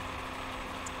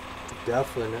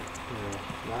 Definitely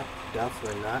not,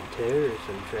 definitely not terrorists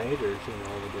and traitors, we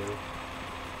do.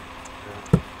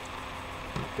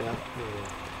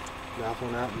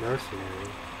 Definitely not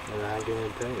mercenaries. They're not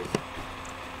getting paid.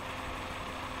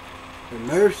 The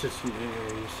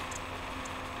mercenaries,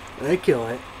 they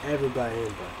kill everybody, we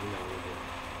do.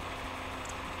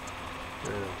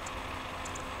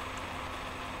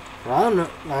 I don't know.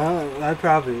 I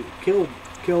probably killed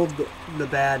the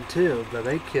bad too, but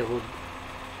they killed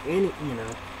any,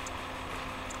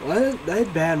 Well, they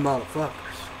bad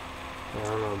motherfuckers. I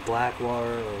don't know,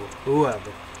 Blackwater or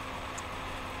whoever.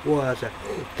 What I say?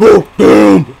 Fuck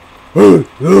them!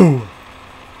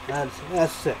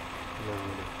 That's sick.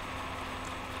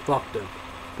 Fuck them.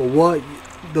 But what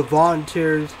the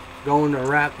volunteers going to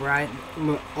Iraq, right,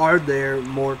 are there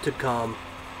more to come.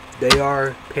 They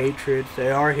are patriots.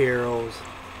 They are heroes.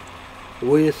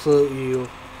 We salute you.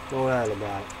 No doubt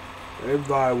about it.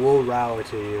 Everybody will rally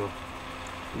to you.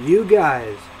 You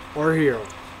guys are heroes.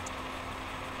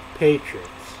 Patriots.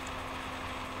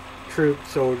 Troops,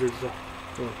 soldiers,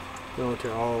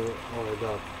 military, all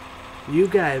above. You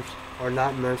guys are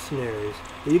not mercenaries.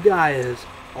 You guys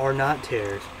are not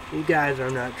terrorists. You guys are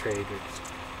not traitors.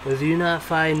 Because you're not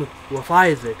fighting with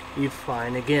Isaac, you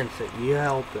fight against it. You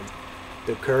help him.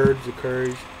 The Kurds, the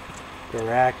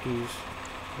Iraqis,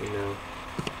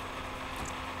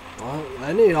 Well,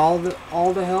 they need all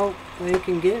the help they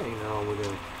can get, you know, with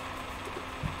them.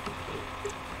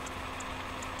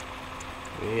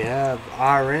 You have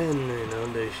Iran, you know,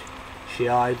 the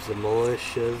Shiites, the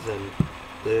militias, and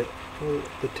the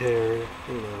terror,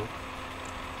 you know,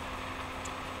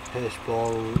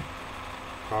 Hezbollah,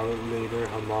 current leader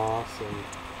Hamas, and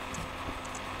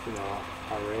you know,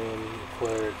 Iran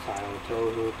declared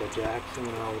Ayatollah Jackson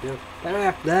and all them. Then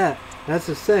after that, that's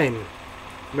the same.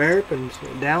 Americans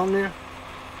down there,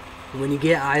 when you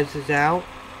get ISIS out,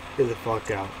 get the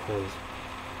fuck out, because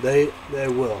they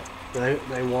will.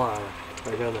 They want.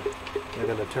 They're gonna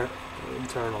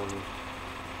turn on you.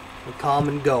 A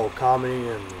common goal, common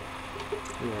enemy.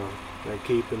 You know, they're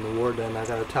keeping the war down. I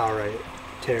gotta tolerate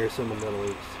terrorists in the Middle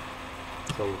East.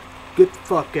 So get the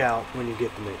fuck out when you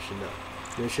get the mission done.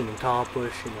 Mission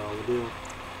accomplished, you know, we do.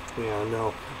 Yeah, I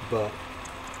know, but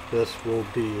this will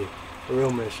be a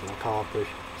real mission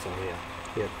accomplished. So yeah,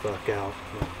 get the fuck out.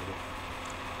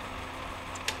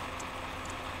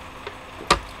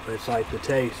 But it's like the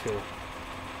taste,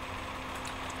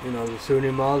 you know, the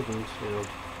Sunni Muslims, you know,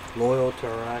 loyal to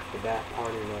Iraq, the Ba'ath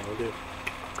Party, you know, they do.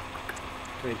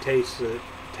 They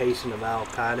tasting of Al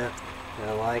Qaeda, and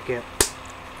I like it.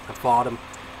 I fought them,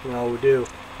 you know, we do.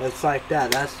 It's like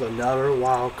that. That's another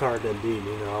wild card indeed,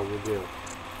 you know, we do.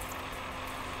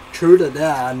 True to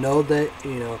that, I know that,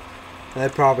 you know, they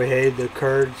probably hated the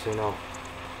Kurds, you know.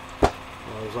 I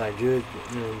was like, Jewish,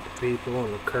 you know, people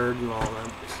and the Kurds and all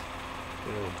that.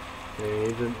 You know, they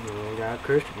even, you know, got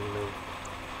Christian, you know.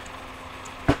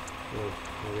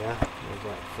 Yeah, I was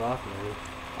like, fuck, man,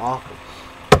 awful.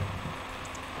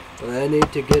 But they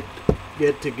need to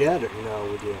get together, you know,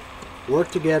 with you.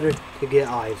 Work together to get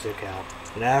Isaac out.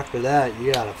 And after that,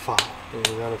 you gotta fight.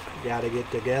 You gotta get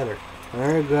together. And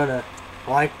they're gonna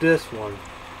like this one.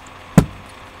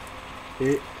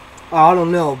 I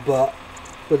don't know, but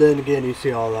then again, you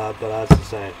see all that, but that's the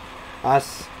same.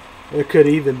 It could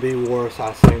even be worse.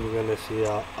 I think we're gonna see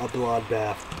a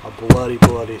bloodbath, a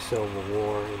bloody civil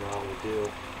war. You know, we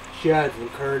do. Shiites and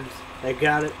Kurds, they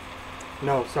got it.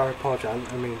 No, sorry, apologize.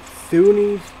 I mean,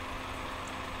 Sunnis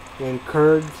and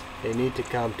Kurds, they need to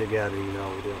come together. You know,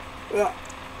 we do. Well,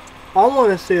 I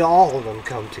want to see all of them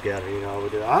come together. You know, we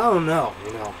do. I don't know.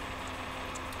 You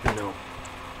know.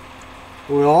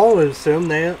 We all assume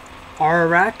they are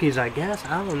Iraqis, I guess.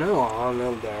 I don't know. I don't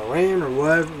know if they're Iran or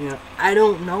whatever. You know, I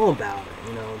don't know about it.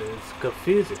 You know, it's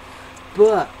confusing.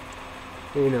 But,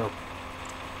 you know,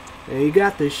 you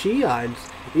got the Shiites.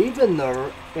 Even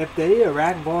if they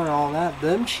Iraq born and all that,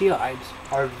 them Shiites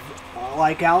are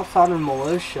like outside of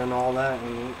militia and all that,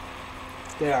 and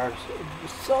they are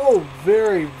so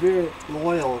very, very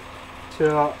loyal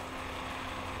to.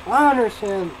 I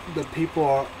understand the people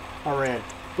are Iran.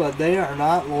 But they are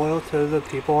not loyal to the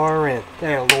people of Iran.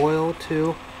 They are loyal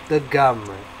to the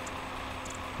government.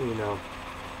 You know.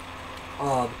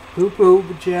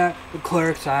 Hoopa Jack, the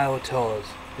clerics,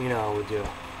 Ayatollahs. You know, we do.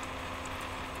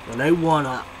 And they want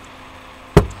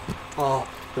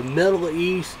the Middle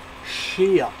East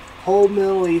Shia. Whole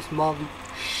Middle East Muslim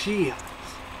Shiites.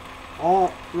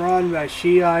 All run by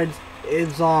Shiites,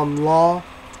 Islam law.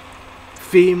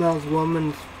 Females,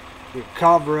 women, you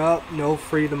cover up, no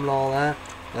freedom and all that.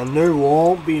 And there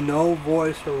won't be no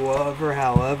voice or whatever,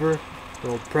 however,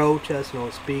 no protest, no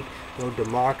speak, no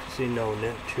democracy, no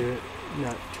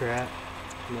neutrality,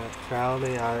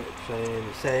 I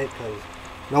shouldn't say it, because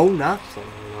no nothing,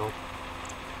 you know.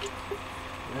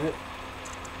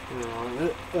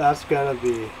 That's gonna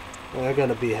be, they're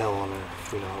gonna be hell on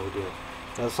earth, you know, we do.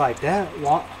 That's like that,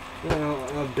 what, you know,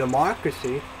 of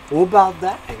democracy, what about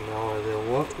that, you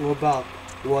know, what about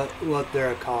what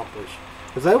they're accomplished?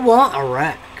 Because they want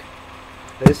Iraq.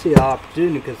 They see an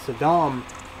opportunity because Saddam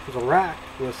was Iraq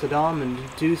with Saddam and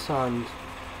his two sons.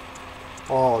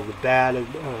 Oh, the bad,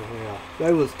 yeah,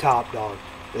 they was top dog.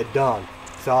 They're done.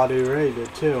 Saudi Arabia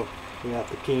too. You got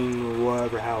the king or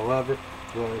whatever, however.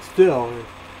 But still,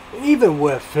 even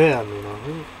with him, you know,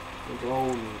 he's old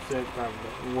and sick,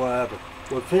 whatever.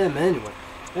 With him anyway.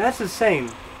 That's the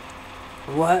same.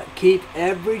 Keep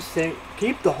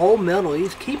the whole Middle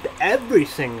East, keep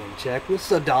everything in check with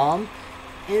Saddam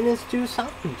and his two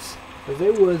sons. Because they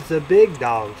was the big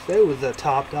dogs. They was the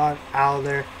top dog out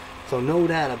there. So no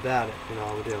doubt about it, you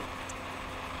know, we do.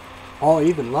 Oh,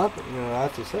 even Lebanon, you know,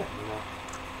 that's just it, you know.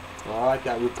 Well, I like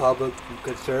that Republic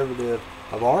conservative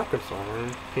of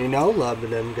Arkansas. You know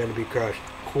Lebanon going to be crushed.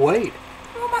 Kuwait,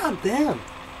 how about them?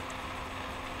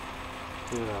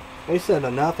 You know, they said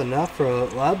enough for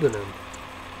Lebanon.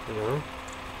 You know,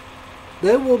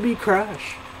 they will be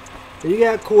crushed. You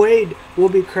got Kuwait will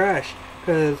be crushed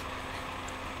because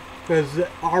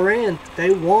Iran,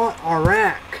 they want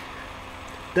Iraq.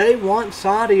 they want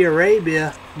Saudi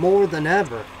Arabia more than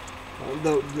ever.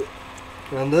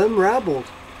 And them rebels,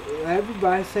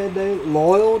 everybody said they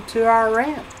loyal to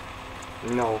Iran.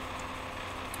 No,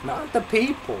 not the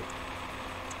people.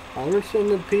 I understand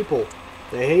the people.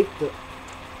 They hate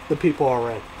the people of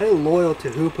Iran. They're loyal to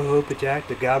Hoopa Jack,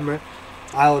 the government,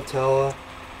 Ayatollah,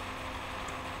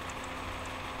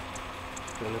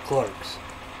 and the clerks.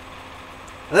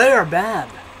 They are bad.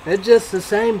 It's just the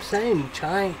same.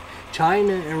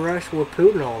 China and Russia with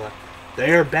Putin and all that.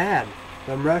 They are bad.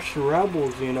 Them Russian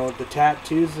rebels, you know, the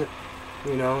tattoos,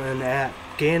 you know, in the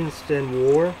Afghanistan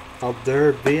war of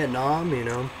their Vietnam, you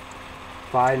know,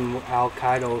 fighting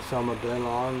Al-Qaeda, Osama bin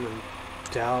Laden, and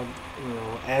down, you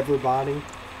know, everybody.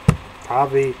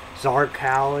 Probably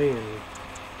Zarqawi and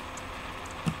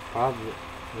probably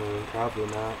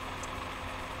not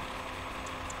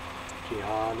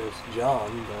Jihadist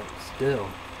John, but still.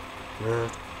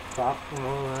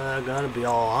 Gotta be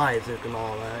all Isaac and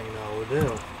all that, you know, we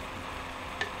do.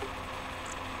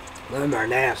 Them are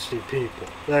nasty people.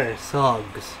 They're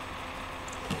thugs.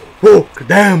 Oh,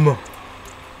 damn!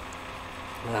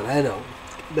 Now they don't.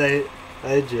 They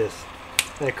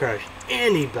crush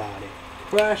anybody.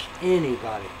 Crush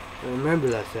anybody. Remember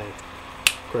that saying.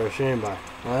 Crush anybody.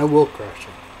 I will crush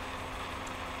them.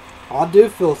 I do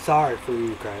feel sorry for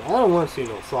Ukraine. I don't want to see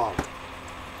no slaughter.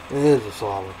 It is a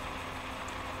slaughter.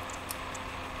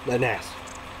 They're nasty.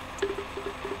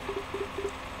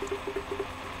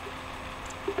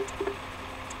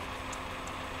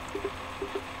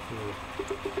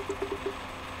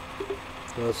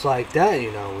 So it's like that,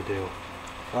 you know, we do.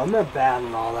 I'm not bad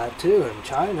and all that too in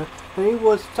China. And he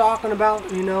was talking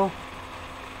about, you know,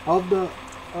 of the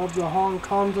Hong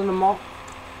Kongs and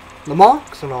the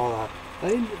monks and all that.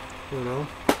 They, you know,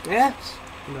 yes,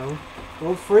 you know,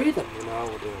 we'll free them, you know,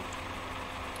 we do.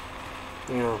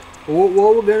 You know, what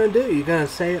we're gonna do? You're gonna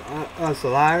say us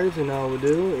liars, you know, we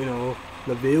do, you know,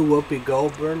 the View, Whoopi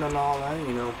Goldberg and all that,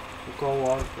 you know, we'll go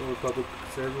on Republican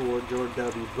conservative or George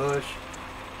W. Bush,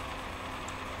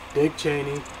 Dick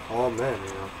Cheney, all men,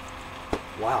 you know.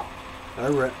 Wow,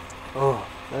 they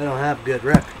don't have good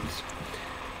records.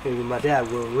 Even my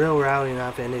dad was real rowdy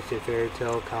enough, fantasy, fairy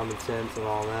tale, common sense, and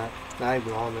all that. Not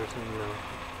even on there, you know.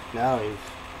 Now he's,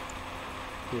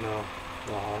 you know,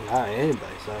 well, not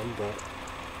anybody's son, but.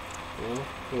 You know,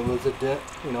 he was a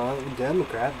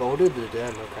Democrat, voted the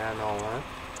Democrat and all that.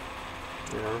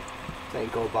 You know,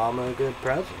 think Obama a good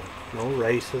president. No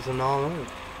racism and all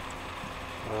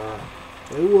that.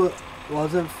 It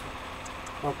wasn't.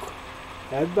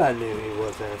 Everybody knew he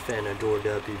wasn't a fan of George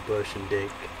W. Bush and Dick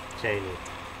Cheney.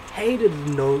 Hated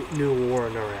the new war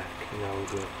in Iraq. You know,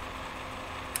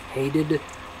 hated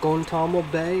Guantanamo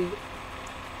Bay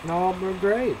and Abu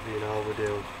Ghraib. You know, we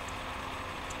do.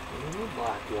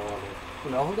 Blackwater,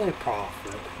 you know, they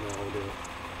profit, you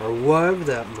know, or whatever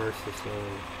that mercy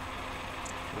saying.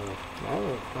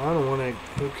 I don't want to,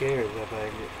 who cares if I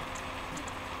get,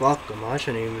 fuck them, I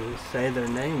shouldn't even say their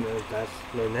name if that's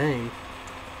their name.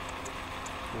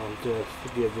 I'll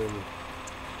just give them,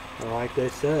 like they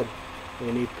said,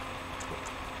 any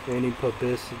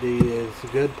publicity is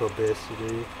good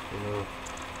publicity, you know.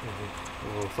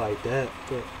 We'll fight that,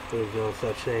 but there's no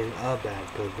such thing as bad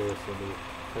publicity.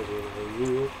 Because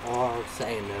you are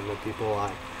saying them and people are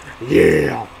like,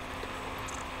 yeah!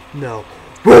 No.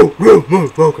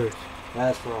 Focus.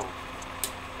 That's wrong.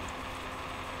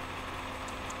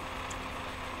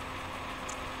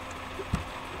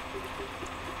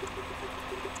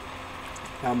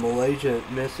 Now Malaysia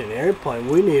missing airplane,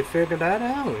 we need to figure that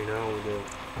out, you know.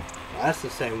 That's the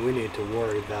thing we need to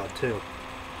worry about too.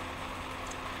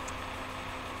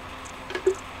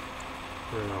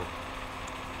 You know.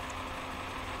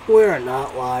 We're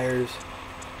not liars.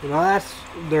 You know, that's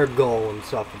their goal and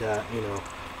stuff like that, you know.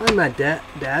 Like my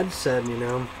dad said, you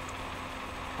know,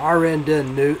 Iran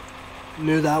didn't knew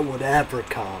that would ever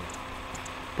come.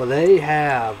 But they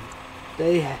have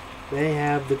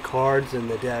the cards and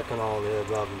the deck and all the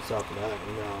above and stuff like that,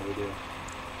 you know, we do.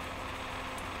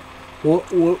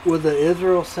 What with the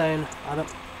Israel saying, I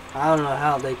don't know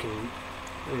how they can,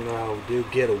 you know,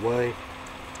 get away,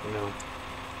 you know.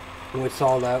 We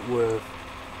saw that with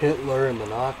Hitler and the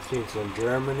Nazis in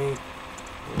Germany.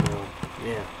 You know,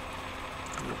 yeah.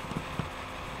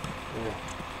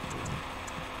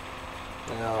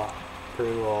 Yeah,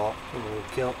 pretty well, you know,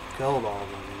 killed all of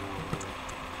them,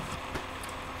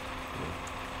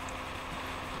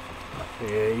 you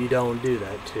know. Yeah, you don't do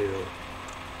that to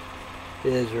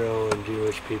Israel and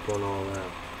Jewish people and all that.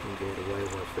 You get away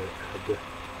with it. The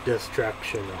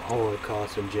destruction, the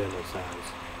Holocaust, and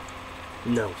genocides.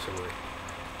 No, sorry.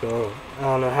 So, I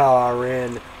don't know how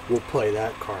Iran will play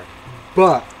that card.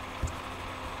 But,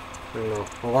 you know,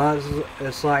 a lot of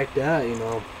it's like that, you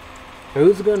know.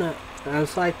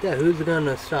 It's like that, who's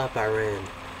gonna stop Iran?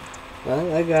 Well,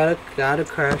 they gotta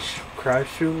crush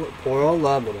poor old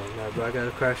Lebanon. Everybody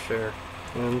gotta crush her.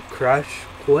 And crush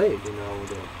Kuwait, you know.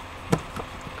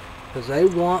 Because they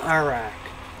want Iraq.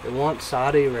 They want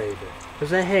Saudi Arabia. Because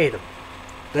they hate them.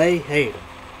 They hate them.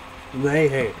 They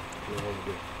hate them. You know what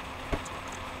we do.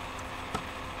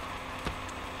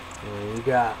 And you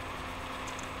got...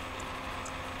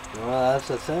 Well, that's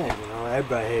the thing, you know,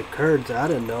 everybody hate Kurds. I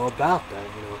didn't know about that,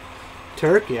 you know.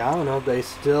 Turkey, I don't know if they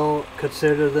still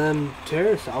consider them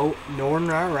terrorists. Oh, Northern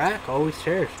Iraq, always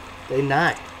terrorists. They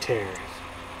not terrorists.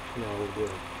 You know,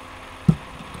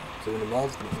 so the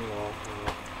Muslims, you know,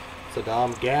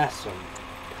 Saddam gassed them.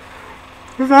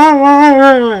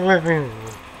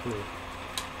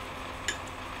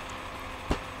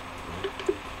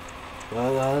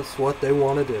 Well, that's what they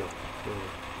want to do.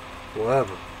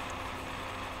 Whatever.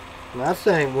 I'm not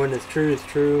saying when it's true, it's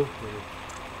true.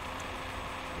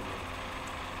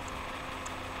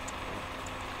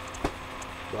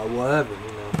 But whatever,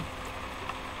 you know.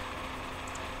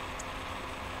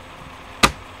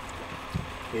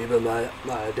 Even my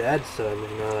dad's son, you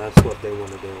know, that's what they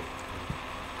want to do.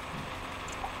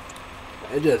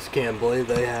 I just can't believe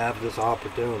they have this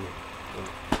opportunity.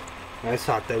 I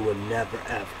thought they would never,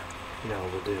 ever, you know,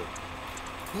 will do.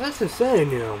 That's insane,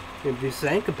 you know. If you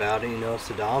think about it, you know,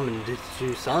 Saddam and his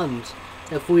two sons,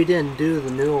 if we didn't do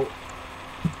the new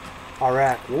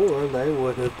Iraq war, they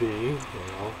would be, you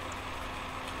know,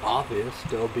 obvious,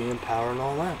 still be in power and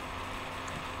all that.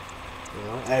 You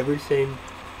know, everything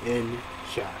in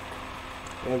check.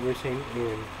 Everything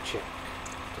in check.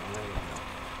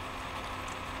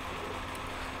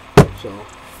 So,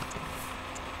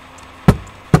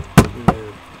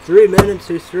 3 minutes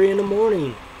to 3 in the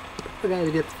morning. I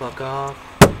gotta get the fuck off.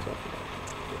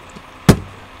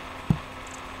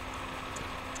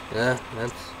 Yeah,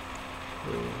 that's...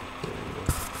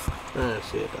 Let's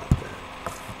see about that.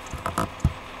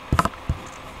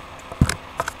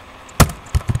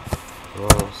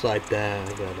 Well, it's like that.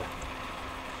 I gotta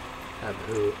have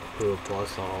who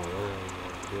plus all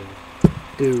that.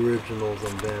 Do originals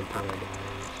and Vampire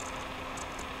Diaries.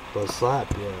 But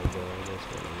slap, yeah, but that's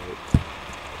what I make.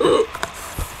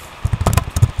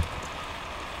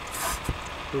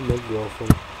 Who makes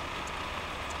girlfriend?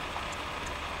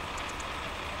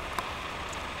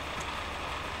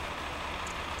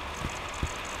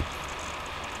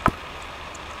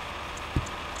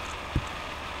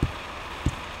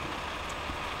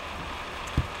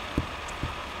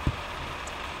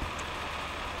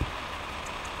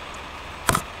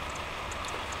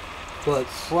 But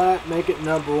slap, make it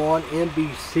 #1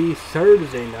 NBC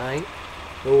Thursday night.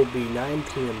 It will be 9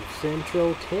 p.m.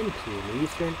 Central, 10 p.m.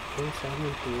 Eastern, and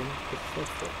 7 p.m.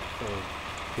 Pacific. So,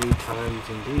 3 times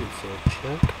indeed, so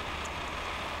check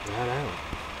that out.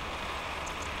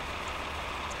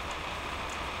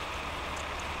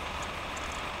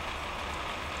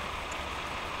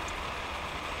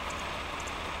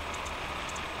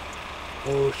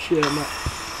 Oh shit,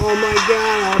 oh my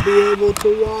god, I'll be able to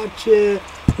watch it.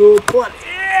 Who put it?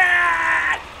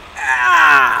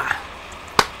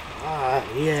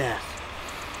 Yes.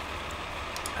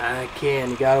 I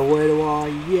can. You gotta wait a while.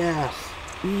 Yes.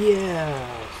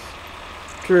 Yes.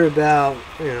 True about,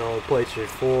 you know, PlayStation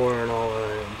 4 and all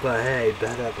that. But hey,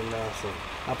 better than nothing.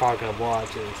 I'm probably gonna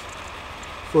watch this.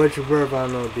 Switch your birth, I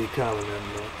know it'll be coming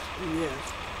in next.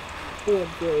 Yes.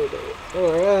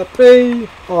 R.I.P.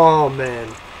 Oh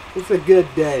man. It's a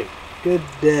good day. Good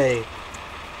day.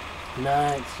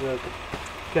 Night, so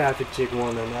Catholic chick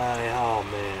won tonight. Oh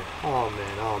man. Oh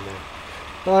man. Oh man.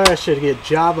 Oh, I should get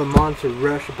Java Monster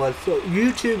Russia Blood. So,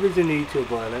 YouTubers in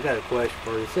YouTube land, I got a question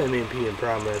for you. Send me a PM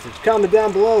Prime message. Comment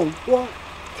down below. What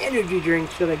energy drink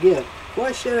should I get?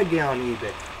 What should I get on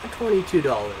eBay? $22. You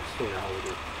know how we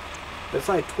do. It's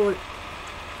like 20.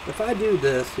 If I do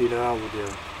this, you know how we do.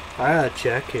 I gotta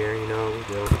check here. You know how we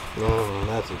do. No,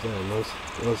 that's the thing.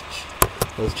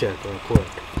 Let's check real quick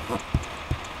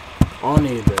on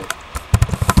eBay.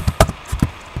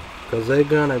 Because they're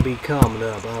gonna be coming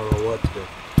up. I don't know what to do.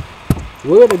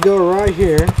 We're gonna go right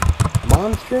here.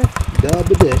 Monster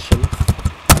Dub Edition.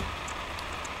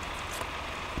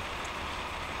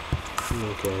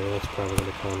 Okay, that's probably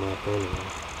gonna come up anyway.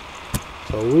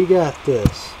 So we got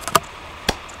this.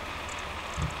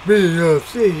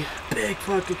 BFC. Big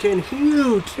fucking can.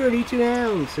 Huge. 32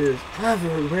 ounces. Have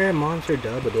a rare Monster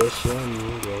Dub Edition.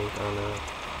 You drink on a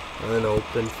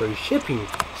unopened free shipping.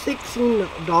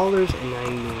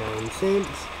 $16.99.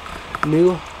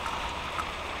 New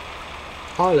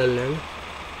Holland.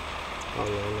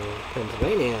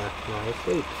 Pennsylvania, United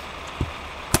States.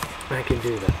 I can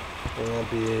do that. And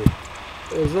that'd be,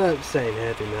 is that saying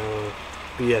Happy Metal,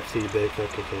 BFC, Big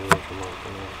Fuck Continuation Month?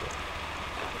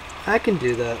 I can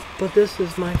do that, but this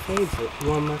is my favorite,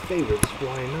 one of my favorites.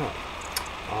 Why not?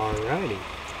 Alrighty.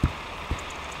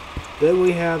 Then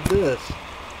we have this.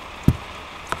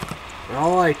 I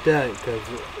like that because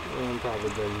I'm probably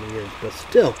been years, but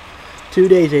still, 2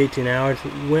 days, 18 hours.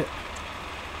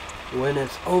 When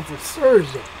it's over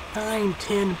Thursday,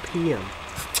 9:10 p.m.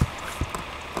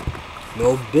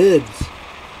 No bids.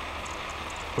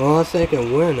 Unless I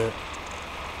can win it.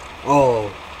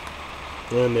 Oh,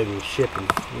 then maybe shipping.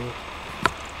 Yeah.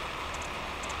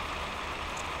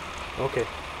 Okay,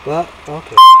 but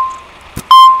okay.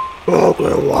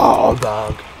 Okay, wow,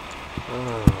 dog.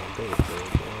 Oh, big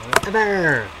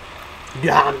there.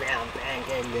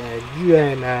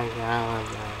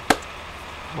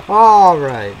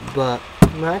 Alright, but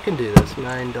I can do this.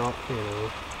 $9,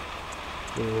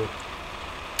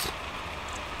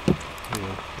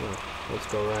 let's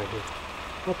go right here.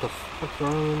 What the fuck's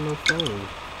wrong with my phone?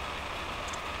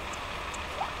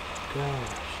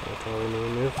 Gosh, I probably need a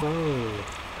new phone.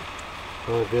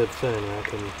 Oh, good thing I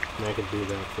can do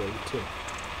that for you too.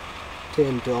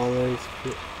 $10,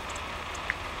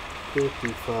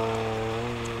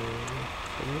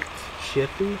 55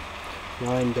 shipping,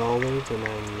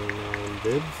 $9.99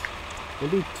 bids.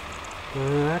 Maybe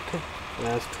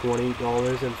that's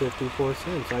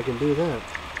 $20.54. I can do that.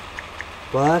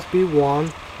 But that's be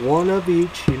one of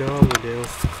each. You know how we do.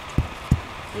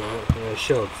 I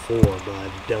showed 4, but I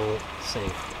don't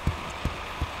think.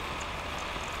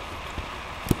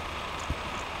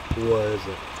 What is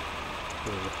it?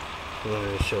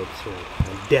 I showed 3.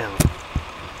 I'm down.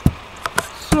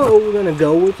 So we're gonna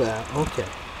go with that. Okay.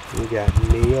 We got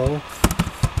Neo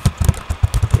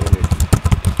Energy.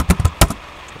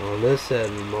 Well, this said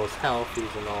the most healthy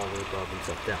and all the above and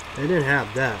stuff down. They didn't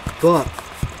have that, but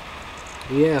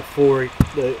yeah,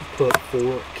 they put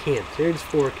 4 cans. Here's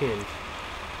 4 cans.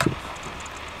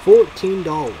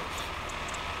 $14.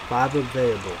 5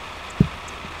 available.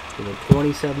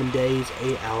 27 days,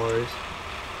 8 hours.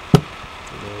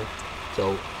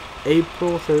 So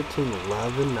April 13,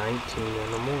 11, 19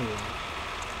 in the morning.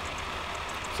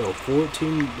 So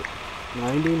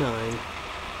 $14.99.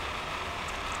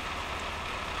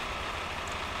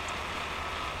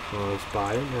 Well, let's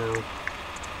buy it now.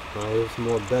 Well, it's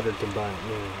more better to buy it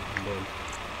now,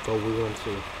 but we want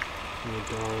to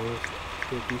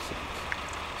 $8.50.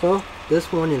 So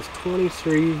this one is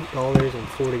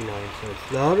 $23.49.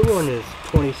 The other one is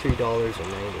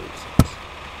 $23.98.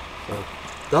 So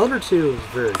the other two is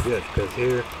very good because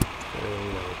here,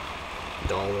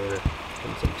 $1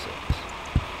 and some cents.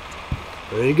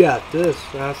 Then you got this.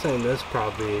 I'm saying this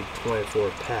probably 24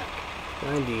 pack,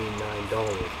 $99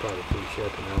 probably free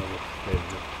shipping. I don't know, maybe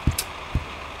not.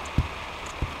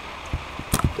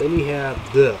 Then you have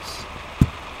this.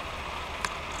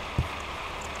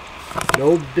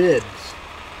 No bids.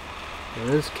 And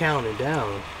this counting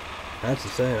down. That's the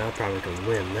saying. I probably can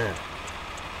win that.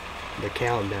 The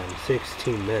countdown,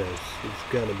 16 minutes. It's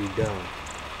gonna be done.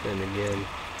 And again,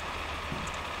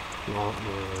 not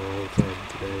more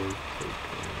today.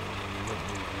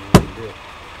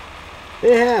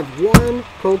 They have one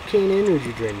cocaine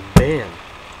energy drink banned.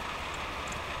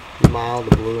 The mild,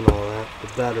 the blue, and all that. The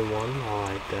better one, I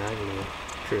like that.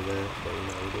 Sure that, but we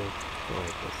do. I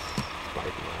like this spiky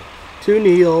one. 2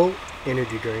 Neo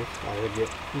energy drinks. I would get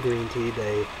green tea.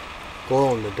 They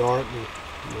glow in the dark.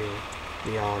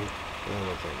 Neon.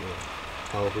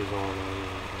 Healthy's on.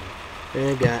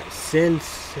 Then I got Sin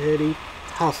City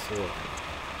Hustler.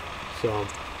 So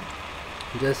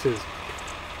this is.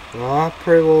 Well,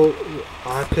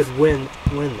 I could win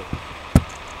them.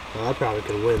 Well, I probably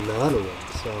could win the other one.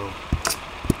 So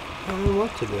I don't know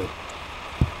what to do.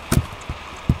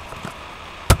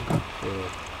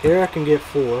 Here I can get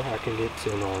 4, I can get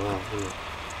 2 and all that.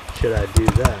 Should I do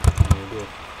that?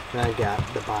 I got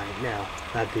to buy it now.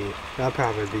 That'd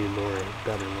probably be better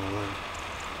than all that.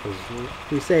 Because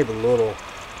we save a little,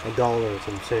 $1 and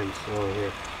some cents over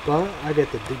here. But I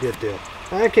get the good deal.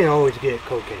 I can always get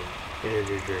cocaine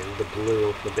energy drink, the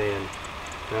blue, the band.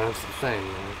 That's the thing,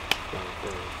 man.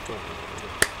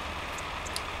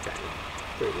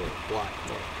 Black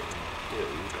market.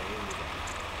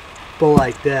 But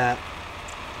like that.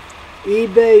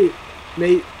 eBay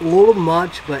made a little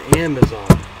much, but Amazon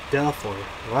definitely.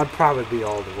 Well, I'd probably be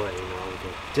all the way,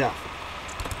 but definitely.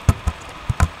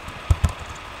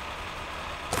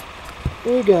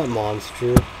 We got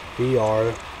Monster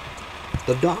VR,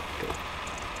 the Doctor.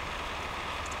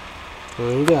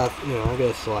 And you got, I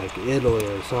guess like Italy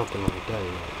or something like that.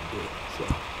 So,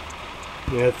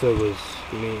 yeah, if it was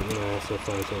me,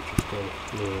 SFI is interesting.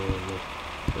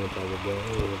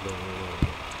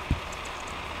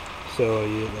 So,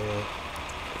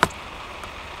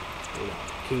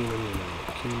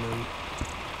 Keenan.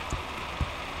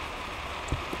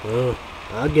 Oh,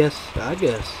 I guess, man.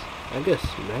 I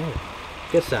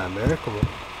guess that American one.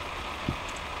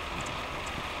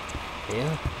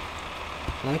 Yeah.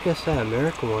 I guess that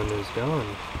American one is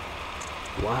gone.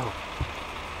 Wow.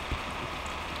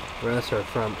 The rest are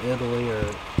from Italy, or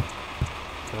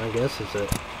I guess it's it.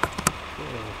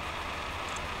 Yeah.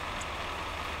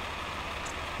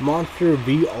 Monster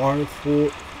VR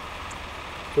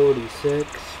 46.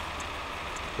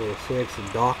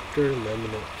 46, Doctor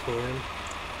Lemonade Can.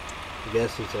 I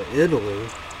guess it's an Italy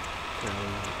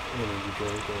energy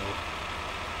drink.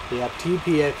 We have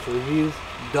TPX reviews,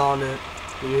 Donut.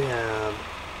 We have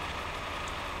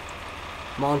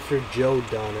Monster Joe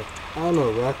Donut. I don't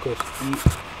know,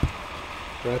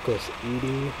 Reckless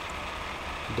Eating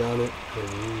Donut.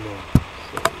 No.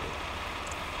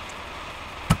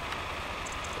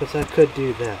 Because I could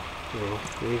do that.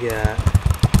 We got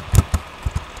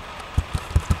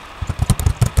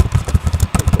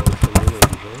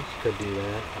could do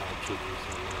that.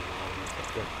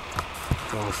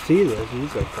 I'll see this.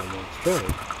 These are from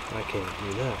Australia. I can't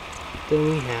do that. Then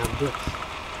we have this.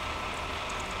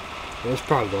 That's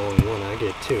probably the only one I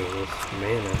get too. This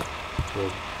mana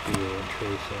will be a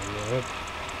trace on that.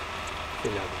 I've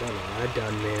never done it. I've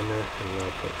done mana and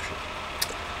love potion.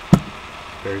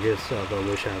 Very good stuff. I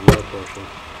wish I had love potion.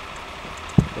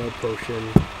 Love potion.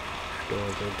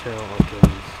 Stores Hotel.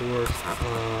 Alternate source.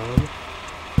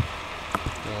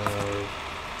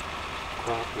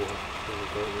 Crop wool.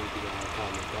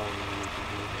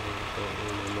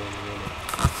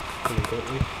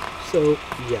 So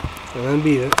yeah, and that'd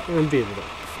be it.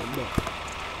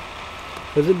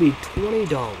 Cause it'd be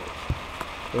 $20.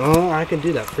 Oh, I can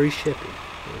do that. Free shipping.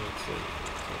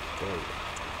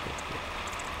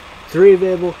 3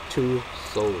 available, 2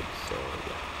 sold. So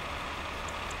yeah.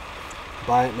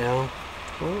 Buy it now.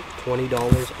 Well, $20.97.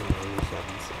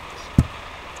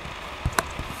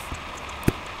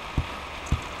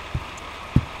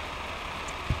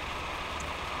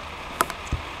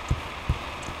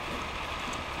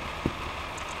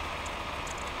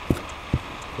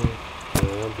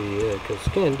 That'll be it, because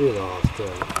you can't do the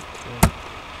Australia.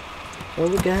 Oh,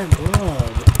 we got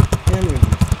blood. Energy.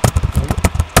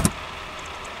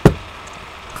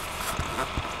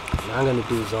 I'm gonna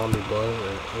do zombie blood.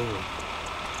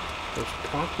 There's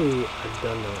probably, I've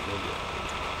done that maybe.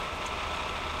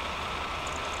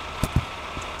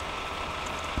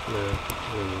 No,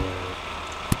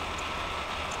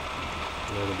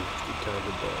 I'm gonna be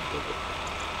targeted by it.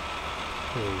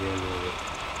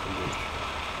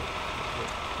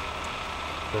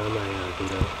 I might do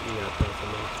that. You got that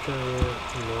from Australia.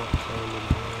 Not zombie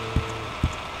blood.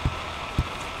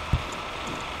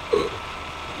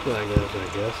 Well, I guess I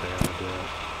gotta do that.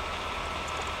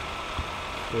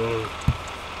 Well,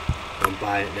 I'll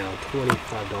buy it now.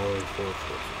 $25 for it.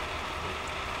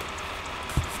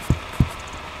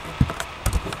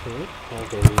 I'll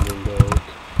go even go.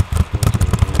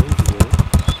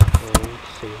 And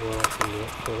see what I can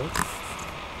get for it.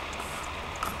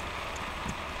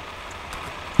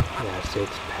 Yeah,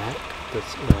 6-pack.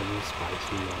 That's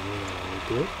spicy onion. I'll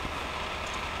do it.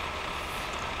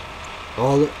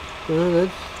 All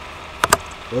that.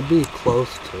 It'll be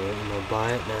close to it, and I'll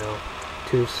buy it now.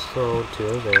 2 sold, 2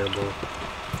 available.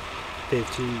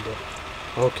 15.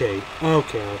 Okay, I don't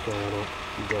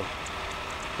go.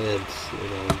 It's be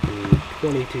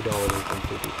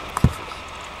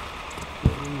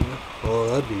 $22.55. Oh,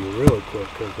 that'd be really quick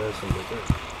because that's in the good.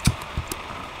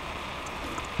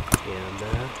 And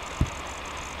that.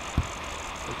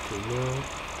 Okay, now.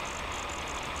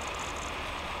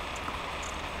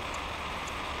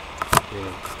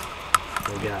 Yeah, I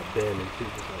got Ben in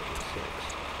 2006.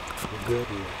 Good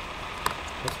year.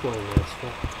 That's one of that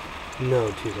stuff. No,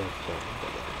 2007.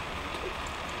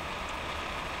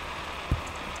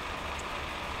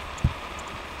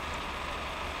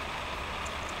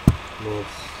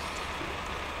 Let's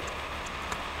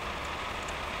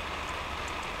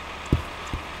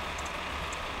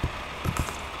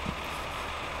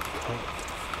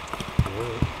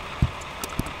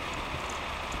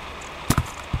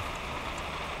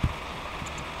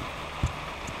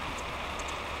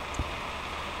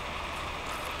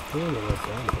I don't know what's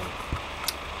that about.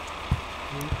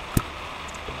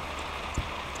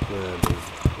 There's a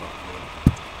lot more.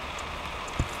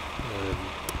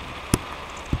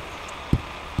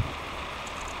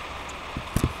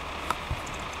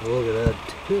 Look at that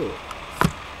too.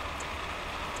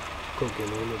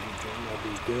 cooking energy drink. That'd be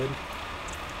good.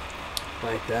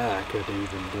 Like that, I could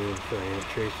even do it for Aunt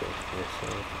Teresa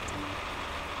myself.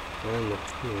 And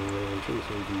Aunt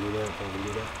Teresa, you can do that. Probably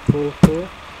do that. For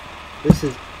this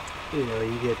is,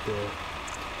 you get the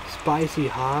spicy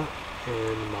hot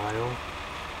and mild.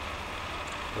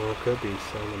 Well, it could be $7. I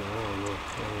don't know.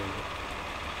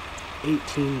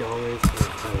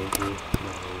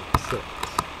 $18.96.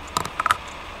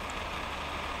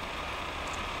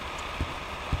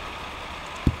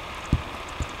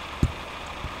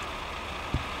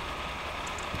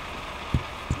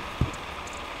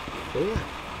 So yeah,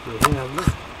 we have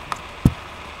that.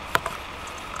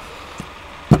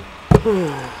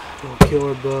 No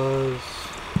Killer Buzz.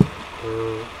 I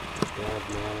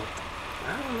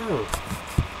don't know.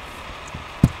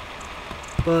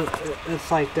 But it's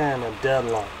like that in a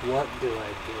deadlock. What do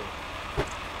I do?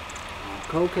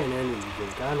 Cocaine energy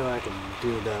drink. I know I can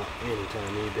do that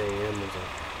anytime. eBay, Amazon.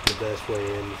 The best way,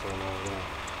 Amazon, all that.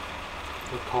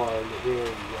 The card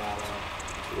here,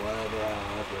 whatever I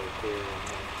have right there.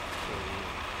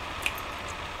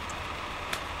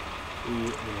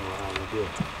 How to do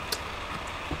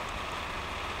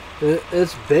it.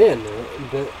 It's been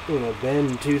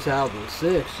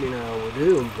 2006, we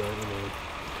do, but,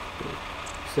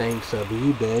 same sub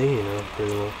eBay,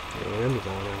 pretty well,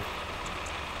 Amazon.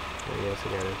 I guess I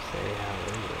gotta say how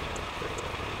Amazon is pretty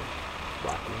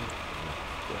well,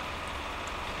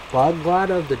 But I'm glad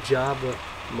of the Java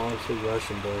Monster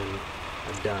Russian Blade.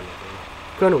 I've done it,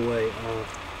 Couldn't wait, I don't know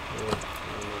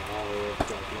how it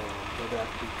works right now, but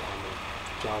that'd be coming.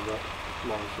 Java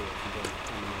Monster Russian Blade.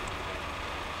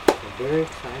 I'm very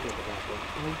excited about that.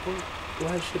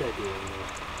 Why should I do it?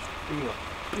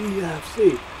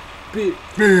 BFC, big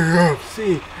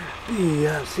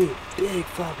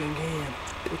fucking can.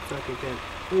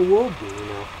 It will be,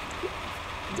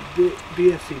 the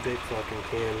BFC big fucking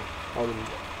can of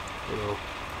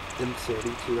them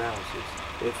 32 ounces.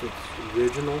 If it's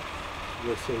original,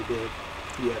 let's say big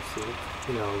BFC,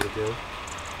 we do.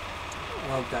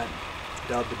 Of that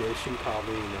dub edition,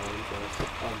 probably, just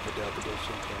of the dub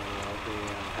edition can, the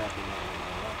heavy metal and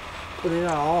all that. But they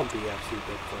are all BFC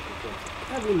big fucking cans.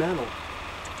 Heavy metal,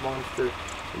 Monster,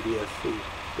 and BFC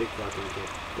big fucking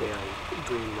cans. They are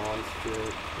Green Monster,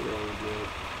 really good.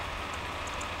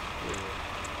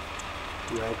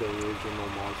 Reg original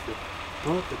Monster.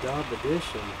 But the dub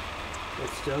edition,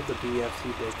 it's still the BFC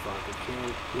big fucking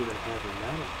can, even heavy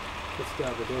metal. It's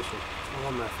dub edition. It's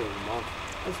one of my favorite monsters.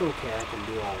 That's okay, I can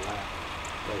do all that.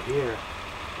 But here,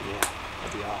 yeah,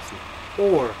 that'd be awesome.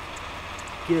 Or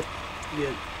get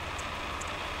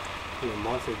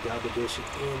Monster Dub Edition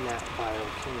in that bio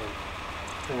can.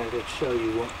 And I could show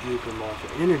you what Uber Monster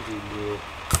Energy do.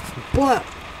 But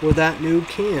with that new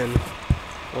can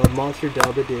of Monster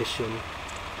Dub Edition,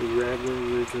 the regular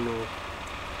original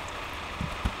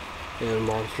and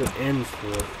Monster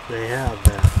Import, they have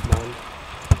that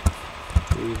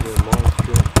Uber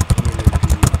Monster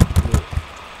Energy Mix.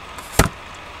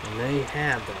 And they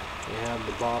have that. They have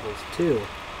the bottles too.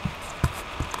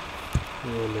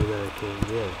 And maybe I can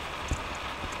get.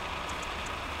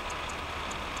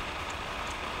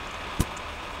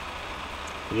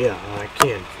 Yeah, I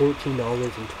can.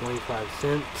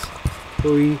 $14.25.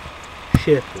 Free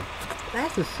shipping.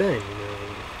 That's the thing,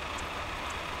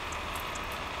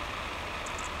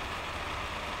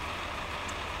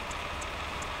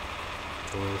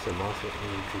 Well, it's a Monster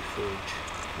Energy fridge.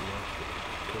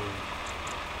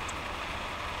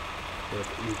 That's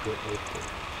Uber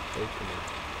opener.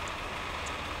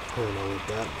 I don't know what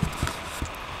that means.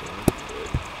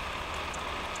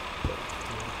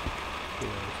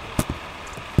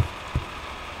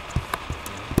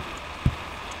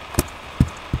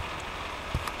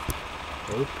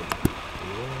 Open.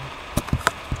 Yeah.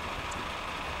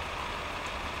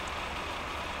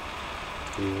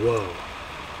 Whoa.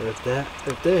 If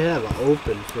they have an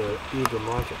open for Uber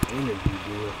Monster Energy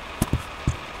deal,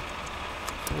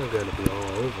 I'm gonna be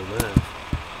all over that.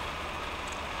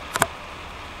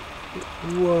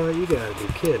 What? You gotta be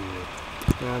kidding me.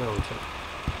 No, I don't think.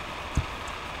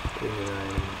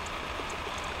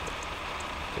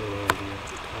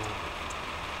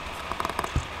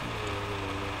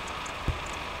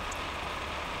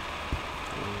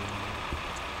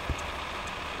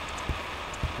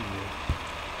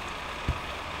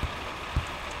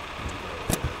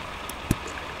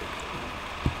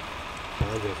 I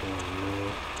just want to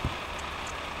know.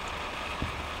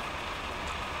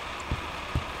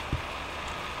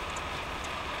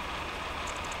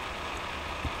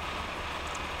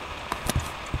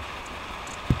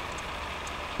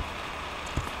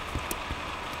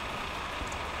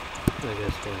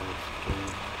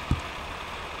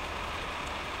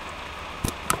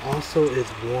 also is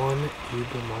one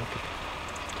Uber market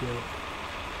still.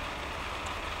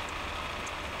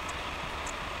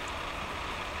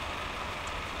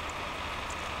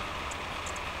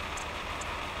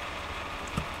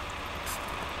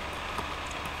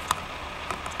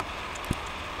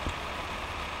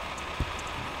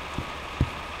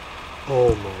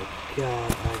 Oh my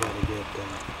god, I gotta get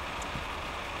that.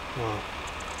 Oh.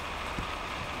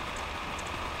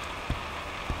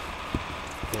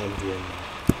 I'm getting that.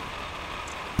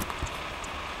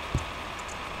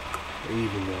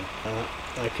 Even though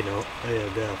I can, yeah,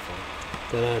 definitely.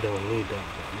 But I don't need that,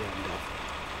 but yeah, definitely.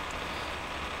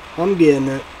 I'm getting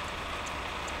it.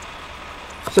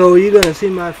 So you're gonna see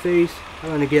my face. I'm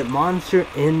gonna get Monster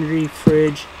Energy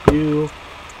Fridge new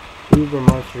Uber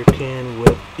Monster can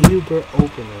with Uber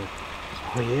opener.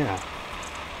 Oh yeah.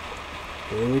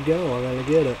 Here we go. I'm gonna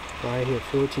get it right here.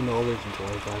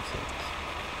 $14.25.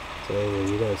 So anyway,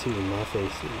 you're gonna see what my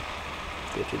face is.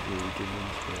 Get your YouTube.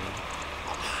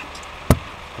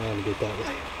 I'm gonna get that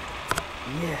right.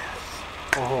 Yes.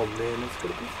 Oh man, it's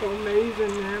gonna be so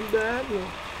amazing, man.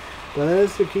 But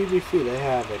as the QVC, they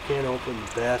have it. Can't open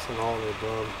the best and all of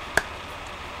them.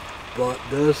 But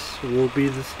this will be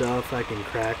the stuff I can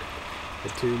crack the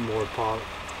 2 more pop.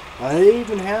 I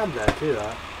even have that too.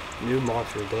 New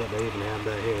monster, but they even have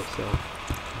that here. So,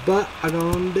 but I'm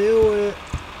gonna do it.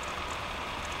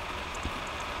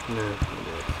 No,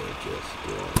 that's just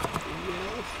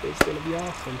yes, it's gonna be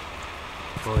awesome.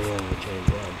 Oh yeah, I'm gonna change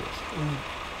the address.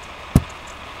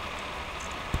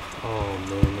 Oh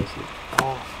man, this is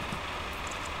awesome.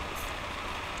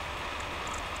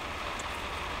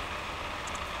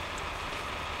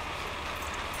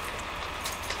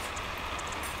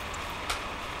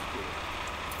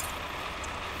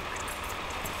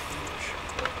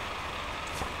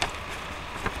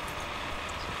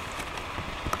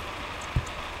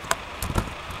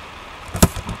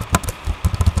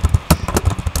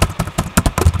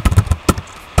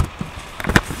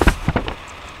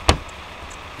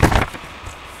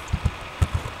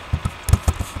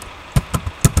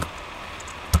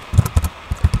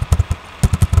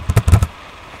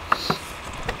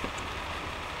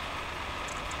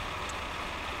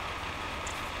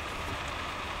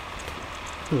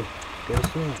 Guess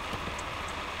what?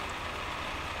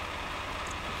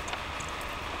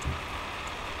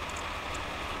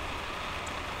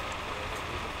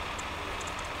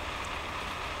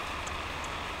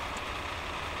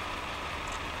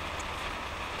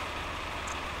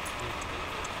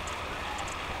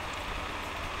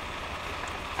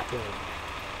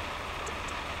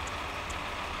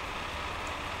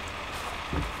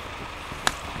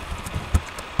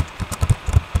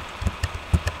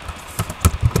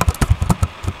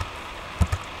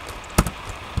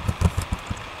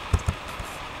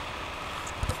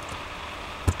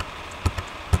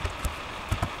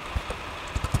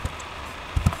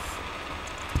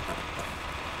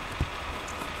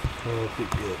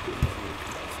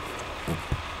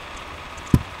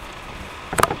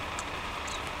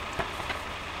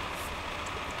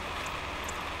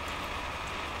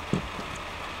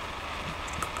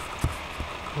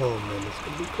 Oh man, it's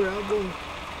gonna be incredible.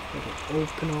 I can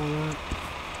open all that.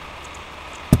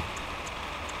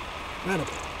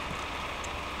 Incredible.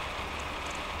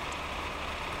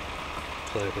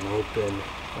 So I can open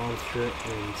Monster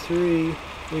and 3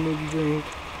 energy drink.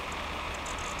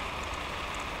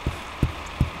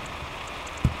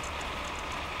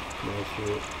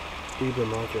 Monster, Uber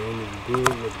Monster Energy Brew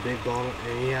with a big bottle,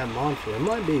 and yeah, Monster. It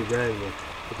might be regular,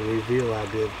 but the reveal I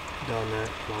did done that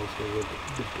Monster with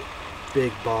the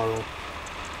big bottle.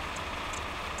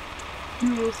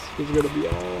 Yes, it's gonna be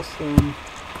awesome.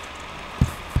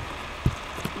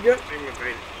 Get me,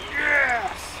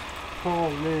 yes! Oh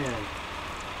man,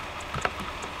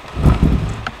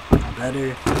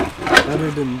 better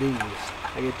than these.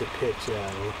 I get to pitch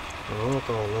out. I don't look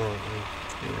all that.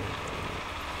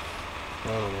 I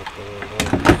don't know what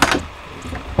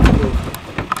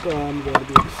but I'm gonna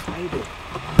be excited.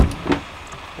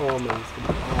 Oh man, it's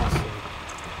gonna be awesome.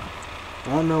 I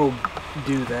don't know,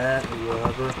 do that or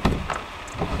whatever.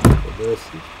 But this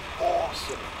is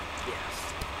awesome. Yes.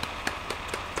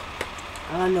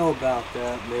 I don't know about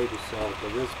that, maybe so,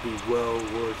 but this be well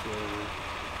worth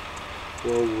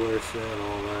it and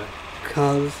all that.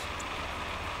 Cause,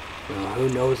 you know, who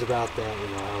knows about that, you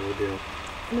know, how we do.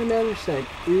 And another thing,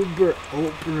 Uber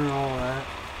opener and all that.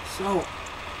 So,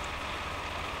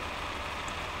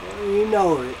 you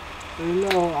know it. You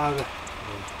know,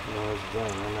 it's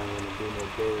done. I'm not going to do no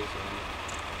days.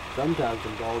 Sometimes the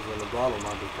balls in the bottle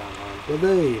might be kind of hard, but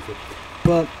they're easy.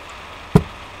 But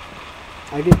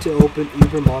I get to open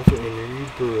Uber Monster Energy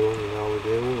Brew, you know, we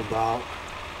do,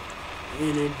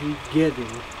 energy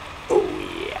giving. Oh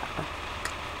yeah.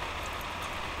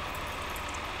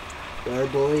 Better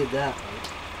believe that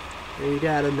one. You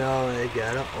gotta know, you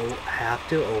gotta have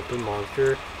to open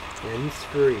Monster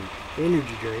Energy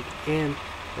energy drink, and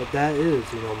what that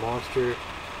is, you know, Monster.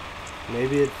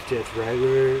 Maybe it's just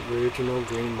regular, original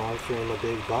green Monster in a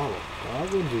big bottle. Well, I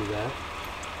would do that.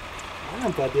 I don't know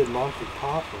if I did Monster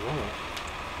Pop or not.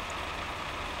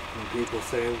 And people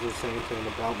say it was the same thing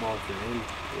about Monster MD,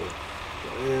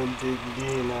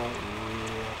 and I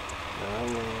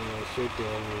want to sit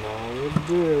down, you know, it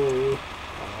do.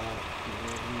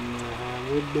 I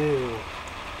would do.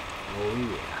 Oh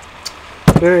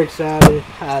yeah. Very excited.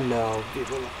 I know.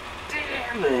 People are like,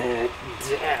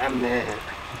 damn it.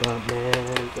 But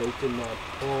man, open my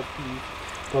puppy,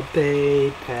 my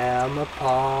PayPal, my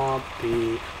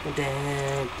Poppy, my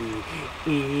Daddy,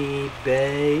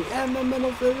 eBay, and my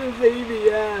middle finger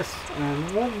VBS. And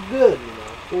that's good, you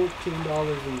know,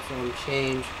 $14 and some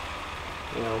change.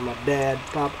 You know, my dad,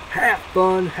 Pop, have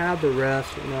fun, have the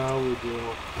rest, you know, we do.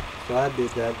 So I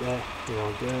did that, you know,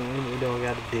 we don't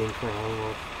got to dink around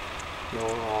with, you know,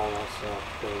 all that stuff,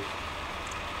 because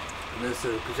this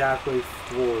is exactly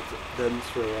for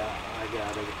demonstrate I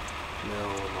got it, you know,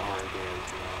 in my hard games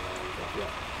and all that stuff.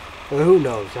 Yeah. Well, who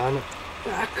knows?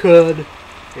 I could,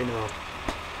 you know,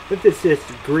 if it's just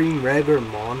green regular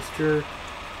Monster,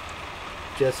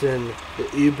 just in the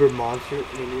Uber Monster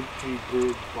Energy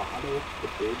Brew bottle, the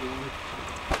big one.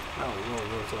 I don't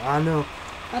know. So I know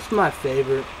that's my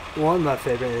favorite. One of my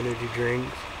favorite energy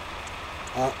drinks.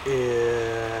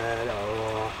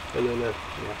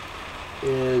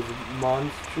 Is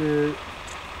Monster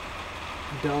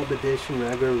Dub Edition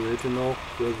Regular Original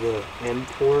with the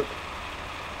import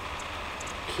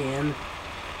can,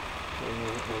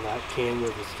 and that can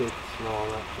with the sticks and all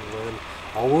that. And then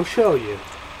I will show you.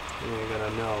 You're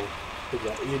gonna know because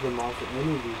that either Monster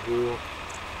Energy Brew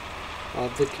of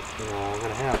the, you know, I'm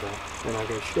gonna have that, and I'm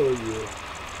gonna show you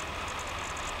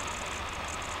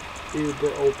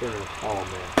Uber opener. Oh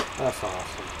man, that's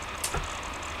awesome.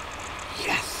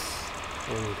 Yes.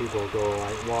 And people go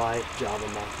like, why Java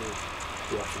Monster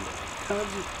Russian?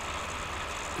 Because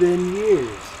it's been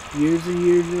years and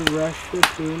years of Rush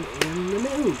Raccoon in the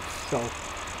news. So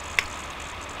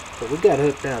we gotta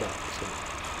hook that up. So.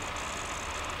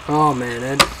 Oh man,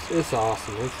 it's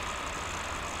awesome. It's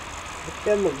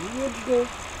an original.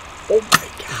 Oh my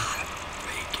god, I'm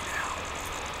freaking out.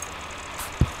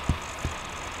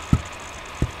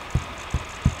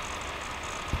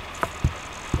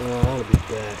 Oh, I'll be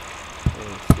back.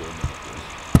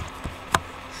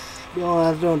 Well,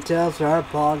 as don't tell, so I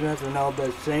apologize. I know,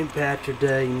 but St. Patrick's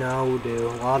Day, you know, we do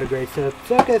a lot of great stuff.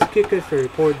 Suck us, kick us for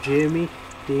Report Jimmy,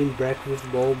 Dean Breakfast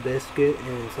Bowl Biscuit,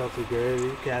 and Salty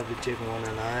Gravy, Cabbage Chicken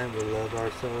 109. We love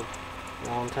ourselves a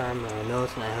long time. I know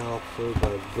it's not health food,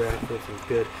 but breakfast is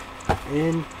good.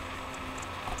 And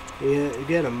yeah, you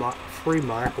get a free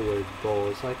microwave bowl.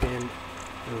 It's like in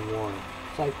one.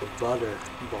 It's like the butter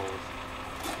bowls.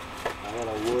 I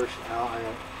gotta wash out. I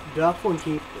definitely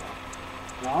keep that.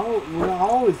 I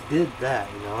always did that,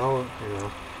 you know,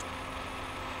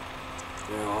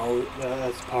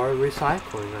 that's part of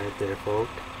recycling right there,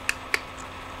 folks.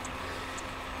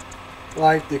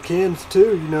 Like the cans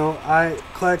too, you know, I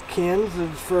collect cans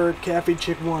for Cafe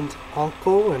Chick One's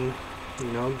uncle, and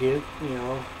you know, get, you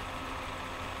know,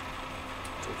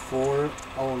 for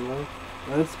only.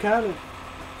 It's kind of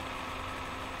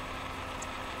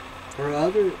for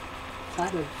other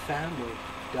side of the family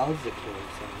does the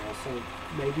cans, you know, so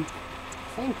maybe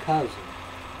same cousin,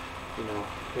 you know,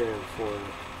 here in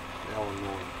Florida,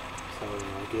 Illinois. So, you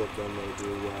know, give them, they do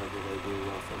whatever they do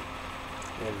with them.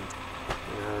 And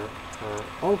her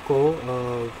uncle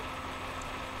of,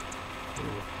 you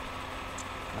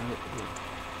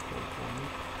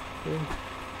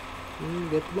know,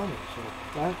 get the money. So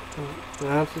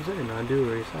that's the thing. I do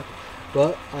recycle,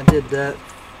 but I did that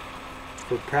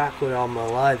for practically all my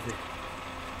life.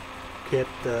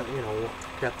 Kept the, you know,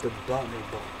 kept the butler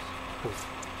bowls, cause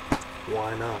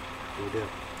why not? We do.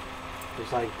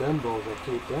 Just like them bowls, I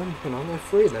keep them, you know, they're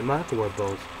free. They're microwave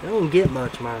bowls. They don't get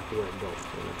much microwave bowls.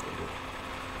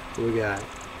 You know, we got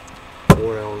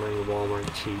 4 Illinois Walmart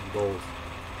cheap bowls.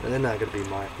 And they're not gonna be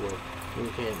microwave. You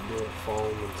can't do it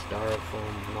foam and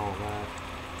styrofoam and all that.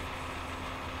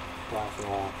 Plastic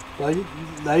all. But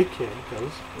they can,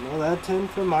 cause you know that's in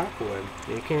for microwave.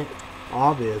 You can't.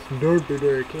 Obvious,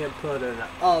 derby can't put in an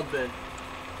oven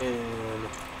and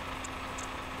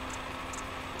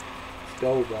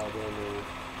stove oven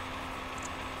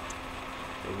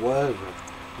or whatever.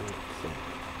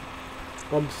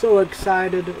 I'm so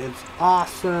excited. It's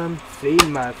awesome. See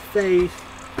my face.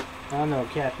 I know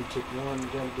Cappy Chick 1 is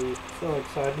going to be so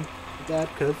excited with that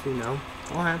because, you know,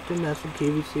 I'll have to mess with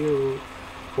QVC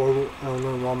or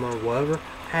Walmart or whatever.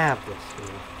 Have this, you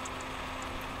know.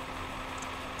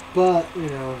 But, you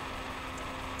know,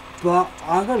 but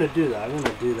I'm going to do that. I'm going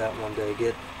to do that one day.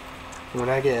 When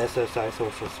I get SSI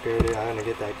Social Security, I'm going to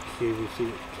get that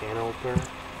QVC can opener.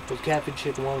 Because Cappy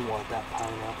Chick 1 want that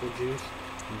pineapple juice.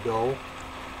 Go.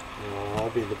 You know, that'll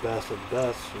be the best of the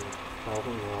best. And,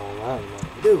 you know, all that, you know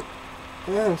what to do.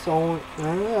 Yeah, so,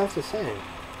 that's the same.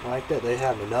 Like that, they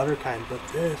have another kind, but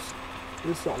this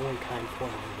is the only kind for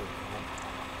them.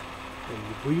 And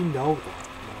we know that,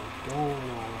 you know, don't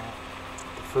know that.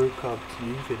 The fruit cups,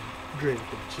 you could drink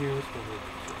the juice and the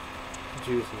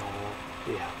juice and all that.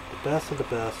 Yeah, the best of the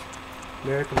best.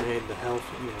 American made, the health,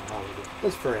 you know how we do.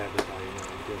 That's for everybody, you know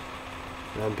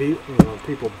how we do. And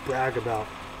people brag about,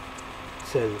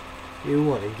 say, you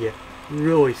want to get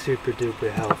really super duper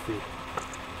healthy.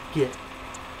 Get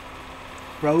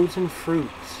frozen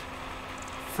fruits,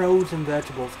 frozen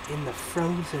vegetables in the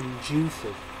frozen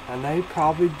juices. And they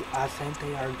probably, I think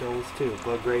they are those too,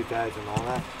 but great guys and all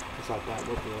that. It's like that.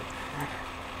 Look at it.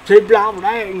 Cheap blah,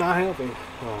 that ain't not healthy.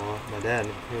 Oh, my dad,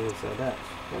 he said that.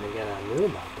 And again, I knew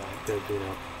about that because, you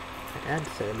know, my dad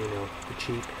said, you know, the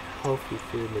cheap, healthy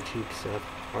food and the cheap stuff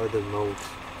are the most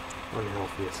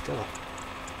unhealthiest stuff.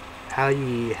 How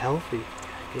you eat healthy, you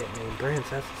gotta get name brands,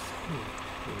 that's the same.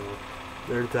 You know,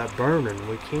 there's that burning,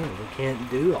 we can't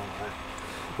do all that.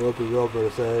 Whoopi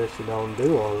Goldberg says she don't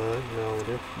do all that, you know,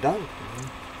 just don't. You know?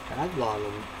 That's a lot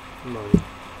of money.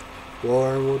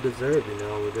 War will deserve, you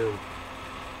know, we do.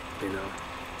 You know.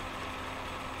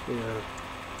 You know.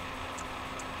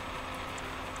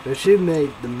 They should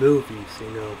make the movies, you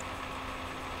know.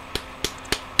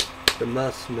 The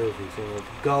must movies, you know, the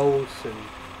Ghosts and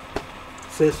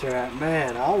Sister Act.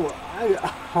 Man, I was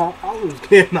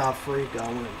getting my freak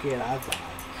on when a kid. I thought,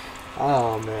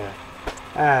 oh man,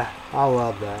 I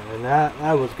love that, and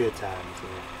that was good times.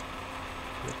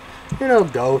 You know,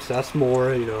 Ghosts. That's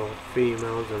more, you know,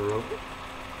 females and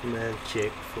men,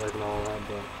 chick flick and all that.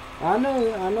 But I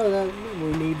know that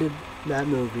we needed that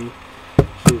movie.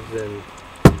 She's in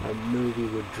a movie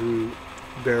with Drew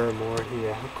Barrymore.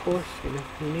 Yeah, of course, you know,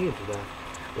 we needed that.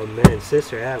 But man,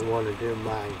 Sister Act 1 and 2,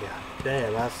 my God,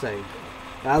 damn, I think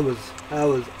that was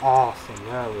awesome.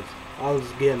 I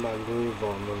was getting my groove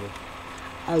on when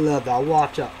I love that. I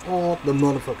watch it all the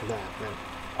motherfucking time, man,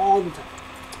 all the time.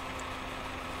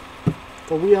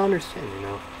 But we understand, you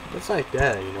know, it's like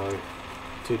that, you know,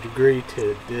 to agree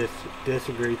to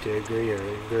disagree to agree, or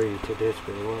agree to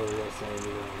disagree, whatever that's saying, you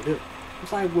know, we do.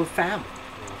 It's like we're family,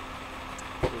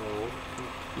 you know,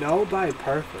 nobody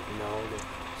perfect, you know,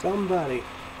 somebody.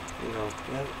 You know,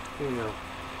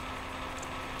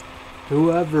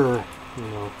 whoever, you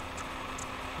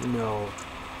know,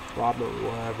 Robert,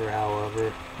 whatever,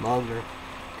 however, Mugger,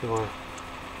 going,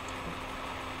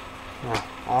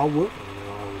 I would, you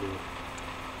know, I would do.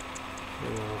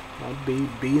 You know, I'd be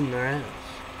beating their ass.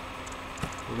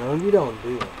 You know, you don't do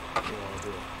it. You don't do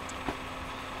it.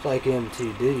 It's like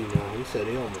MTD, you know, he said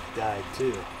he almost died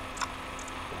too.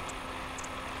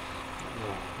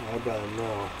 Everybody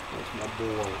know that's my boy,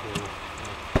 you know.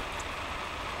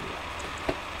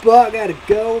 But I gotta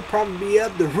go, probably be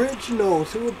up the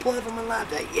originals who would play for my life.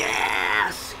 That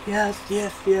yes,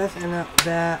 and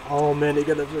that. Oh man, they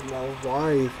gotta put my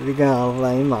voice. They gotta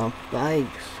lay my face.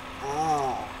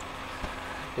 Oh,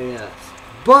 yes.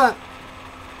 But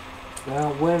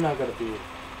when I gotta be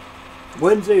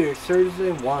Wednesday or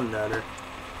Thursday, one another.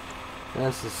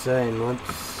 That's the same.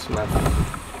 What's my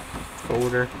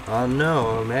folder? Oh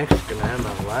no, I'm actually gonna have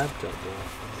my laptop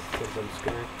because I'm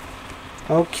scared.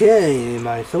 Okay,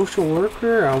 my social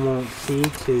worker I won't see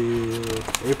to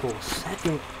April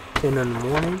 2nd, 10 in the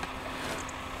morning.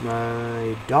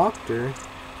 My doctor,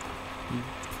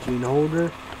 Gene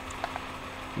Holder,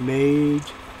 May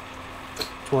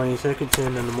 22nd,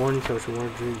 10 in the morning, social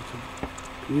worker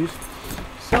use.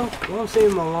 So, I won't see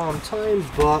him a long time,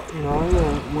 but, you know,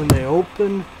 when they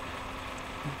open,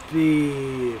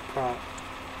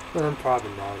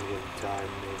 probably not a good time,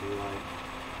 maybe like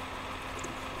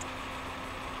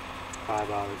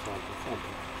 5 hours,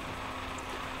 something.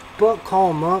 But call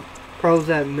them up,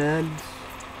 Prozac meds,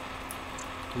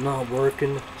 not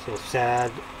working, so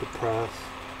sad, depressed,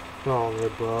 all the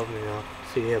above, you know,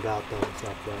 see about that and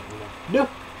stuff that, you know.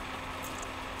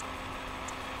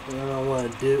 I don't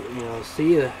want to do, you know,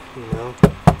 see ya, you know.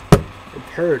 I've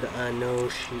heard, I know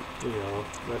she, you know,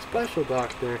 my special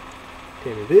doctor,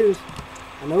 Tammy Booz,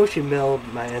 I know she mailed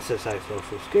my SSI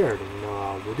Social Security, you know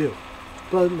how we do.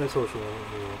 But my social,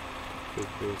 you know, she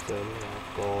said, you know,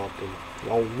 go up and,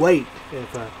 I'll wait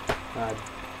if I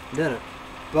Didn't.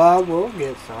 But we'll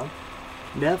get some.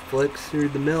 Netflix through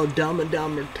the mill, Dumb and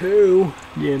Dumber 2,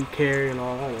 Jim Carrey and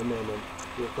all that, and then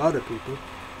with other people.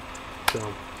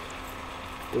 So,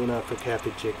 doing that for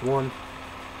Cappy Chick 1.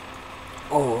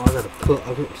 Oh, I gotta put,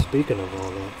 speaking of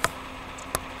all that.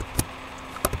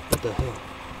 What the hell?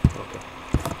 Okay.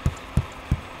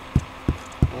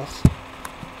 That's,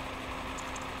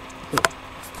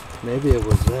 maybe it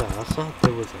was that. I thought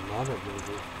there was another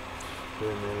movie.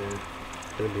 And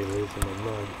gonna be losing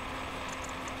my mind.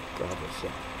 Probably so.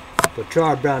 But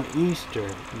Charlie Brown Easter,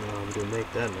 no, I'm gonna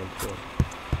make that number 4.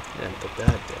 And put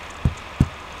that there.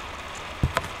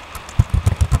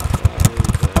 Charlie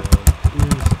Brown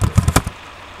Easter.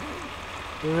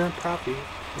 Yeah,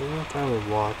 probably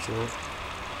watching it.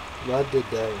 But I did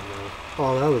that,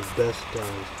 Oh, that was best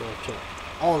times. Watch it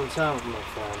all the time with my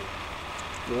family.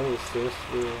 Little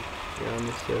sister,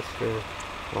 younger sister.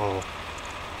 Oh.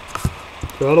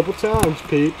 Incredible times,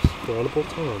 peeps. Incredible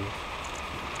times.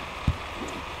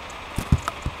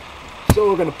 So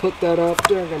we're gonna put that up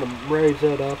there. I'm gonna raise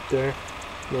that up there.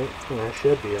 Well, it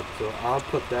should be up, so I'll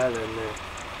put that in there.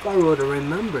 If I would have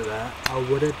remembered that, I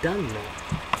would have done that.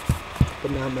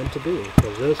 But not meant to be,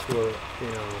 because this was,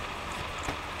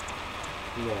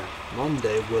 yeah,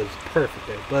 Monday was perfect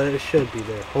day, but it should be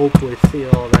there. Hopefully see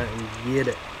all that and get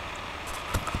it.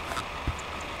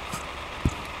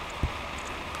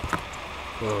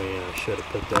 Oh yeah, I should have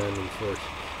put that in first.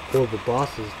 Horrible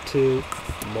Bosses 2,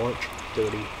 March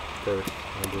 31st.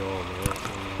 I'll do all my rest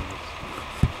on this.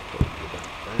 About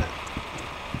that.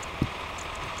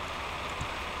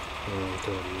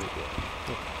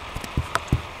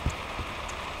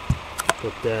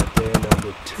 Put that there,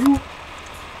 number 2.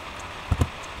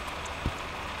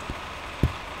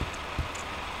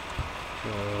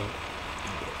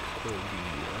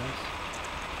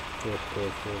 Yes.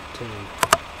 14.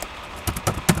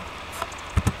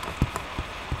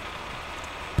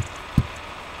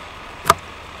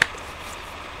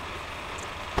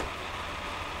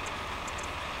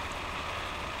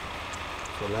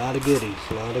 A lot of goodies,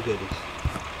 a lot of goodies.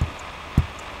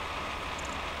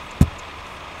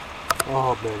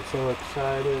 Oh, I've been so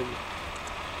excited.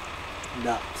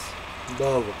 Nuts.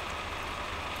 Boba.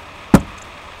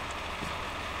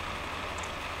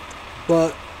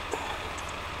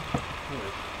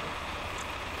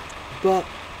 But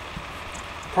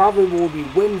probably will be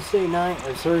Wednesday night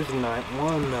or Thursday night,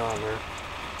 one honor.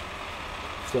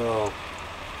 So,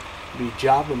 be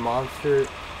Java Monster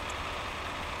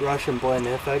Russian blend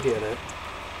if I get it.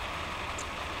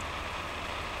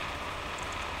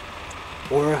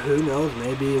 Or who knows,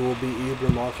 maybe it will be Uber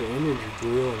Monster Energy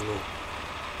Brew and the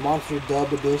Monster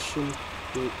Dub Edition,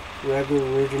 the regular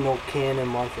original can and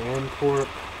Monster Import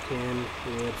can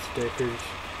with stickers.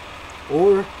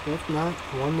 Or if not,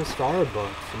 one of the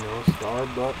Starbucks,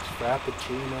 Starbucks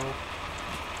Frappuccino,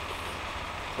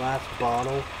 glass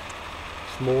bottle,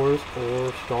 s'mores,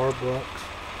 or Starbucks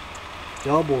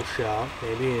double shot,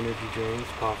 maybe energy drinks,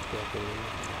 coffee,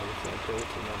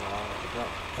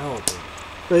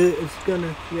 but it's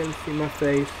gonna, you gotta see my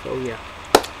face, so yeah.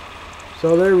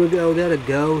 So there we go, gotta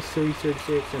go,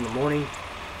 3:36 in the morning.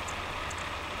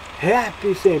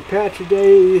 Happy St. Patrick's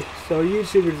Day. So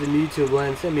YouTubers and YouTube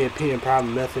land, send me a opinion,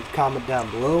 problem, message, comment down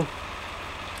below.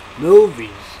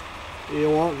 Movies. You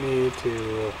want me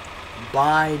to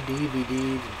buy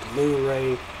DVDs,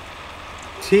 Blu-ray,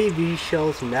 TV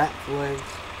shows, Netflix,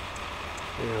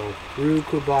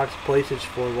 Roku box, PlayStation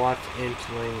 4 watch,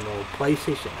 instantly,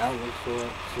 PlayStation Outlet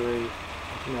 3.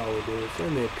 We do.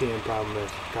 Send me a opinion, problem,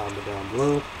 message, comment down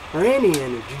below. Or any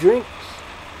energy drinks,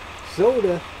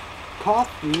 soda,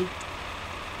 coffee,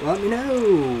 let me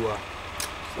know.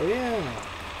 So yeah,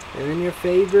 and then your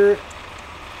favorite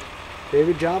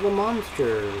Java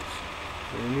Monsters,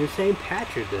 and your St.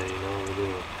 Patrick's Day, we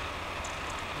do.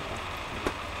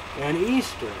 And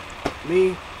Easter,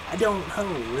 me, I don't know,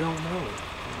 we don't know.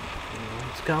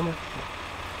 It's coming.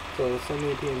 So send me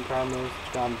a opinion, comment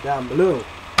down below.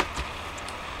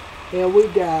 Yeah, we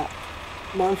got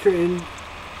Monster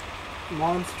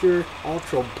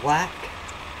Ultra Black.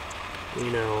 I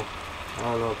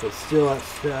don't know if it's still at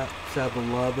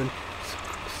 7-Eleven.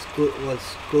 Was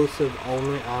exclusive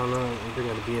only. I don't know if they're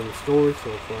going to be in the stores, so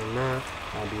if they're not,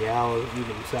 I'll be out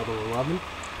even 7-Eleven.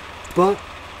 But,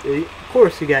 of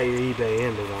course, you got your eBay,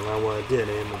 Amazon. That's what I did,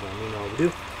 Amazon, what we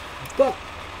do. But,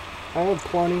 I have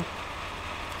plenty.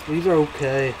 These are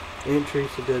okay.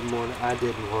 Teresa did one. I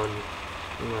did one.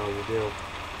 We do.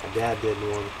 My dad did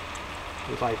one.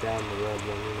 Just like that in the red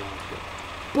one,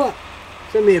 But,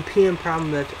 send me a PM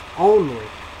problem that's only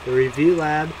the Review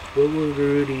Lab, what will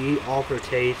Rudy eat, all for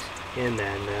taste, and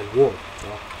then Wolf. So,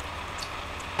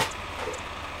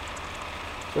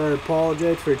 So I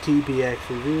apologize for TPX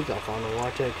reviews. I'll finally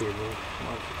watch that here.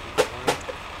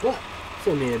 But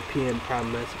send me a PM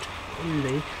Prime message on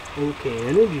the OK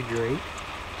Energy Drink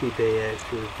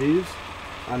TPX reviews.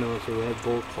 I know it's a Red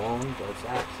Bull clone, but it's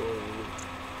absolutely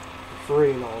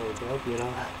free and all the above, you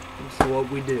know. This is what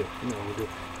we do. You know, we do.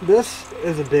 This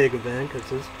is a big event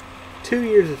because it's 2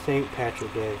 years of St.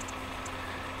 Patrick's Day.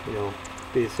 You know,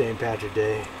 be St. Patrick's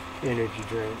Day energy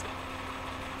drink.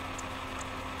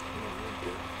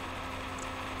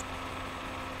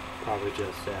 Probably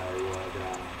just what,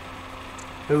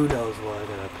 who knows what I'm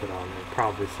gonna put on there.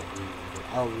 Probably something.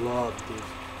 I love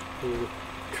these.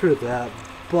 True that,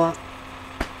 but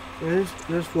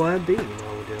that's what it be, you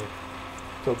know, we do.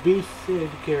 So be safe,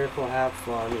 be careful, have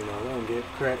fun, you know, don't get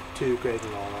too crazy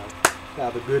and all that.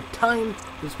 Have a good time.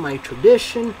 This is my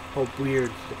tradition. Hope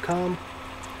weirds to come.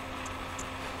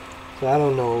 So I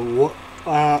don't know what,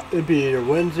 it'd be either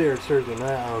Wednesday or Thursday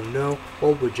night, I don't know.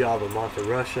 Hope we job a month of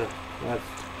Russia. That's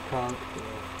con. You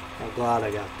know, I'm glad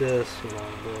I got this, you know,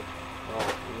 but,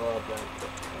 oh, love that.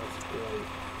 That's great.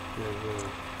 You know,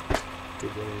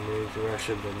 people in the news,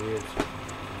 Russia been used.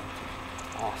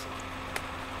 Awesome.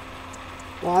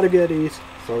 A lot of goodies.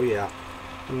 So yeah.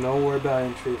 Don't worry about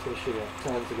entries. They should have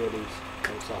tons of goodies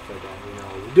and stuff like that. You know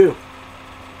what we do.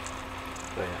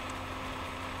 But yeah.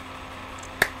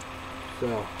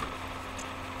 So.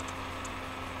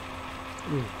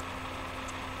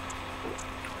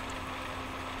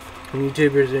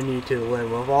 YouTubers that need to learn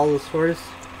with all this first.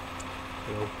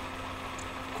 You know.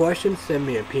 Questions, send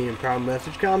me a PM Prime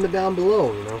message, comment down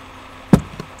below, you know.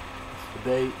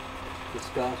 Debate,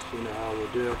 discuss, you know how we'll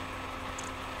do.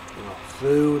 You know,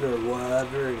 food or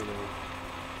whatever, you know.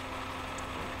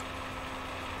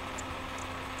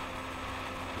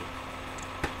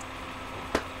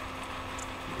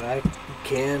 Back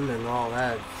Ken and all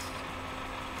that.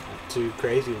 Not too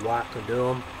crazy. Whack to do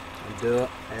them. And do it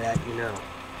and let you know.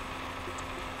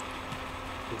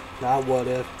 Not what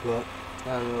if, but I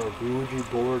don't know,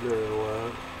 Rugy board or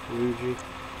what? Rugy.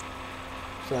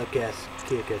 Suck ass,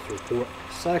 kick ass report.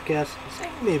 Suck ass.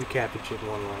 Maybe Cappy Chicken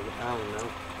one like it. I don't know.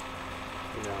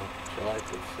 You know, she like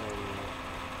this thing.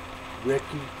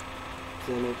 Ricky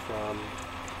Sennett from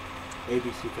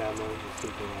ABC Family is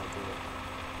sleeping out the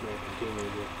American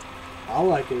Teenager. I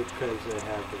like it because they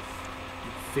have this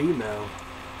female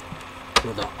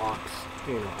with an ox.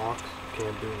 You know, ox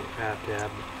can't do it. Have to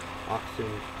have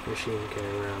oxygen machine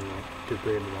carry around like to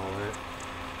breathe and all that.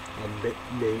 And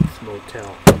Bates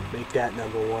Motel. Make that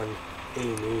 #1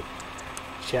 Amy.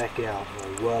 Check out my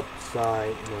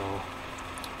website, you know,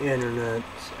 internet,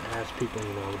 ask people,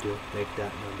 you know, to make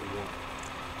that #1.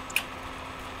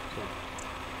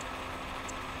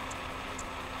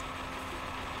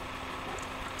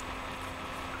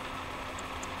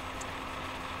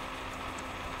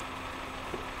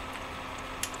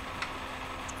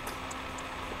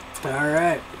 So.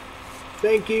 Alright.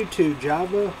 Thank you to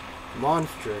Java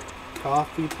Monster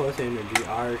Coffee Plus Energy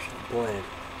Irish Blend.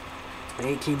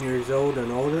 18 years old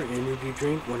and older, energy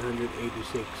drink,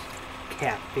 186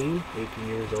 caffeine. 18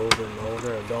 years old and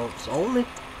older, adults only.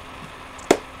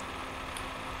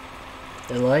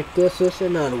 And like this is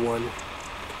another one.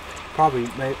 Probably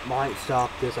might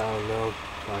stock this, I don't know.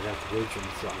 I got the region,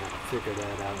 so I gotta figure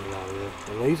that out and all this.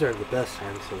 And these are the best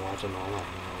times to watch and all that,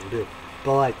 you know, do.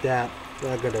 But like that,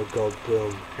 they're gonna go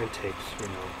boom and takes, you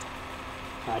know.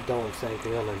 I don't think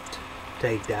they're gonna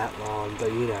take that long,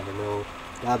 but you never know.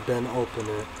 I've been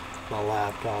opening my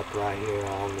laptop right here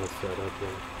on the setup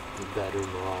in the bedroom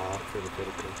a lot for the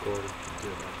critical recording.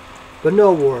 But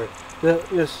no worry,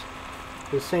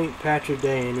 the St. Patrick's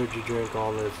Day energy drink,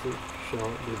 all this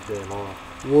show, this day and all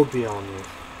that, will be on this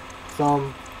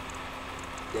some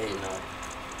day and night.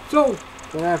 So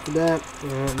after that,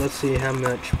 let's see how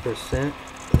much percent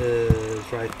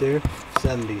is right there.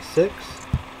 76.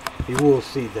 You will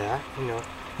see that, you know,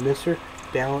 Mr.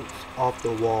 Balance Off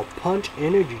the Wall Punch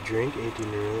energy drink,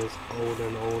 18 years old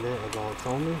and older, adults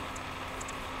only.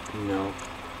 You know,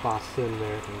 Boston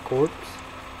American Corpse.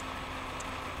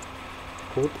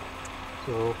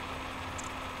 So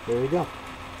there you go.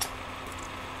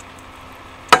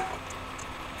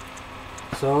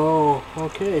 So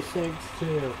okay, thanks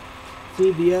to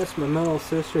CVS, my middle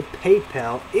sister,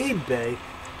 PayPal, eBay.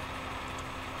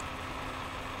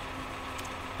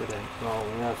 Oh,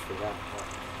 that's for that part.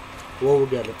 Well, we'll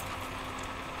get it.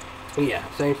 Yeah,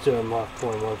 thanks to my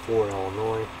 .14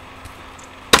 Illinois.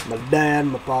 My dad,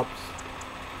 my pops.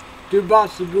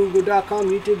 DudeBots.google.com,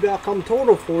 YouTube.com,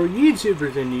 total for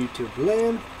YouTubers in YouTube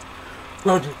land.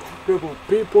 Bunch of crippled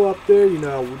people up there, you know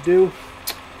how we do.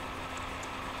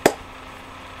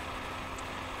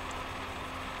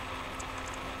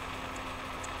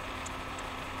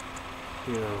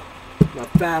 You know, my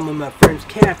family, my friends,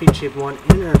 Kathy Chip, one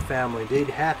in her family did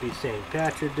happy St.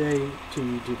 Patrick's Day to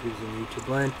YouTubers and YouTube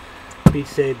land. Be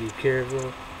safe, be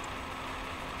careful.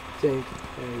 Thank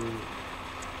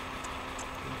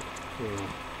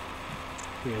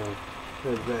you know,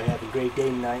 everybody have a great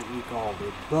day, night, week, all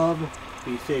the above.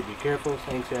 Be safe, be careful.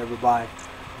 Thanks everybody.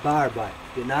 Bye, everybody.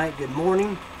 Good night, good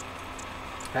morning.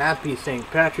 Happy St.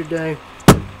 Patrick's Day.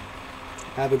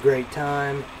 Have a great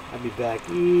time. I'll be back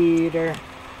either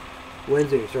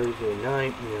Wednesday or Thursday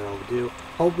night. You know, do.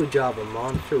 Hopefully, Java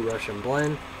Monster Russian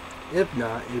Blend. If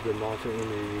not, either Monster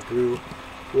Interview Brew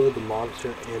with the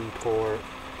Monster Import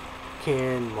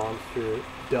Can Monster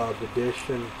Dub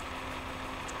Edition.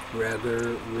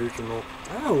 Regular, original.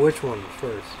 I don't know which one was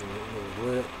first. You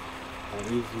know, lit,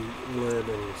 easy lid,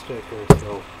 and the sticker.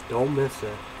 So don't miss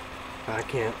it. I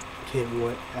can't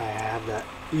wait. I have that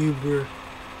Uber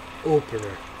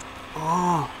opener.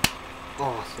 Oh,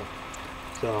 awesome.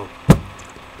 So,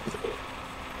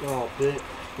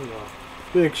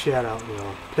 big shout out,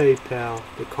 PayPal,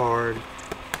 the card,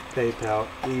 PayPal,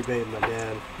 eBay, my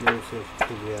dad, Nurses,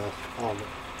 yes, all of it.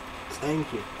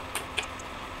 Thank you.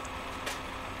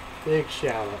 Big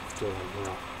shout out to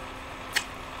them,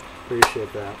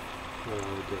 Appreciate that. We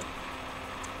do.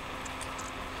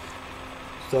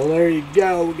 So there you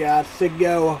go, guys. To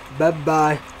go. Bye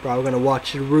bye. Probably gonna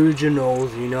watch the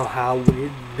originals. You know how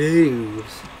it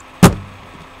goes.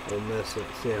 I'll miss it.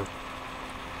 See ya.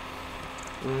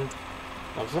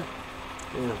 That's it.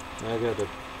 Yeah, I got a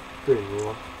pretty new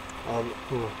one.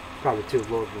 Probably too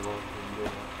low for one.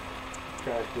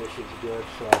 Trash dish is good.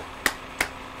 So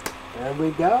there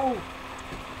we go.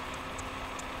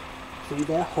 See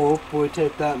that? Hope we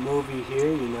take that movie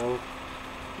here.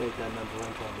 Make that number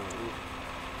one problem.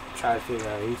 Try to figure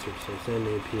out answers, so send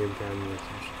me a PM prime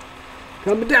message.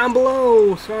 Comment down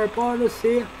below. Sorry, partner.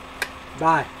 See ya.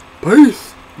 Bye.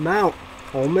 Peace. I'm out.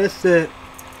 Don't miss it.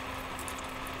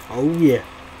 Oh yeah.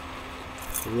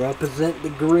 Represent the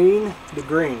green. The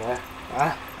green.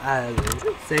 I have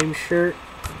the same shirt,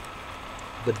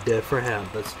 but different hat.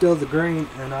 But still the green.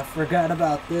 And I forgot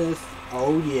about this.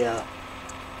 Oh yeah.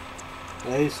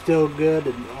 They still good.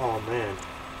 And oh man.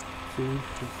 Food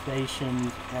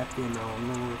stations, effing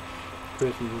on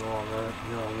Christmas all that,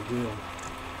 we do.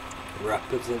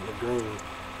 Represent the green.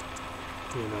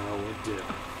 We do.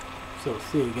 So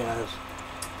see you guys.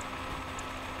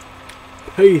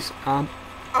 Peace. I'm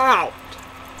out.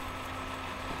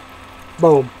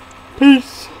 Boom.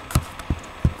 Peace.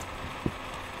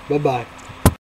 Bye bye.